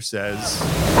master says, Sir!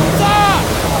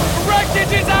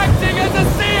 Wreckage is acting as a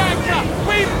sea anchor!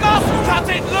 We must cut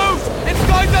it loose! It's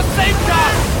going to sink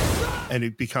us! And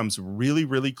it becomes really,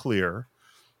 really clear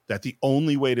that the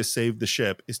only way to save the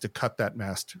ship is to cut that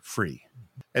mast free.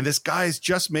 And this guy's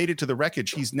just made it to the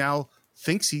wreckage. He's now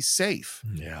thinks he's safe.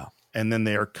 Yeah. And then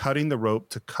they are cutting the rope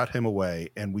to cut him away.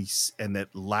 And that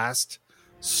last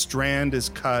strand is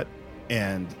cut,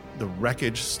 and the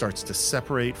wreckage starts to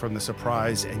separate from the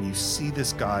Surprise, and you see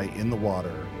this guy in the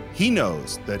water. He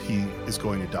knows that he is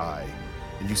going to die.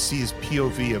 And you see his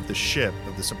POV of the ship,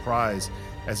 of the Surprise,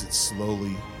 as it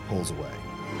slowly pulls away.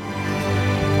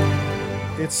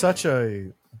 It's such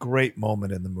a great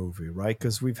moment in the movie, right?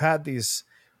 Because we've had these...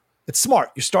 It's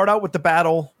smart. You start out with the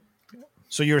battle,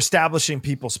 so you're establishing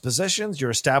people's positions. You're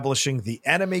establishing the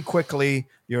enemy quickly.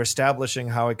 You're establishing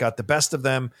how it got the best of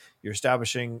them. You're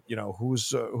establishing,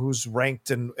 who's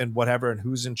ranked and whatever, and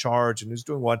who's in charge and who's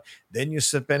doing what. Then you're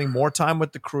spending more time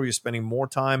with the crew. You're spending more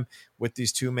time with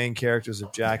these two main characters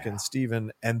of Jack and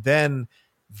Steven. And then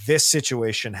this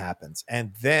situation happens.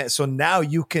 And then, so now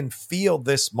you can feel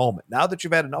this moment. Now that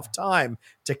you've had enough time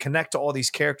to connect to all these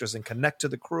characters and connect to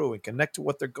the crew and connect to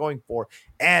what they're going for,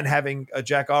 and having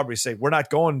Jack Aubrey say, we're not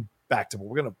going back to,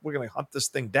 we're going to hunt this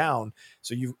thing down.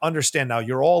 So you understand now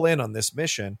you're all in on this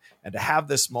mission, and to have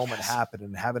this moment happen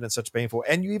and have it in such painful,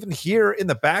 and you even hear in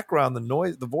the background, the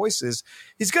noise, the voices,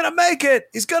 he's going to make it.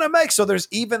 He's going to make. So there's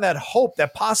even that hope,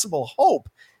 that possible hope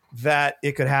that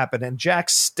it could happen. And Jack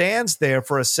stands there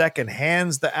for a second,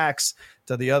 hands the axe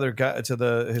to the other guy,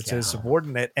 to his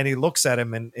subordinate, and he looks at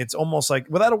him, and it's almost like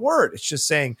without a word, it's just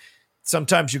saying,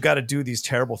 sometimes you got to do these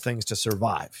terrible things to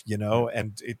survive,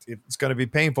 and it's going to be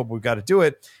painful, but we've got to do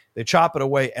it. They chop it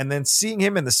away. And then seeing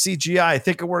him in the CGI, I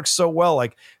think it works so well,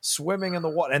 like swimming in the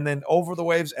water and then over the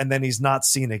waves, and then he's not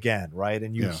seen again. Right.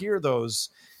 And you hear those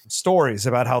stories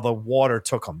about how the water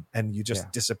took him and you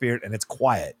just disappeared, and it's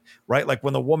quiet, right? Like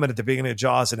when the woman at the beginning of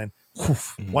Jaws, and then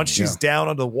once she's down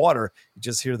under the water, you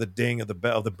just hear the ding of the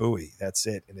buoy. That's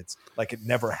it. And it's like it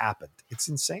never happened. It's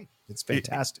insane. It's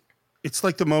fantastic. It's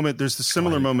like the moment, there's the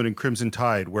similar moment in Crimson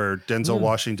Tide where Denzel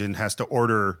Washington has to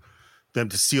order them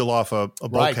to seal off a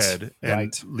bulkhead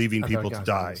and leaving people to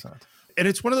die. And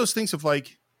it's one of those things of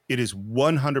like, it is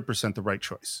 100% the right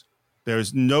choice.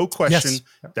 There's no question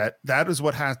that is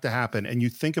what has to happen. And you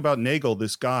think about Nagel,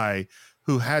 this guy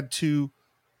who had to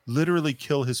literally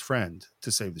kill his friend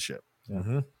to save the ship.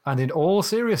 Mm-hmm. And in all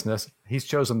seriousness, he's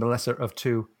chosen the lesser of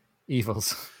two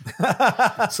evils.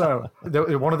 So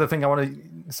one of the things I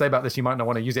want to say about this, you might not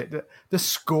want to use it, the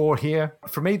score here,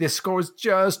 for me, this score is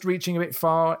just reaching a bit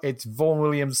far. It's Vaughan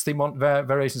Williams' theme on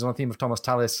variations on the theme of Thomas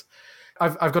Tallis.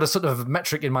 I've got a sort of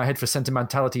metric in my head for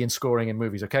sentimentality in scoring in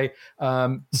movies, okay?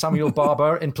 Samuel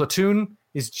Barber in Platoon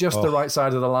is just the right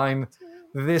side of the line.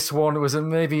 This one was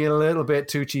maybe a little bit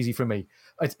too cheesy for me.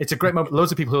 It's a great moment.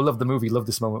 Loads of people who love the movie love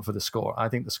this moment for the score. I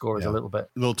think the score is a little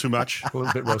too much. A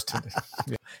little bit rose-tinted.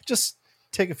 Just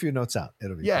take a few notes out.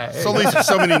 It'll be fun. It's only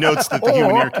so many notes that the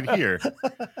human ear can hear.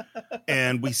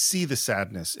 And we see the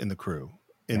sadness in the crew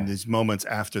in these moments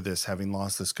after this, having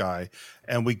lost this guy.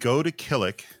 And we go to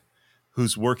Killick,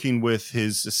 who's working with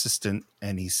his assistant,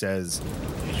 and he says,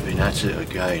 he's been at it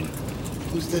again.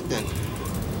 Who's that then?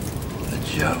 The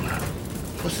Jonah.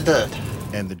 What's that?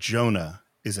 And the Jonah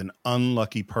is an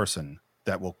unlucky person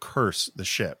that will curse the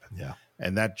ship. Yeah.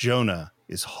 And that Jonah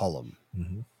is Hullum.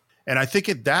 Mm-hmm. And I think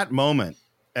at that moment,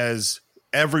 as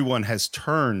everyone has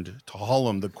turned to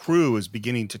Hullum, the crew is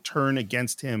beginning to turn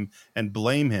against him and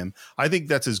blame him. I think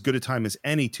that's as good a time as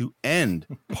any to end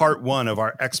part one of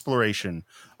our exploration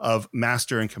of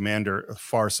Master and Commander,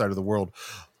 Far Side of the World.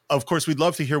 Of course, we'd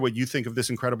love to hear what you think of this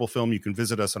incredible film. You can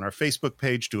visit us on our Facebook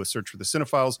page, do a search for the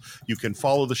Cine-Files. You can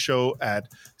follow the show at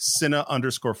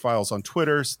Cine_Files on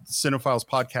Twitter, Cine-Files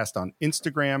Podcast on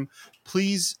Instagram.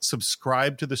 Please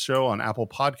subscribe to the show on Apple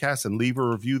Podcasts and leave a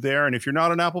review there. And if you're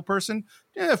not an Apple person,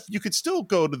 you could still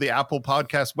go to the Apple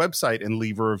Podcast website and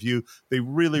leave a review. They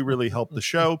really, really help the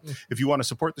show. If you want to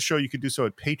support the show, you can do so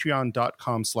at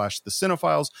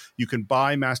patreon.com/thecine-files. You can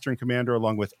buy Master and Commander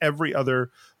along with every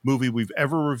other movie we've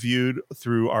ever reviewed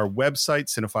through our website,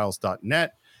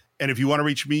 cinefiles.net. And if you want to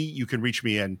reach me, you can reach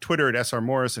me on Twitter at SR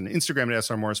Morris and Instagram at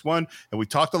SR Morris1. And we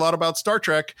talked a lot about Star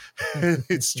Trek.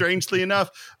 It's strangely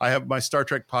enough, I have my Star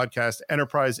Trek podcast,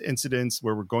 Enterprise Incidents,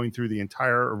 where we're going through the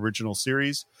entire original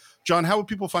series. John, how would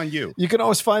people find you? You can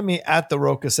always find me at The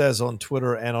Roca Says on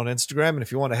Twitter and on Instagram. And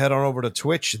if you want to head on over to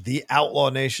Twitch, The Outlaw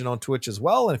Nation on Twitch as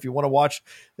well. And if you want to watch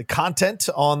the content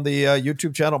on the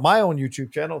YouTube channel, my own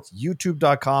YouTube channel, it's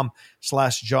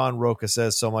youtube.com/John Roca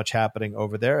Says. So much happening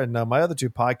over there. And my other two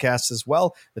podcasts as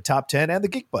well, The Top 10 and The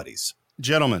Geek Buddies.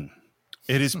 Gentlemen,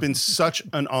 it has been such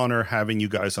an honor having you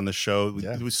guys on the show.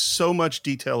 There was so much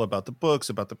detail about the books,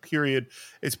 about the period.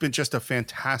 It's been just a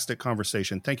fantastic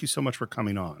conversation. Thank you so much for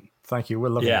coming on. Thank you. We're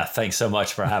loving it. Yeah, thanks so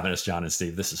much for having us, John and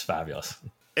Steve. This is fabulous.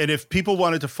 And if people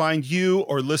wanted to find you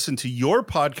or listen to your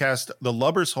podcast, The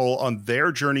Lubber's Hole, on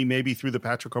their journey maybe through the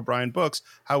Patrick O'Brian books,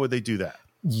 how would they do that?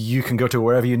 You can go to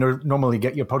wherever you normally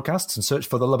get your podcasts and search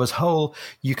for The Lubber's Hole.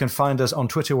 You can find us on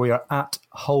Twitter. We are at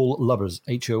Hole Lubbers,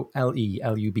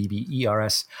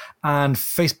 HOLELUBBERS. And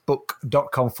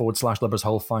Facebook.com/Lubber's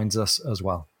Hole finds us as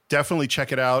well. Definitely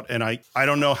check it out. And I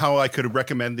don't know how I could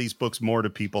recommend these books more to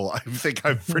people. I think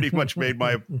I've pretty much made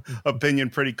my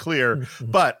opinion pretty clear.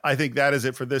 But I think that is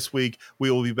it for this week. We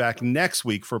will be back next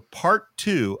week for part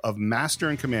 2 of Master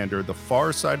and Commander, The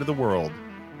Far Side of the World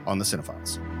on the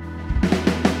Cine-Files.